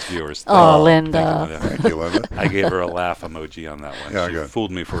caring for us viewers. Linda. Thank you, Linda. I gave her a laugh emoji on that one. Yeah, she good.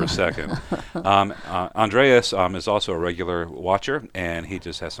 fooled me for a second. Andreas is also a regular watcher, and he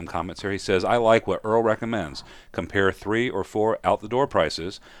just has some comments here. He says, I like what Earl recommends. Compare 3 or 4 out-the-door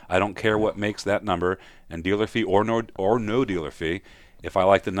prices. I don't care what makes that number, and dealer fee or no dealer fee. If I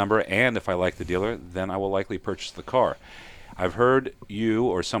like the number and if I like the dealer, then I will likely purchase the car. I've heard you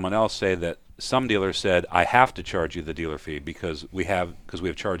or someone else say that some dealers said, I have to charge you the dealer fee because we have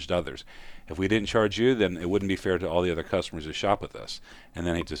charged others. If we didn't charge you, then it wouldn't be fair to all the other customers who shop with us. And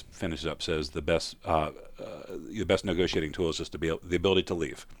then he just finishes up, says the best negotiating tool is just the ability to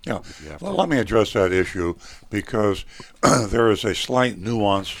leave. Yeah. Well, let me address that issue because there is a slight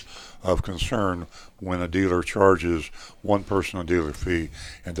nuance of concern when a dealer charges one person a dealer fee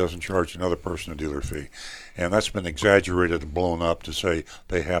and doesn't charge another person a dealer fee. And that's been exaggerated and blown up to say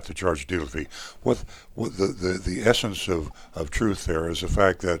they have to charge a dealer fee. What the essence of truth there is the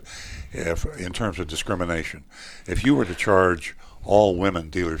fact that if, in terms of discrimination, if you were to charge all women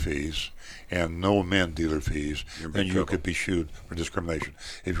dealer fees and no men dealer fees, then you could be sued for discrimination.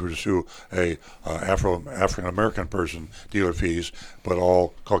 If you were to sue a African American person dealer fees, but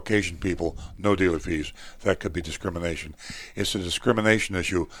all Caucasian people no dealer fees, that could be discrimination. It's a discrimination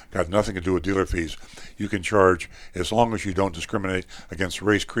issue, got nothing to do with dealer fees. You can charge, as long as you don't discriminate against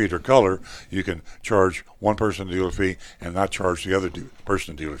race, creed, or color, you can charge one person a dealer fee and not charge the other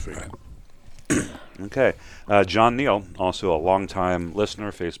person a dealer fee. Right. Okay. John Neal, also a longtime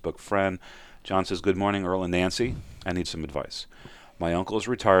listener, Facebook friend. John says, good morning, Earl and Nancy. I need some advice. My uncle is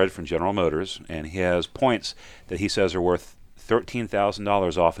retired from General Motors, and he has points that he says are worth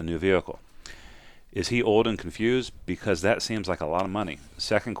 $13,000 off a new vehicle. Is he old and confused? Because that seems like a lot of money.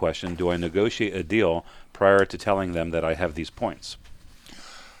 Second question, do I negotiate a deal prior to telling them that I have these points?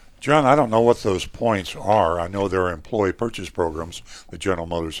 John, I don't know what those points are. I know there are employee purchase programs that General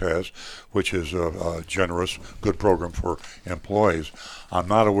Motors has, which is a generous, good program for employees. I'm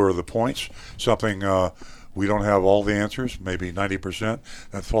not aware of the points. Something we don't have all the answers, maybe 90%.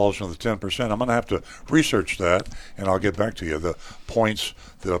 That falls into the 10%. I'm going to have to research that, and I'll get back to you. The points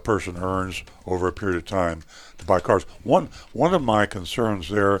that a person earns over a period of time to buy cars. One of my concerns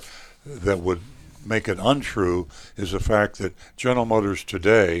there that would make it untrue is the fact that General Motors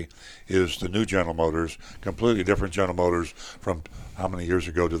today is the new General Motors, completely different General Motors from how many years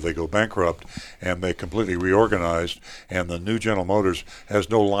ago did they go bankrupt, and they completely reorganized, and the new General Motors has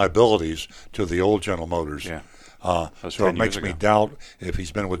no liabilities to the old General Motors. Yeah. So it makes me doubt if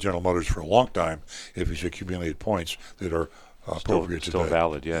he's been with General Motors for a long time, if he's accumulated points that are appropriate today. Still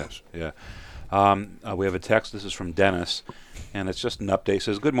valid, yes. Yeah. We have a text. This is from Dennis, and it's just an update. It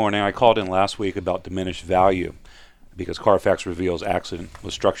says, good morning. I called in last week about diminished value because Carfax reveals accident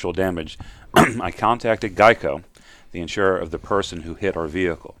with structural damage. I contacted Geico, the insurer of the person who hit our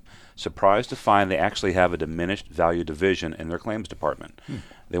vehicle. Surprised to find they actually have a diminished value division in their claims department.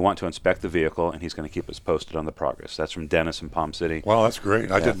 They want to inspect the vehicle, and he's going to keep us posted on the progress. That's from Dennis in Palm City. Wow, that's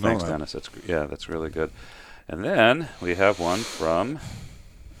great. I didn't know that. Thanks, Dennis. That's really good. And then we have one from...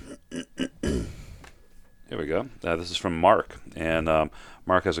 Here we go. This is from Mark, and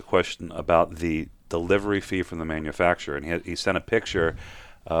Mark has a question about the delivery fee from the manufacturer, and he sent a picture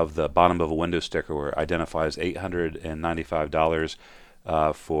of the bottom of a window sticker where it identifies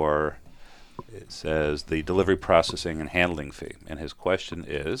 $895 for, it says, the delivery processing and handling fee. And his question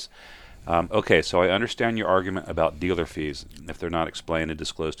is, okay, so I understand your argument about dealer fees if they're not explained and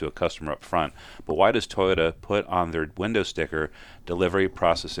disclosed to a customer up front, but why does Toyota put on their window sticker delivery,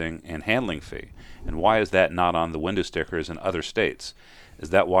 processing, and handling fee? And why is that not on the window stickers in other states? Is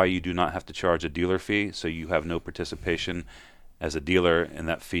that why you do not have to charge a dealer fee, so you have no participation as a dealer in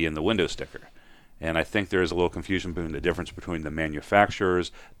that fee in the window sticker? And I think there is a little confusion between the difference between the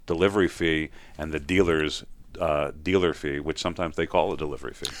manufacturer's delivery fee and the dealer's dealer fee, which sometimes they call a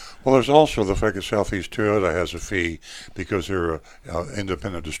delivery fee. Well, there's also the fact that Southeast Toyota has a fee because they're an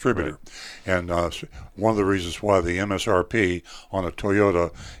independent distributor. Right. And one of the reasons why the MSRP on a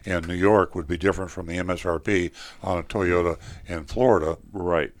Toyota in New York would be different from the MSRP on a Toyota in Florida.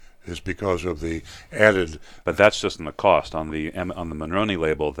 Right. is because of the added. But that's just in the cost. On the Monroney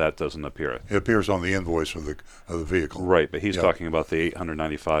label, that doesn't appear. It appears on the invoice of the vehicle. Right, but he's Yeah. talking about the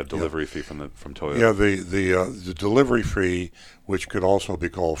 $895 delivery fee from Toyota. Yeah, the delivery fee, which could also be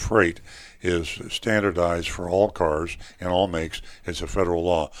called freight, is standardized for all cars and all makes. It's a federal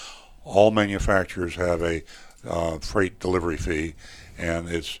law. All manufacturers have a freight delivery fee, and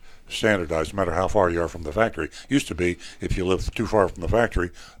it's standardized no matter how far you are from the factory. Used to be, if you lived too far from the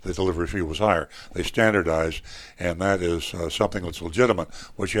factory, the delivery fee was higher. They standardized, and that is something that's legitimate.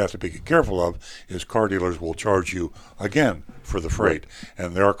 What you have to be careful of is car dealers will charge you again for the freight.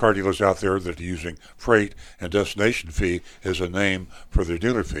 And there are car dealers out there that are using freight and destination fee as a name for their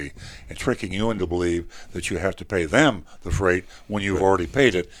dealer fee, and tricking you into believe that you have to pay them the freight when you've already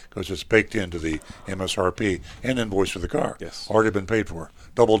paid it, because it's baked into the MSRP and invoice for the car. Yes. Already been paid for.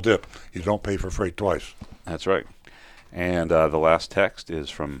 Double dip. You don't pay for freight twice. That's right. And the last text is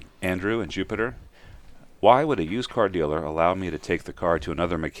from Andrew in Jupiter. Why would a used car dealer allow me to take the car to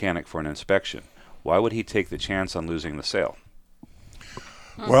another mechanic for an inspection? Why would he take the chance on losing the sale?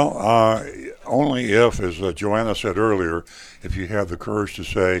 Well, only if, as Joanna said earlier, if you have the courage to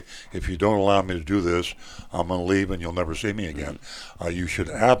say, if you don't allow me to do this, I'm going to leave and you'll never see me again. You should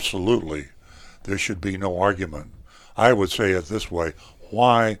absolutely, there should be no argument. I would say it this way.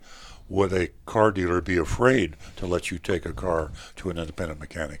 Why would a car dealer be afraid to let you take a car to an independent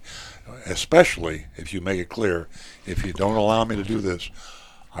mechanic? Especially if you make it clear, if you don't allow me to do this,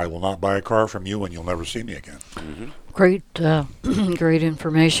 I will not buy a car from you and you'll never see me again. Mm-hmm. Great, great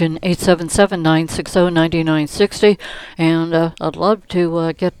information. 877-960-9960. And I'd love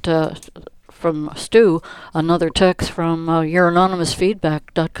to get from Stu another text from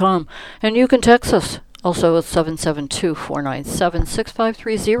youranonymousfeedback.com. And you can text us. Also at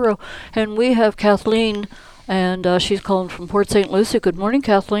 772-497-6530. And we have Kathleen, and she's calling from Port St. Lucie. Good morning,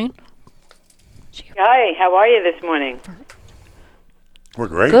 Kathleen. Hi, how are you this morning? We're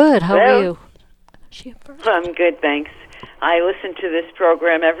great. Good, how are you? I'm good, thanks. I listen to this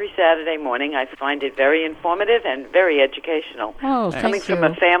program every Saturday morning. I find it very informative and very educational. Oh, Coming thank from you.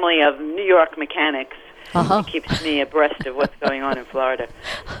 a family of New York mechanics, Uh-huh. it keeps me abreast of what's going on in Florida.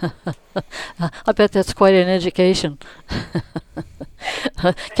 I bet that's quite an education.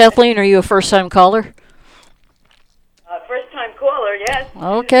 Kathleen, are you a first-time caller? First-time caller, yes.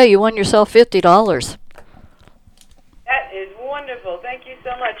 Okay, you won yourself $50. That is wonderful. Thank you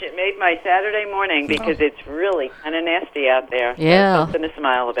so much. It made my Saturday morning because it's really kind of nasty out there. Yeah. That's something to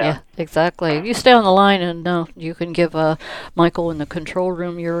smile about. Yeah, exactly. You stay on the line, and you can give Michael in the control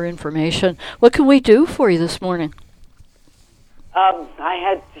room your information. What can we do for you this morning?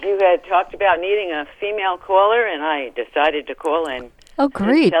 You had talked about needing a female caller, and I decided to call in. Oh,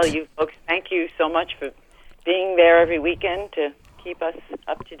 great. And tell you folks, thank you so much for being there every weekend to keep us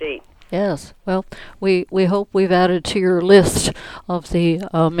up to date. Yes. Well, we hope we've added to your list of the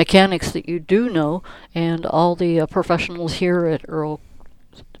mechanics that you do know, and all the professionals here at Earl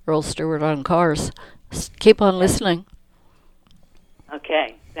Stewart on Cars. Keep on listening.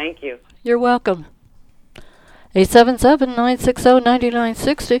 Okay. Thank you. You're welcome.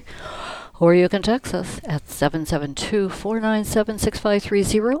 877-960-9960. Or you can text us at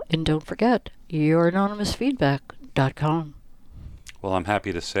 772-497-6530. And don't forget, youranonymousfeedback.com. Well, I'm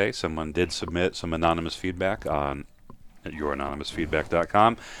happy to say someone did submit some anonymous feedback on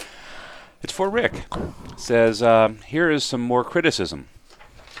youranonymousfeedback.com. It's for Rick. It says, here is some more criticism.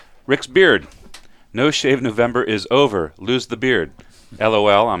 Rick's beard. No shave November is over. Lose the beard.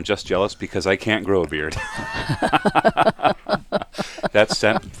 LOL, I'm just jealous because I can't grow a beard. That's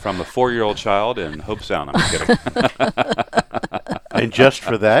sent from a 4-year-old child in Hope Sound. I'm kidding. And just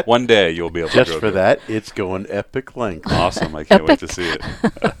for that, one day you'll be able to just grow a for beard. that, it's going epic length. Awesome. I can't wait to see it.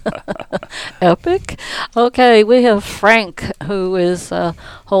 Epic. Okay, we have Frank who is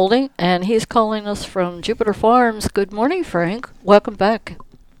holding, and he's calling us from Jupiter Farms. Good morning, Frank. Welcome back.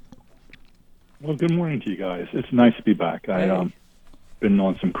 Well, good morning to you guys. It's nice to be back. I've been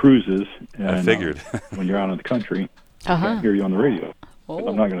on some cruises. And, I figured. When you're out in the country, I can't hear you on the radio. But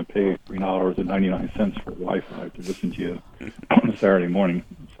I'm not going to pay $3.99 for Wi-Fi to listen to you on a Saturday morning.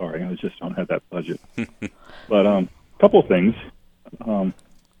 I'm sorry, I just don't have that budget. But a couple of things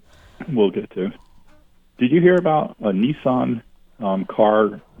we'll get to. Did you hear about a Nissan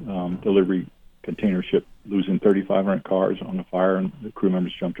car delivery container ship losing 3,500 cars on a fire and the crew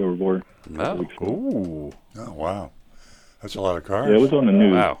members jumped overboard? Oh, wow. That's a lot of cars. Yeah, it was on the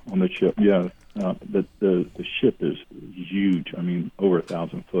news Wow. on the ship. Yeah, the ship is huge. I mean, over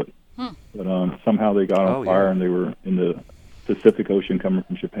 1,000 foot. But somehow they got on fire and they were in the Pacific Ocean coming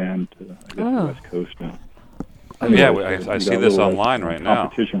from Japan to I guess the West Coast. And I see this online right now.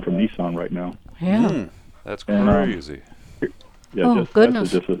 Competition from Nissan right now. Yeah. That's crazy. Goodness.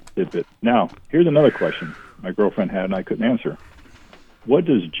 That's just a tidbit. Now, here's another question my girlfriend had and I couldn't answer. What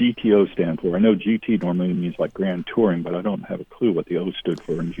does GTO stand for? I know GT normally means like Grand Touring, but I don't have a clue what the O stood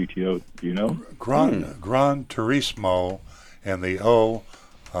for in GTO. Do you know? Gran Turismo, and the O,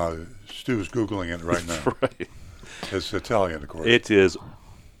 Stu's Googling it right now. Right. It's Italian, of course. It is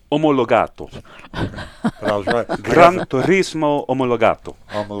omologato. But I was right. Gran Turismo omologato.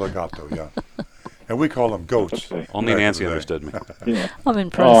 Omologato, yeah. And we call them goats. Okay. Only Nancy understood me. Yeah. I'm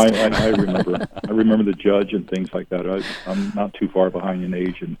impressed. I remember. I remember the judge and things like that. I'm not too far behind in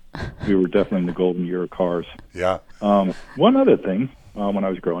age, and we were definitely in the golden year of cars. Yeah. One other thing, when I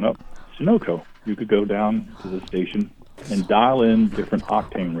was growing up, Sunoco, you could go down to the station and dial in different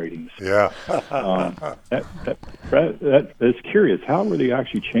octane ratings. Yeah. That is curious. How were they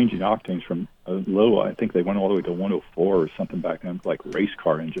actually changing octanes from a low? I think they went all the way to 104 or something back then, like race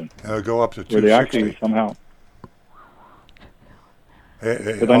car engine. Go up to 260. Were they actually somehow?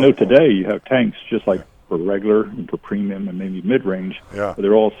 Because I know today you have tanks just like for regular and for premium and maybe mid-range. Yeah. But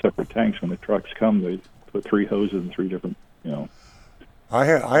they're all separate tanks. When the trucks come, they put 3 hoses in 3 different, I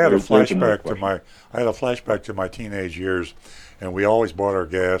had a flashback to my teenage years, and we always bought our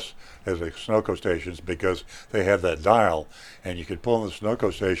gas at the Sunoco stations because they had that dial, and you could pull in the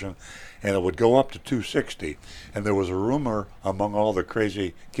Sunoco station, and it would go up to 260. And there was a rumor among all the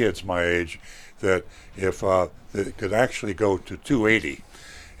crazy kids my age that if it could actually go to 280,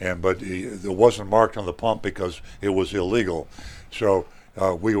 but it wasn't marked on the pump because it was illegal. So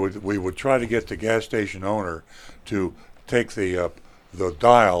we would try to get the gas station owner to take the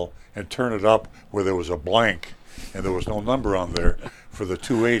dial and turn it up where there was a blank and there was no number on there for the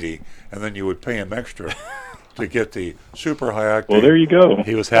 280, and then you would pay him extra to get the super high octane. Well, there you go.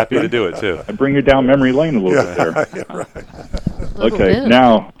 He was happy to do it too. I bring you down memory lane a little bit there. Yeah, right. Okay,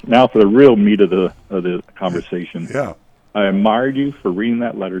 now for the real meat of the conversation. Yeah. I admired you for reading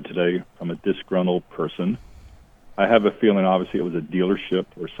that letter today from a disgruntled person. I have a feeling, obviously, it was a dealership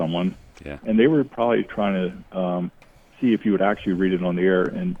or someone, and they were probably trying to see if you would actually read it on the air.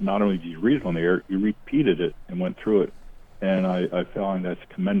 And not only did you read it on the air, you repeated it and went through it. And I find that's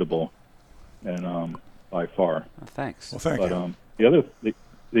commendable, and by far. Oh, thanks. Well, thank you.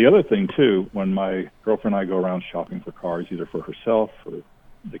 The other thing too, when my girlfriend and I go around shopping for cars, either for herself or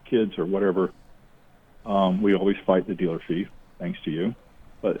the kids or whatever, we always fight the dealer fee, thanks to you.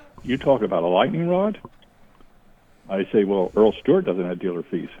 But you talk about a lightning rod. I say, well, Earl Stewart doesn't have dealer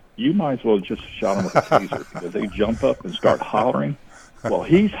fees. You might as well just shout them with a taser because they jump up and start hollering. Well,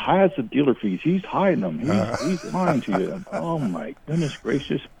 he has the dealer fees. He's hiding them. He's lying to you. And, oh my goodness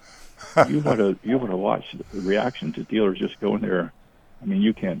gracious! You would have watched the reaction to dealers just going there. I mean,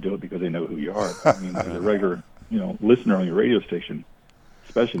 you can't do it because they know who you are. I mean, as a regular, listener on your radio station,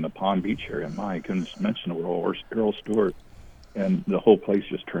 especially in the Palm Beach area, my goodness, mention the word Earl Stewart, and the whole place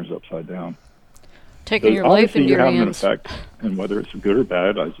just turns upside down. Taking your life into your hands. Obviously, you have an effect, and whether it's good or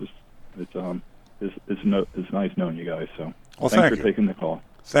bad, it's nice knowing you guys. So, thanks for taking the call.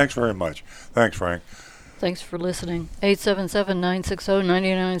 Thanks very much. Thanks, Frank. Thanks for listening.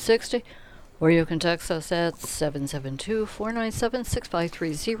 877-960-9960, or you can text us at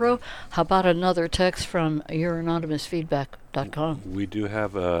 772-497-6530. How about another text from youranonymousfeedback.com? We do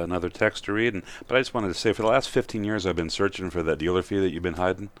have another text to read, but I just wanted to say, for the last 15 years, I've been searching for that dealer fee that you've been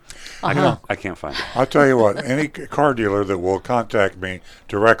hiding. I can't find it. I'll tell you what, any car dealer that will contact me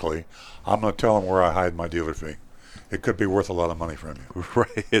directly, I'm going to tell them where I hide my dealer fee. It could be worth a lot of money from you.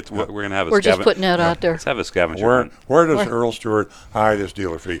 Right. We're going to have a We're just putting that out there. Let's have a scavenger hunt. Where does Earl Stewart hide his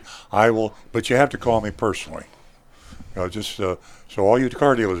dealer fee? I will, but you have to call me personally. So all you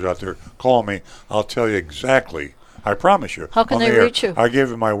car dealers out there, call me. I'll tell you exactly. I promise you. How can they reach you? I give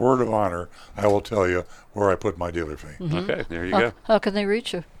you my word of honor. I will tell you where I put my dealer fee. Mm-hmm. Okay, there you go. How can they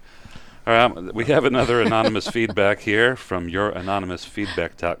reach you? All right, we have another anonymous feedback here from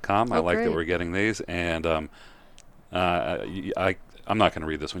youranonymousfeedback.com. I like that we're getting these, and I'm not going to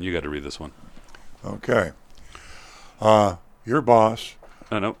read this one. You got to read this one. Okay. Your boss.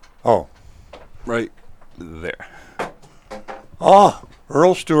 No. Oh. Right there.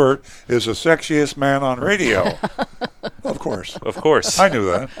 Earl Stewart is the sexiest man on radio. Of course. Of course. I knew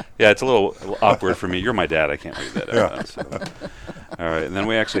that. Yeah, it's a little awkward for me. You're my dad. I can't read that out. Yeah. So. All right, and then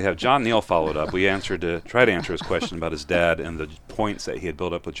we actually have John Neal followed up. We tried to answer his question about his dad and the points that he had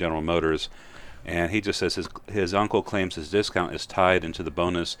built up with General Motors. And he just says his uncle claims his discount is tied into the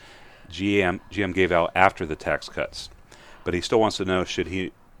bonus GM gave out after the tax cuts. But he still wants to know, should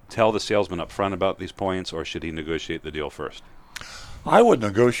he tell the salesman up front about these points, or should he negotiate the deal first? I would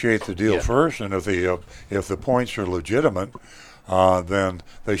negotiate the deal first, and if the points are legitimate, then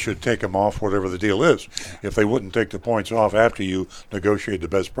they should take them off whatever the deal is. If they wouldn't take the points off after you negotiate the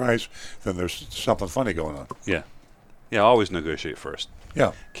best price, then there's something funny going on. Yeah. Yeah, always negotiate first.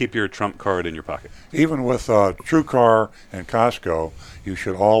 Yeah. Keep your trump card in your pocket. Even with TrueCar and Costco, you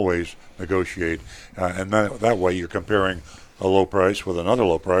should always negotiate, and that way you're comparing a low price with another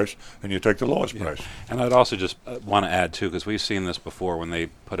low price, and you take the lowest price. And I'd also just want to add, too, because we've seen this before when they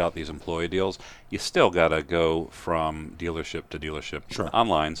put out these employee deals, you still got to go from dealership to dealership. Sure.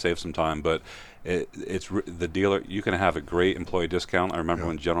 Online, save some time, but the dealer, you can have a great employee discount. I remember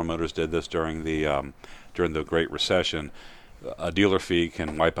when General Motors did this during the Great Recession. A dealer fee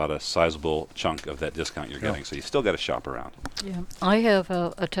can wipe out a sizable chunk of that discount you're getting, so you still got to shop around. Yeah, I have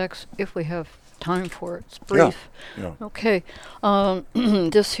a text, if we have time for it. It's brief. Yeah. Okay.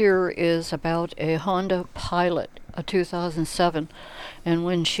 This here is about a Honda Pilot, a 2007, and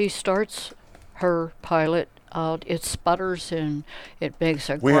when she starts her Pilot, it sputters and it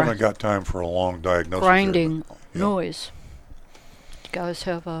makes a We haven't got time for a long diagnosis. Grinding noise. You guys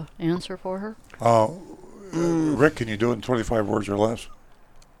have an answer for her? Rick, can you do it in 25 words or less?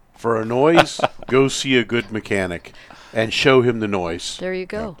 For a noise, go see a good mechanic and show him the noise. There you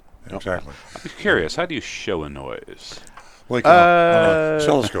go. Yep. Exactly. I'm curious, how do you show a noise? Like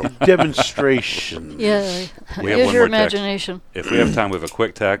oscilloscope. Demonstration. Yeah. We have Use one your more text. imagination. If we have time, we have a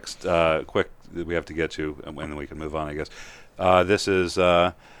quick text, we have to get to, and then we can move on, I guess. This is,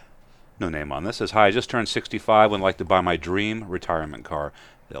 no name on this. It says, hi, I just turned 65 and would like to buy my dream retirement car,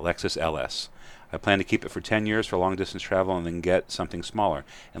 the Lexus LS. I plan to keep it for 10 years for long-distance travel and then get something smaller.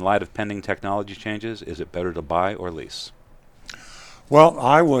 In light of pending technology changes, is it better to buy or lease? Well,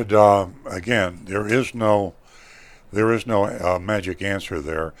 I would, again, there is no magic answer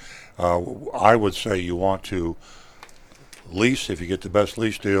there. I would say you want to lease if you get the best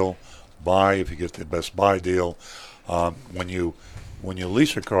lease deal, buy if you get the best buy deal. When you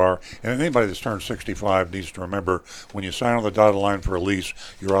lease a car, and anybody that's turned 65 needs to remember, when you sign on the dotted line for a lease,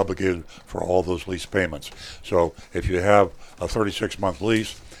 you're obligated for all those lease payments. So if you have a 36-month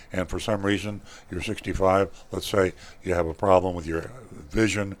lease, and for some reason you're 65, let's say you have a problem with your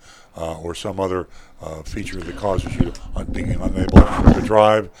vision or some other feature that causes you being unable to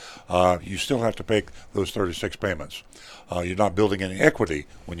drive, you still have to pay those 36 payments. You're not building any equity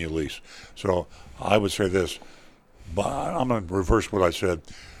when you lease. So I would say this. I'm going to reverse what I said.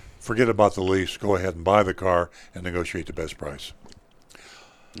 Forget about the lease. Go ahead and buy the car and negotiate the best price.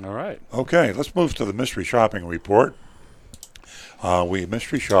 All right. Okay, let's move to the mystery shopping report. We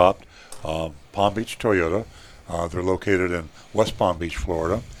mystery shopped Palm Beach Toyota. They're located in West Palm Beach,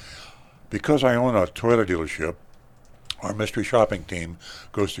 Florida. Because I own a Toyota dealership, our mystery shopping team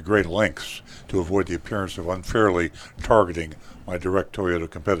goes to great lengths to avoid the appearance of unfairly targeting my direct Toyota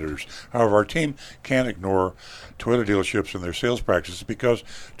competitors. However, our team can't ignore Toyota dealerships and their sales practices because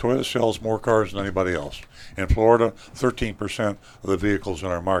Toyota sells more cars than anybody else. In Florida, 13% of the vehicles in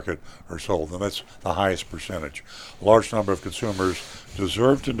our market are sold, and that's the highest percentage. A large number of consumers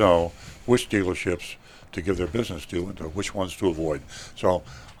deserve to know which dealerships to give their business to and which ones to avoid. So,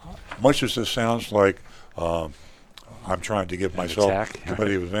 much as this sounds like I'm trying to give myself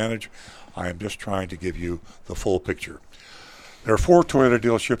competitive advantage, I am just trying to give you the full picture. There are 4 Toyota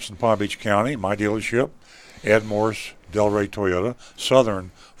dealerships in Palm Beach County. My dealership, Edmore's Delray Toyota,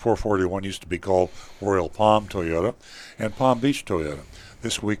 Southern 441 used to be called Royal Palm Toyota, and Palm Beach Toyota.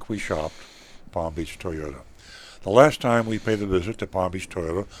 This week we shopped Palm Beach Toyota. The last time we paid a visit to Palm Beach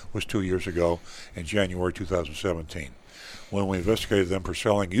Toyota was 2 years ago in January 2017. When we investigated them for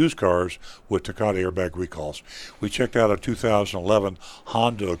selling used cars with Takata airbag recalls. We checked out a 2011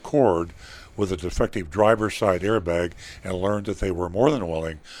 Honda Accord with a defective driver's side airbag and learned that they were more than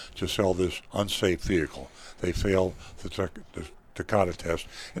willing to sell this unsafe vehicle. They failed the Takata test.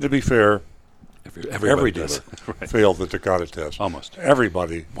 And to be fair, every dealer failed the Takata test. Almost.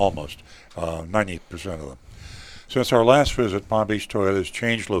 Everybody, almost. 90% of them. Since our last visit, Palm Beach Toyota has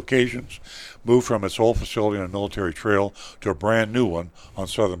changed locations, moved from its old facility on Military Trail to a brand new one on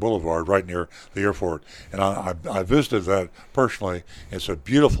Southern Boulevard right near the airport. And I visited that personally. It's a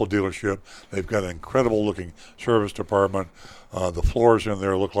beautiful dealership. They've got an incredible looking service department. The floors in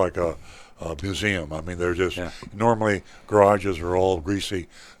there look like a museum. I mean, they're just, normally garages are all greasy.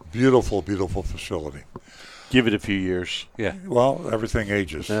 Beautiful, beautiful facility. Give it a few years. Yeah. Well, everything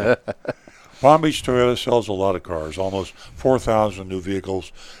ages. Palm Beach Toyota sells a lot of cars, almost 4,000 new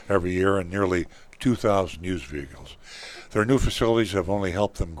vehicles every year and nearly 2,000 used vehicles. Their new facilities have only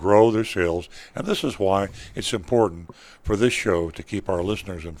helped them grow their sales, and this is why it's important for this show to keep our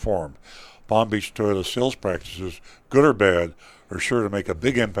listeners informed. Palm Beach Toyota sales practices, good or bad, are sure to make a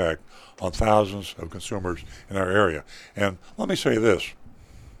big impact on thousands of consumers in our area. And let me say this.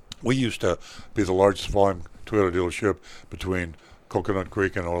 We used to be the largest volume Toyota dealership between Coconut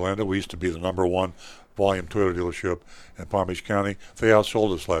Creek and Orlando. We used to be the number one volume Toyota dealership in Palm Beach County. They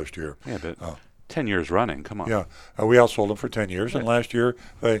outsold us last year. Yeah, but 10 years running, come on. Yeah, we outsold them for 10 years, and last year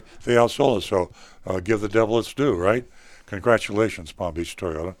they outsold us. So give the devil its due, right? Congratulations, Palm Beach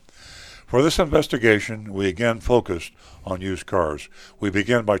Toyota. For this investigation, we again focused on used cars. We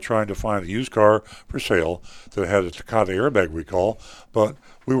began by trying to find a used car for sale that had a Takata airbag recall, but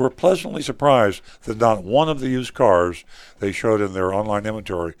we were pleasantly surprised that not one of the used cars they showed in their online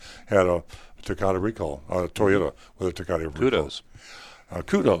inventory had a Takata recall, a Toyota with a Takata recall. Kudos.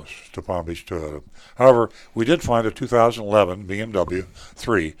 Kudos to Palm Beach Toyota. However, we did find a 2011 BMW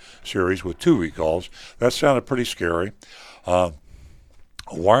 3 Series with 2 recalls. That sounded pretty scary. A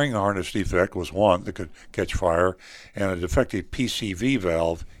wiring harness defect was one that could catch fire, and a defective PCV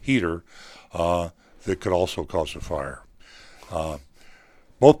valve heater that could also cause a fire.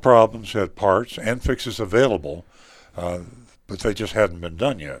 Both problems had parts and fixes available, but they just hadn't been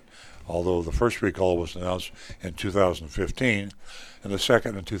done yet, although the first recall was announced in 2015 and the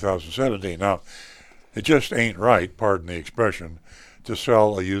second in 2017. Now, it just ain't right, pardon the expression, to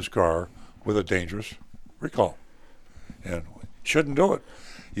sell a used car with a dangerous recall. And shouldn't do it.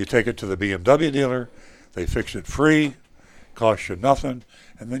 You take it to the BMW dealer, they fix it free, costs you nothing,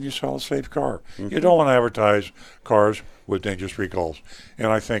 and then you sell a safe car. You don't want to advertise cars with dangerous recalls. And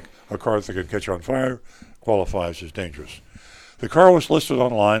I think a car that can catch on fire qualifies as dangerous. The car was listed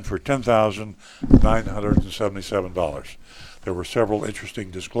online for $10,977. There were several interesting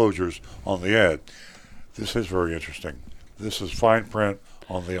disclosures on the ad. This is very interesting. This is fine print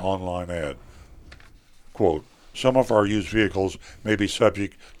on the online ad. Quote, some of our used vehicles may be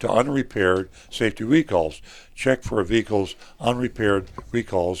subject to unrepaired safety recalls. Check for a vehicle's unrepaired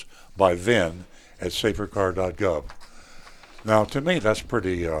recalls by VIN at safercar.gov. Now, to me, that's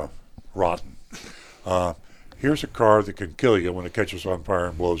pretty rotten. Here's a car that can kill you when it catches on fire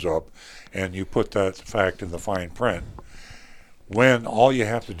and blows up, and you put that fact in the fine print, when all you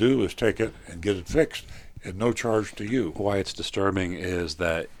have to do is take it and get it fixed at no charge to you. Why it's disturbing is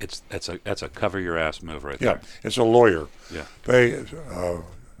that that's a cover your ass move right there. Yeah, it's a lawyer. Yeah. They,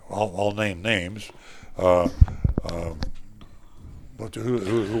 I'll name names. But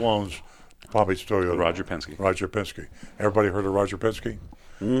who owns Palm Beach Toyota? Roger Penske. Roger Penske. Everybody heard of Roger Penske?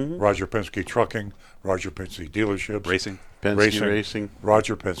 Mm-hmm. Roger Penske Trucking, Roger Penske Dealerships. Racing. Penske Racing.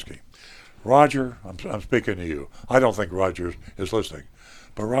 Roger Penske. Roger, I'm speaking to you. I don't think Roger is listening.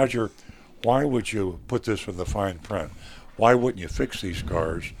 But Roger, why would you put this in the fine print? Why wouldn't you fix these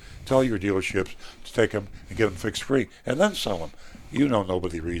cars, tell your dealerships to take them and get them fixed free, and then sell them? You know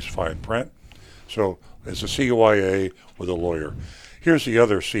nobody reads fine print. So it's a CYA with a lawyer. Here's the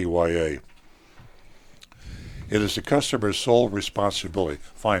other CYA. It is the customer's sole responsibility,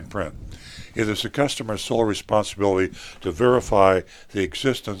 fine print. It is the customer's sole responsibility to verify the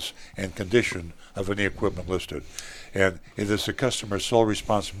existence and condition of any equipment listed. And it is the customer's sole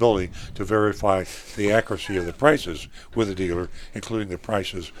responsibility to verify the accuracy of the prices with the dealer, including the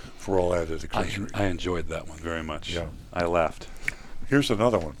prices for all added accessories. I enjoyed that one very much. Yeah. I laughed. Here's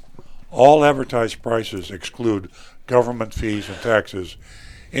another one. All advertised prices exclude government fees and taxes,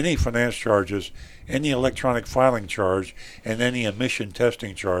 any finance charges, any electronic filing charge, and any emission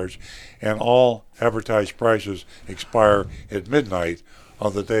testing charge, and all advertised prices expire at midnight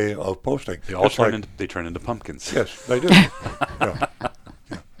on the day of posting. They turn into pumpkins. Yes, they do. Yeah.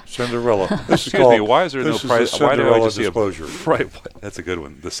 Cinderella. This Excuse me, why is there no price? Why do I just see disclosure? Right, that's a good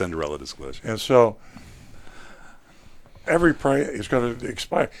one. The Cinderella disclosure. And so every price is going to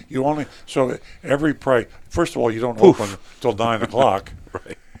expire. Every price. First of all, you don't open till 9 o'clock.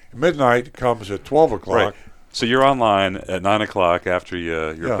 Right. Midnight comes at 12 o'clock. Right. So you're online at 9 o'clock after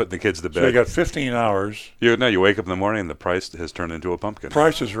you're putting the kids to bed. So you got 15 hours. You wake up in the morning and the price has turned into a pumpkin.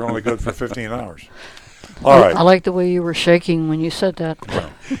 Prices are only good for 15 hours. All right. I like the way you were shaking when you said that.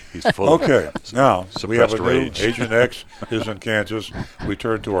 He's full okay, now we have a new rage. Agent X is in Kansas. We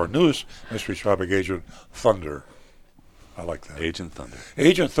turn to our newest mystery shopping agent, Thunder. I like that. Agent Thunder.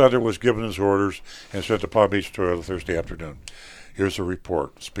 Agent Thunder was given his orders and sent to Palm Beach Toyota Thursday afternoon. Here's a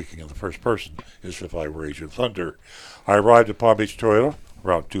report. Speaking in the first person, as if I were Agent Thunder. I arrived at Palm Beach Toyota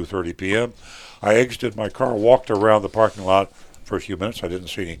around 2:30 p.m. I exited my car, walked around the parking lot for a few minutes. I didn't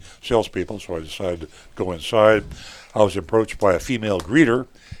see any salespeople, so I decided to go inside. I was approached by a female greeter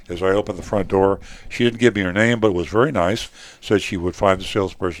as I opened the front door. She didn't give me her name, but was very nice. Said she would find the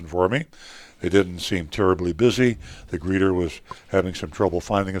salesperson for me. They didn't seem terribly busy. The greeter was having some trouble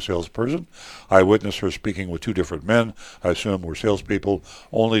finding a salesperson. I witnessed her speaking with two different men, I assume were salespeople,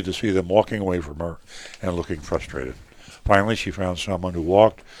 only to see them walking away from her and looking frustrated. Finally, she found someone who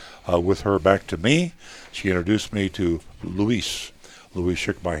walked with her back to me. She introduced me to Luis. Luis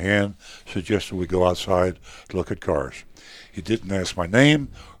shook my hand, suggested we go outside to look at cars. He didn't ask my name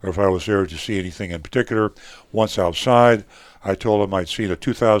or if I was there to see anything in particular. Once outside, I told him I'd seen a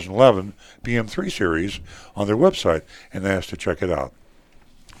 2011 BM3 Series on their website and asked to check it out.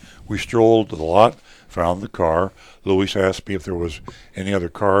 We strolled to the lot, found the car. Luis asked me if there was any other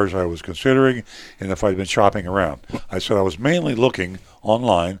cars I was considering and if I'd been shopping around. I said I was mainly looking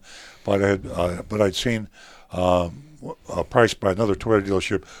online, but I'd seen a price by another Toyota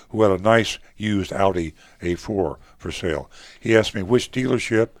dealership who had a nice used Audi A4 for sale. He asked me which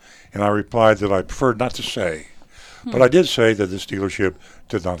dealership, and I replied that I preferred not to say. But I did say that this dealership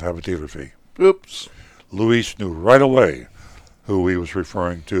did not have a dealer fee. Oops. Luis knew right away who he was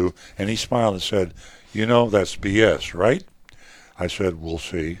referring to, and he smiled and said, "You know, that's BS, right?" I said, "We'll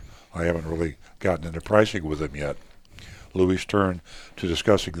see. I haven't really gotten into pricing with him yet." Luis turned to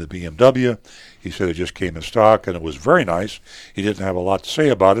discussing the BMW. He said it just came in stock, and it was very nice. He didn't have a lot to say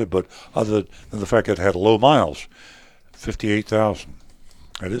about it, but other than the fact that it had low miles, 58,000.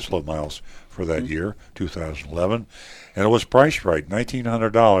 That is low miles for that year, 2011. And it was priced right,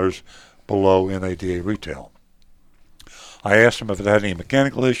 $1,900 below NADA retail. I asked him if it had any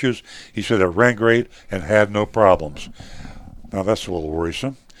mechanical issues. He said it ran great and had no problems. Now that's a little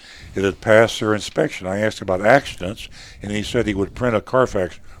worrisome. It had passed their inspection. I asked about accidents, and he said he would print a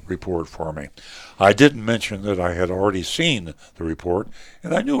Carfax report for me. I didn't mention that I had already seen the report,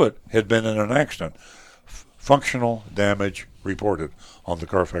 and I knew it had been in an accident. Functional damage reported on the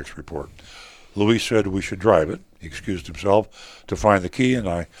Carfax report. Luis said we should drive it. He excused himself to find the key, and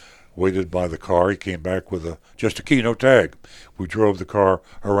I waited by the car. He came back with just a key, no tag. We drove the car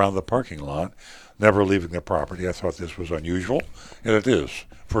around the parking lot, never leaving the property. I thought this was unusual, and it is.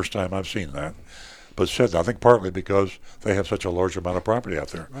 First time I've seen that. But said nothing, partly because they have such a large amount of property out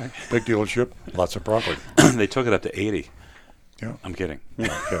there. Right. Big dealership, lots of property. They took it up to 80. Yeah. I'm kidding.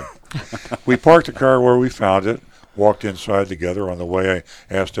 Okay. We parked the car where we found it, walked inside together. On the way, I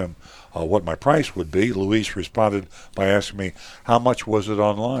asked him what my price would be. Luis responded by asking me, how much was it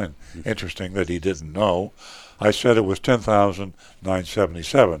online? Interesting that he didn't know. I said it was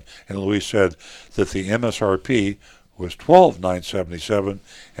 $10,977, and Luis said that the MSRP was $12,977,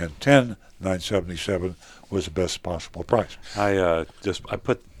 and $10,977 was the best possible price. I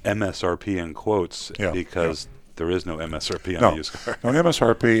put MSRP in quotes because there is no MSRP on a used car. No,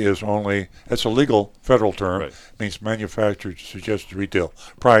 MSRP is only, it's a legal federal term. Right. Means manufacturer suggested retail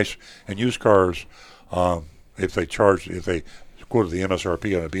price. And used cars, if they quoted the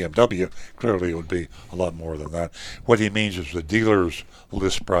MSRP on a BMW, clearly it would be a lot more than that. What he means is the dealer's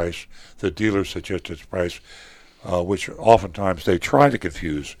list price, the dealer's suggested price, which oftentimes they try to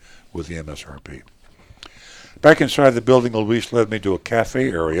confuse with the MSRP. Back inside the building, Luis led me to a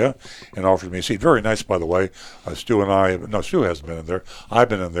cafe area and offered me a seat. Very nice, by the way. Stu hasn't been in there. I've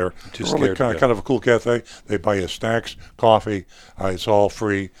been in there. Really kind of a cool cafe. They buy you snacks, coffee. It's all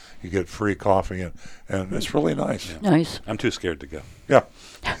free. You get free coffee, and it's really nice. Yeah. Nice. I'm too scared to go. Yeah.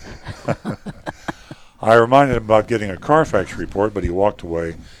 I reminded him about getting a Carfax report, but he walked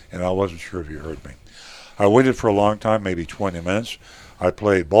away, and I wasn't sure if he heard me. I waited for a long time, maybe 20 minutes. I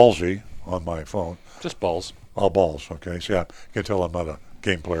played Ballsy on my phone. Just balls. All balls, okay. So yeah, you can tell I'm not a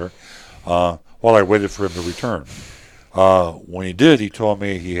game player. While I waited for him to return. When he did, he told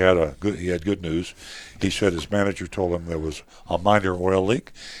me he had good news. He said his manager told him there was a minor oil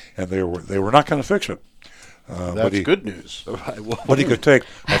leak, and they were not going to fix it. That's good news. But he could take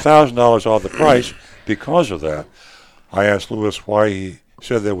 $1,000 off the price because of that. I asked Luis why he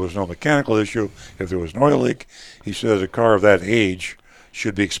said there was no mechanical issue if there was an oil leak. He said a car of that age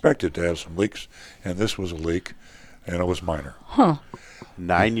should be expected to have some leaks, and this was a leak, and it was minor. Huh.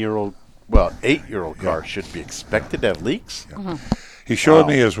 8-year-old car should be expected to have leaks? Yeah. Uh-huh. He showed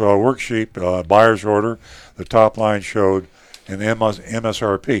me his worksheet, buyer's order. The top line showed an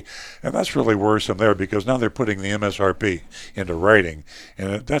MSRP, and that's really worrisome there because now they're putting the MSRP into writing,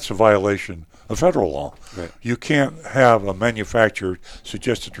 and that's a violation of federal law. Right. You can't have a manufacturer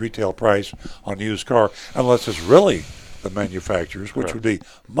suggested retail price on a used car unless it's really the manufacturer's, which would be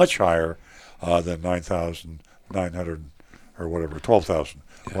much higher than $9,900 or whatever,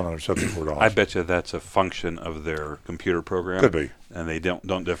 $12,174. I bet you that's a function of their computer program. Could be, and they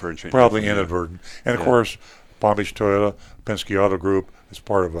don't differentiate. Probably inadvertent, and of course, Palm Beach Toyota, Penske Auto Group is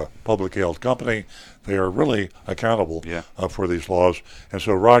part of a publicly held company. They are really accountable for these laws. And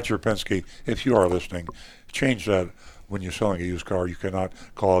so, Roger Penske, if you are listening, change that when you're selling a used car. You cannot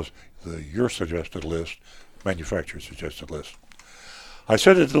cause your suggested list, manufacturer's suggested list. I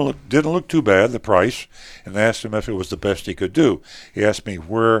said it didn't look too bad, the price, and asked him if it was the best he could do. He asked me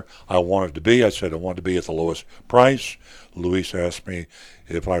where I wanted to be. I said I wanted to be at the lowest price. Luis asked me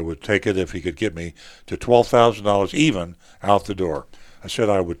if I would take it if he could get me to $12,000 even out the door. I said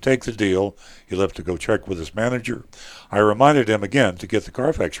I would take the deal. He left to go check with his manager. I reminded him again to get the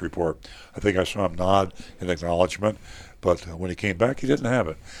Carfax report. I think I saw him nod in acknowledgement, but when he came back, he didn't have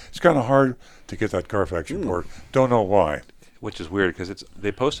it. It's kind of hard to get that Carfax report. Don't know why. Which is weird because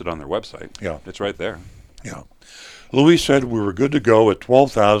they posted on their website. Yeah. It's right there. Yeah. Luis said we were good to go at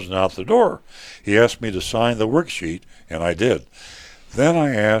 $12,000 out the door. He asked me to sign the worksheet, and I did. Then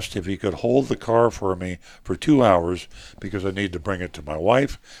I asked if he could hold the car for me for 2 hours because I need to bring it to my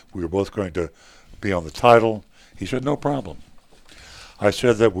wife. We were both going to be on the title. He said, no problem. I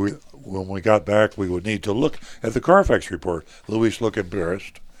said that when we got back, we would need to look at the Carfax report. Luis looked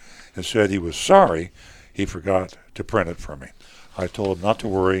embarrassed and said he was sorry he forgot to print it for me. I told him not to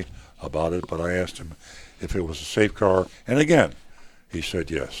worry about it, but I asked him if it was a safe car, and again, he said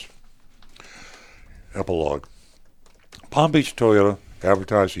yes. Epilogue. Palm Beach Toyota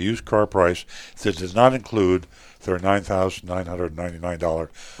advertised a used car price that did not include their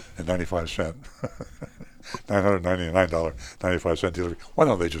 $9,999.95 $999.95 delivery. Why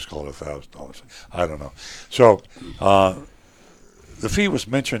don't they just call it $1,000? I don't know. So the fee was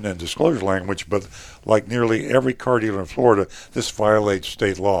mentioned in disclosure language, but like nearly every car dealer in Florida, this violates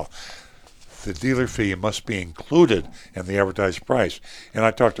state law. The dealer fee must be included in the advertised price. And I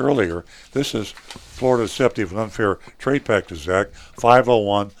talked earlier, this is Florida Deceptive and Unfair Trade Practices Act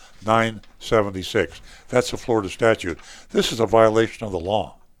 501-976. That's a Florida statute. This is a violation of the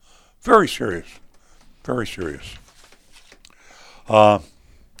law. Very serious. Very serious. The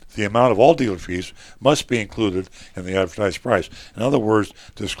amount of all dealer fees must be included in the advertised price. In other words,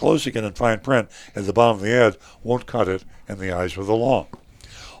 disclosing it in fine print at the bottom of the ad won't cut it in the eyes of the law.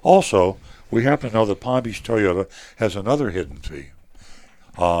 Also, we happen to know that Palm Beach Toyota has another hidden fee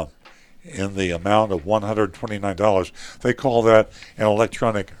in the amount of $129. They call that an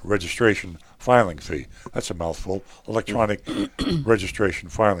electronic registration filing fee. That's a mouthful. Electronic registration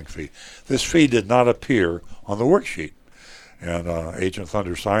filing fee. This fee did not appear on the worksheet. And Agent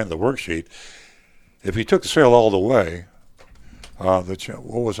Thunder signed the worksheet. If he took the sale all the way, what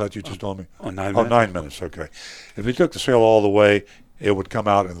was that you just told me? 9 minutes. 9 minutes. Okay. If he took the sale all the way, it would come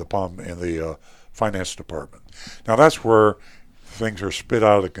out in the finance department. Now that's where things are spit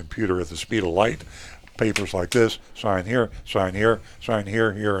out of the computer at the speed of light. Papers like this, sign here, sign here, sign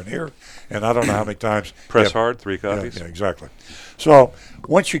here, here, and here. And I don't know how many times. Press hard, 3 copies. Yeah, exactly. So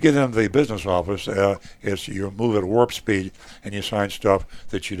once you get into the business office, you move at warp speed and you sign stuff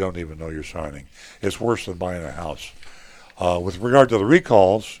that you don't even know you're signing. It's worse than buying a house. With regard to the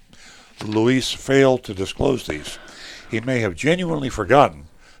recalls, Luis failed to disclose these. He may have genuinely forgotten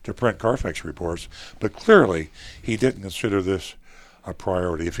to print Carfax reports, but clearly he didn't consider this a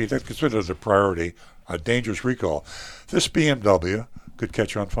priority. If he did consider it a priority, a dangerous recall, this BMW could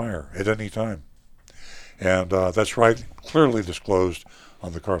catch on fire at any time. And that's right, clearly disclosed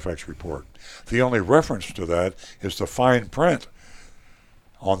on the Carfax report. The only reference to that is the fine print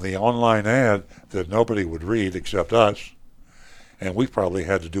on the online ad that nobody would read except us. And we probably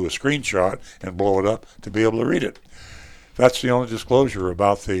had to do a screenshot and blow it up to be able to read it. That's the only disclosure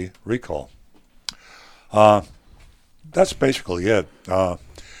about the recall. That's basically it.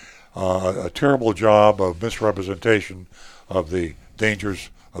 A terrible job of misrepresentation of the dangers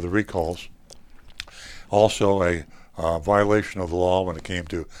of the recalls. Also a violation of the law when it came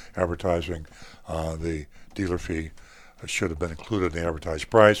to advertising. The dealer fee should have been included in the advertised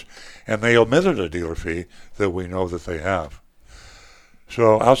price. And they omitted a dealer fee that we know that they have.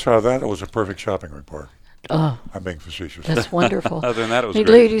 So outside of that, it was a perfect shopping report. I'm being facetious. That's wonderful. Other than that, it was hey,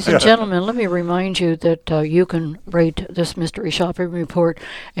 great. ladies and gentlemen, let me remind you that you can rate this mystery shopping report,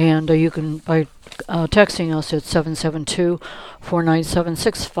 and you can by texting us at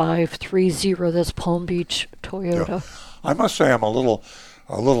 772-497-6530. That's Palm Beach Toyota. Yeah. I must say I'm a little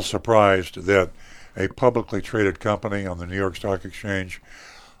surprised that a publicly traded company on the New York Stock Exchange,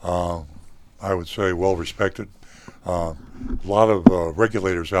 I would say well respected. A lot of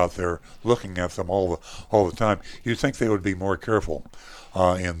regulators out there looking at them all the time. You'd think they would be more careful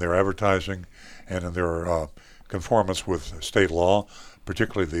in their advertising and in their conformance with state law,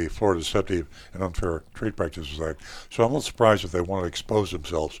 particularly the Florida Deceptive and Unfair Trade Practices Act. So I'm a little surprised if they want to expose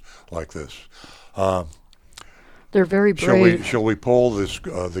themselves like this. They're very brave. Shall we poll the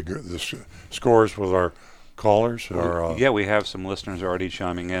scores with our callers? Or, yeah, we have some listeners already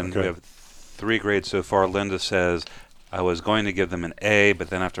chiming in. Okay. We have 3 grades so far. Linda says, I was going to give them an A, but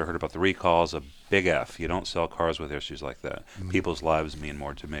then after I heard about the recalls, a big F. You don't sell cars with issues like that. Mm-hmm. People's lives mean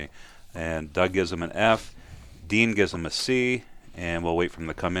more to me. And Doug gives them an F. Dean gives them a C. And we'll wait for them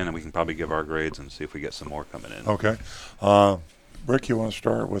to come in, and we can probably give our grades and see if we get some more coming in. Okay. Rick, you want to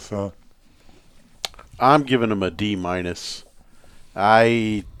start with... I'm giving him a D-.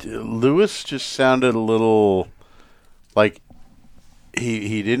 Lewis just sounded a little like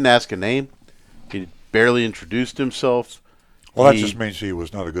he didn't ask a name. He barely introduced himself. Well, that just means he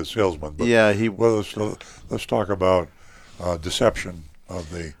was not a good salesman. But yeah, Well, let's talk about deception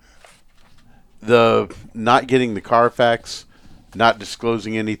of the not getting the Carfax, not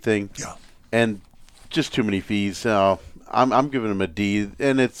disclosing anything. Yeah. And just too many fees. I'm giving him a D,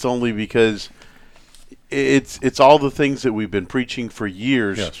 and it's only because it's all the things that we've been preaching for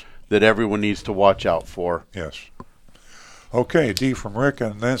years that everyone needs to watch out for. Yes. Okay, D from Rick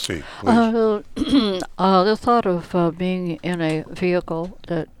and Nancy, please. The thought of being in a vehicle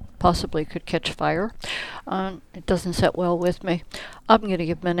that possibly could catch fire, it doesn't sit well with me. I'm going to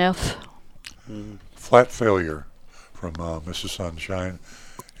give him an F. Flat failure from Mrs. Sunshine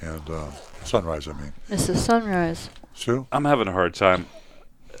and Sunrise, I mean. Mrs. Sunrise. Sue? I'm having a hard time.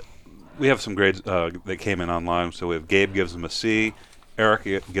 We have some grades that came in online. So we have Gabe gives them a C, Eric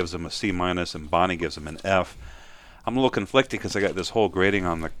gives them a C-, and Bonnie gives them an F. I'm a little conflicted because I got this whole grading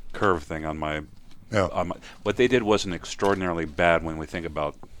on the curve thing on my... what they did wasn't extraordinarily bad when we think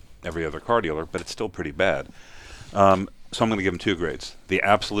about every other car dealer, but it's still pretty bad. So I'm going to give them 2 grades. The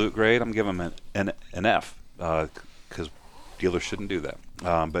absolute grade, I'm giving them an F because dealers shouldn't do that.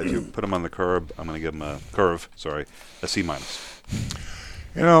 But if you put them on the curve, I'm going to give them a C-.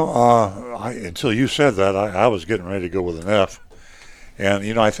 You know, until you said that, I was getting ready to go with an F. And,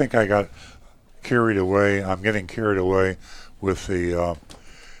 you know, I think I got carried away. I'm getting carried away with the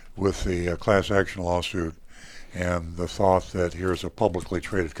class action lawsuit and the thought that here's a publicly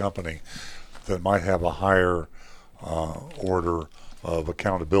traded company that might have a higher order of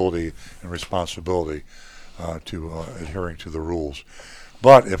accountability and responsibility to adhering to the rules.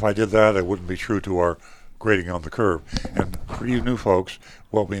 But if I did that, it wouldn't be true to our grading on the curve. And for you new folks,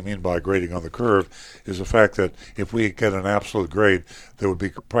 what we mean by grading on the curve is the fact that if we get an absolute grade, there would be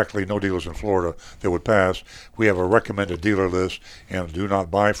practically no dealers in Florida that would pass. We have a recommended dealer list and do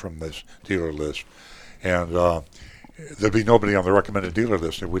not buy from this dealer list. And there'd be nobody on the recommended dealer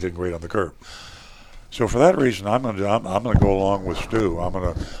list if we didn't grade on the curve. So for that reason, I'm going to go along with Stu. I'm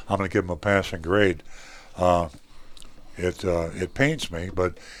going to give him a passing grade. It pains me,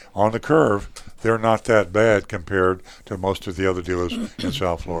 but on the curve, they're not that bad compared to most of the other dealers in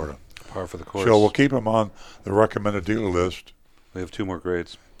South Florida. Par for the course. So we'll keep them on the recommended dealer list. We have 2 more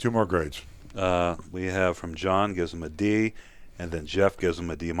grades. 2 more grades. We have from John gives him a D, and then Jeff gives him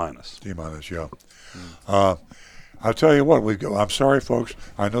a D-. D-, yeah. I'll tell you what. I'm sorry, folks.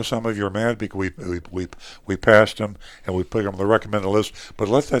 I know some of you are mad because we passed them and we put them on the recommended list. But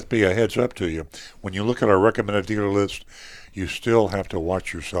let that be a heads up to you. When you look at our recommended dealer list, you still have to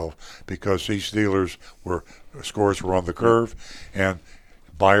watch yourself because these dealers scores were on the curve, and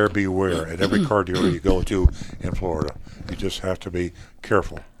buyer beware at every car dealer you go to in Florida. You just have to be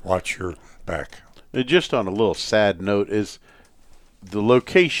careful. Watch your back. Just on a little sad note is the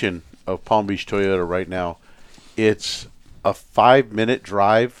location of Palm Beach Toyota right now. It's a 5-minute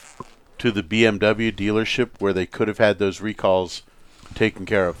drive to the BMW dealership where they could have had those recalls taken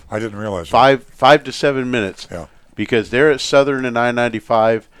care of. I didn't realize that. 5 to 7 minutes. Yeah. Because they're at Southern and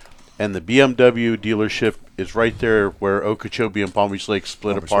I-95, and the BMW dealership is right there where Okeechobee and Palm Beach Lake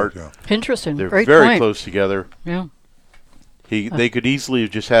split apart. Yeah. Interesting. They're Great very point. close together. Yeah. They could easily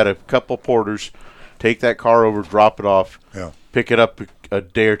have just had a couple porters take that car over, drop it off, pick it up a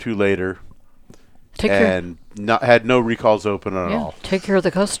day or 2 later, and had no recalls open at all. Take care of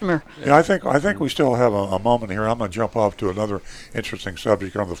the customer. Yeah, I think we still have a moment here. I'm going to jump off to another interesting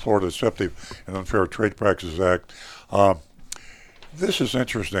subject on the Florida Deceptive and Unfair Trade Practices Act. This is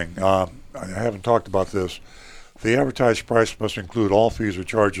interesting. I haven't talked about this. The advertised price must include all fees or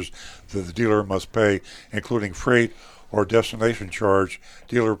charges that the dealer must pay, including freight or destination charge,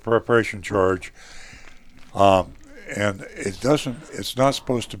 dealer preparation charge, and it's not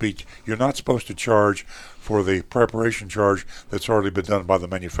supposed to be, you're not supposed to charge for the preparation charge that's already been done by the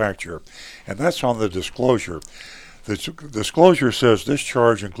manufacturer. And that's on the disclosure. The disclosure says this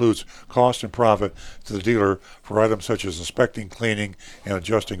charge includes cost and profit to the dealer for items such as inspecting, cleaning, and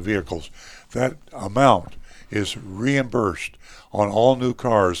adjusting vehicles. That amount is reimbursed on all new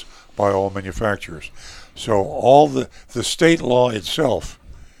cars by all manufacturers. So all the state law itself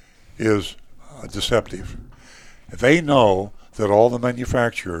is deceptive. They know that all the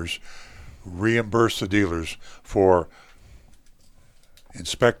manufacturers reimburse the dealers for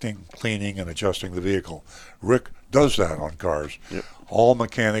inspecting, cleaning, and adjusting the vehicle. Rick does that on cars. Yep. All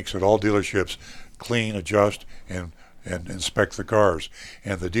mechanics at all dealerships clean, adjust, and inspect the cars.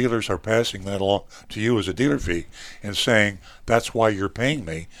 And the dealers are passing that along to you as a dealer fee and saying, that's why you're paying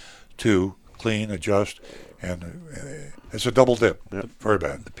me to clean, adjust, and it's a double dip. Yep. Very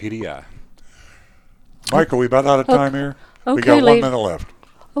bad. The PDI. Mike, are we about out of time here? Okay, we got 1 minute left.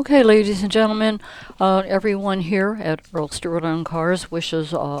 Okay, ladies and gentlemen, everyone here at Earl Stewart on Cars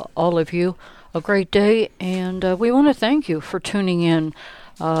wishes all of you a great day, and we want to thank you for tuning in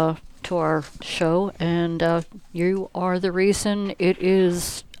to our show, and you are the reason it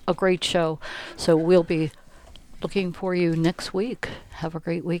is a great show. So we'll be looking for you next week. Have a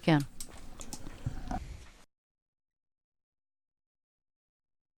great weekend.